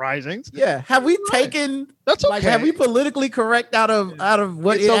not uprisings. Yeah. Have we taken? That's okay. Like, have we politically correct out of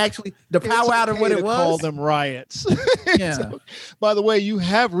what it's actually the power out of what it was? Call them riots. Yeah. So, by the way, you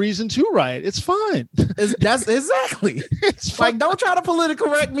have reason to riot. It's fine. That's exactly. It's fine. Like, don't try to politically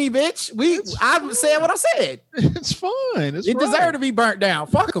correct me, bitch. I said what I said. It's fine. It deserved to be burnt down.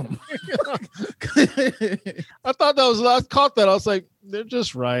 Fuck them. I thought that was. I caught that. I was like, they're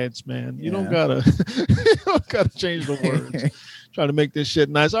just riots, man. You don't gotta change the words. Trying to make this shit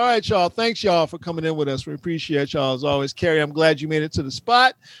nice. All right, y'all. Thanks, y'all, for coming in with us. We appreciate y'all as always. Carrie, I'm glad you made it to the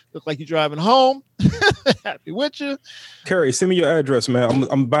spot. Look like you're driving home. Happy with you. Carrie, send me your address, man.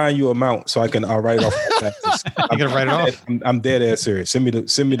 I'm buying you a mount so I can write it off. You gonna write it off? I'm dead ass serious. Send me the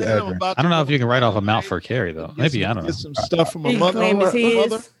address. I don't know if you can write off a mount for Carrie though. Maybe, I don't know. Get some stuff from my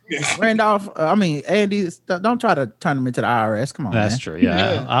mother. Randolph, Andy, don't try to turn him into the IRS. Come on, that's man. True.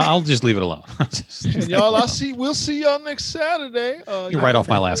 Yeah, I'll just leave it alone. And y'all, we'll see y'all next Saturday. You write off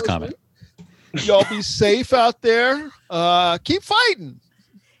my last comment. Y'all be safe out there. Keep fighting.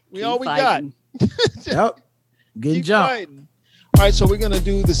 We got. Yep. Getting jumped. All right, so we're gonna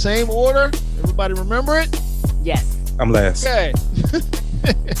do the same order. Everybody remember it? Yes. I'm last. Okay.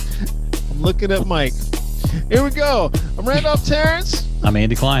 I'm looking at Mike. Here we go. I'm Randolph Terrence. I'm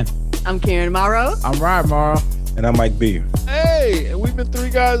Andy Klein. I'm Karen Morrow. I'm Ryan Morrow. And I'm Mike B. Hey, and we've been 3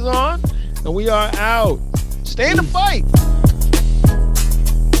 guys on, and we are out. Stay in the fight.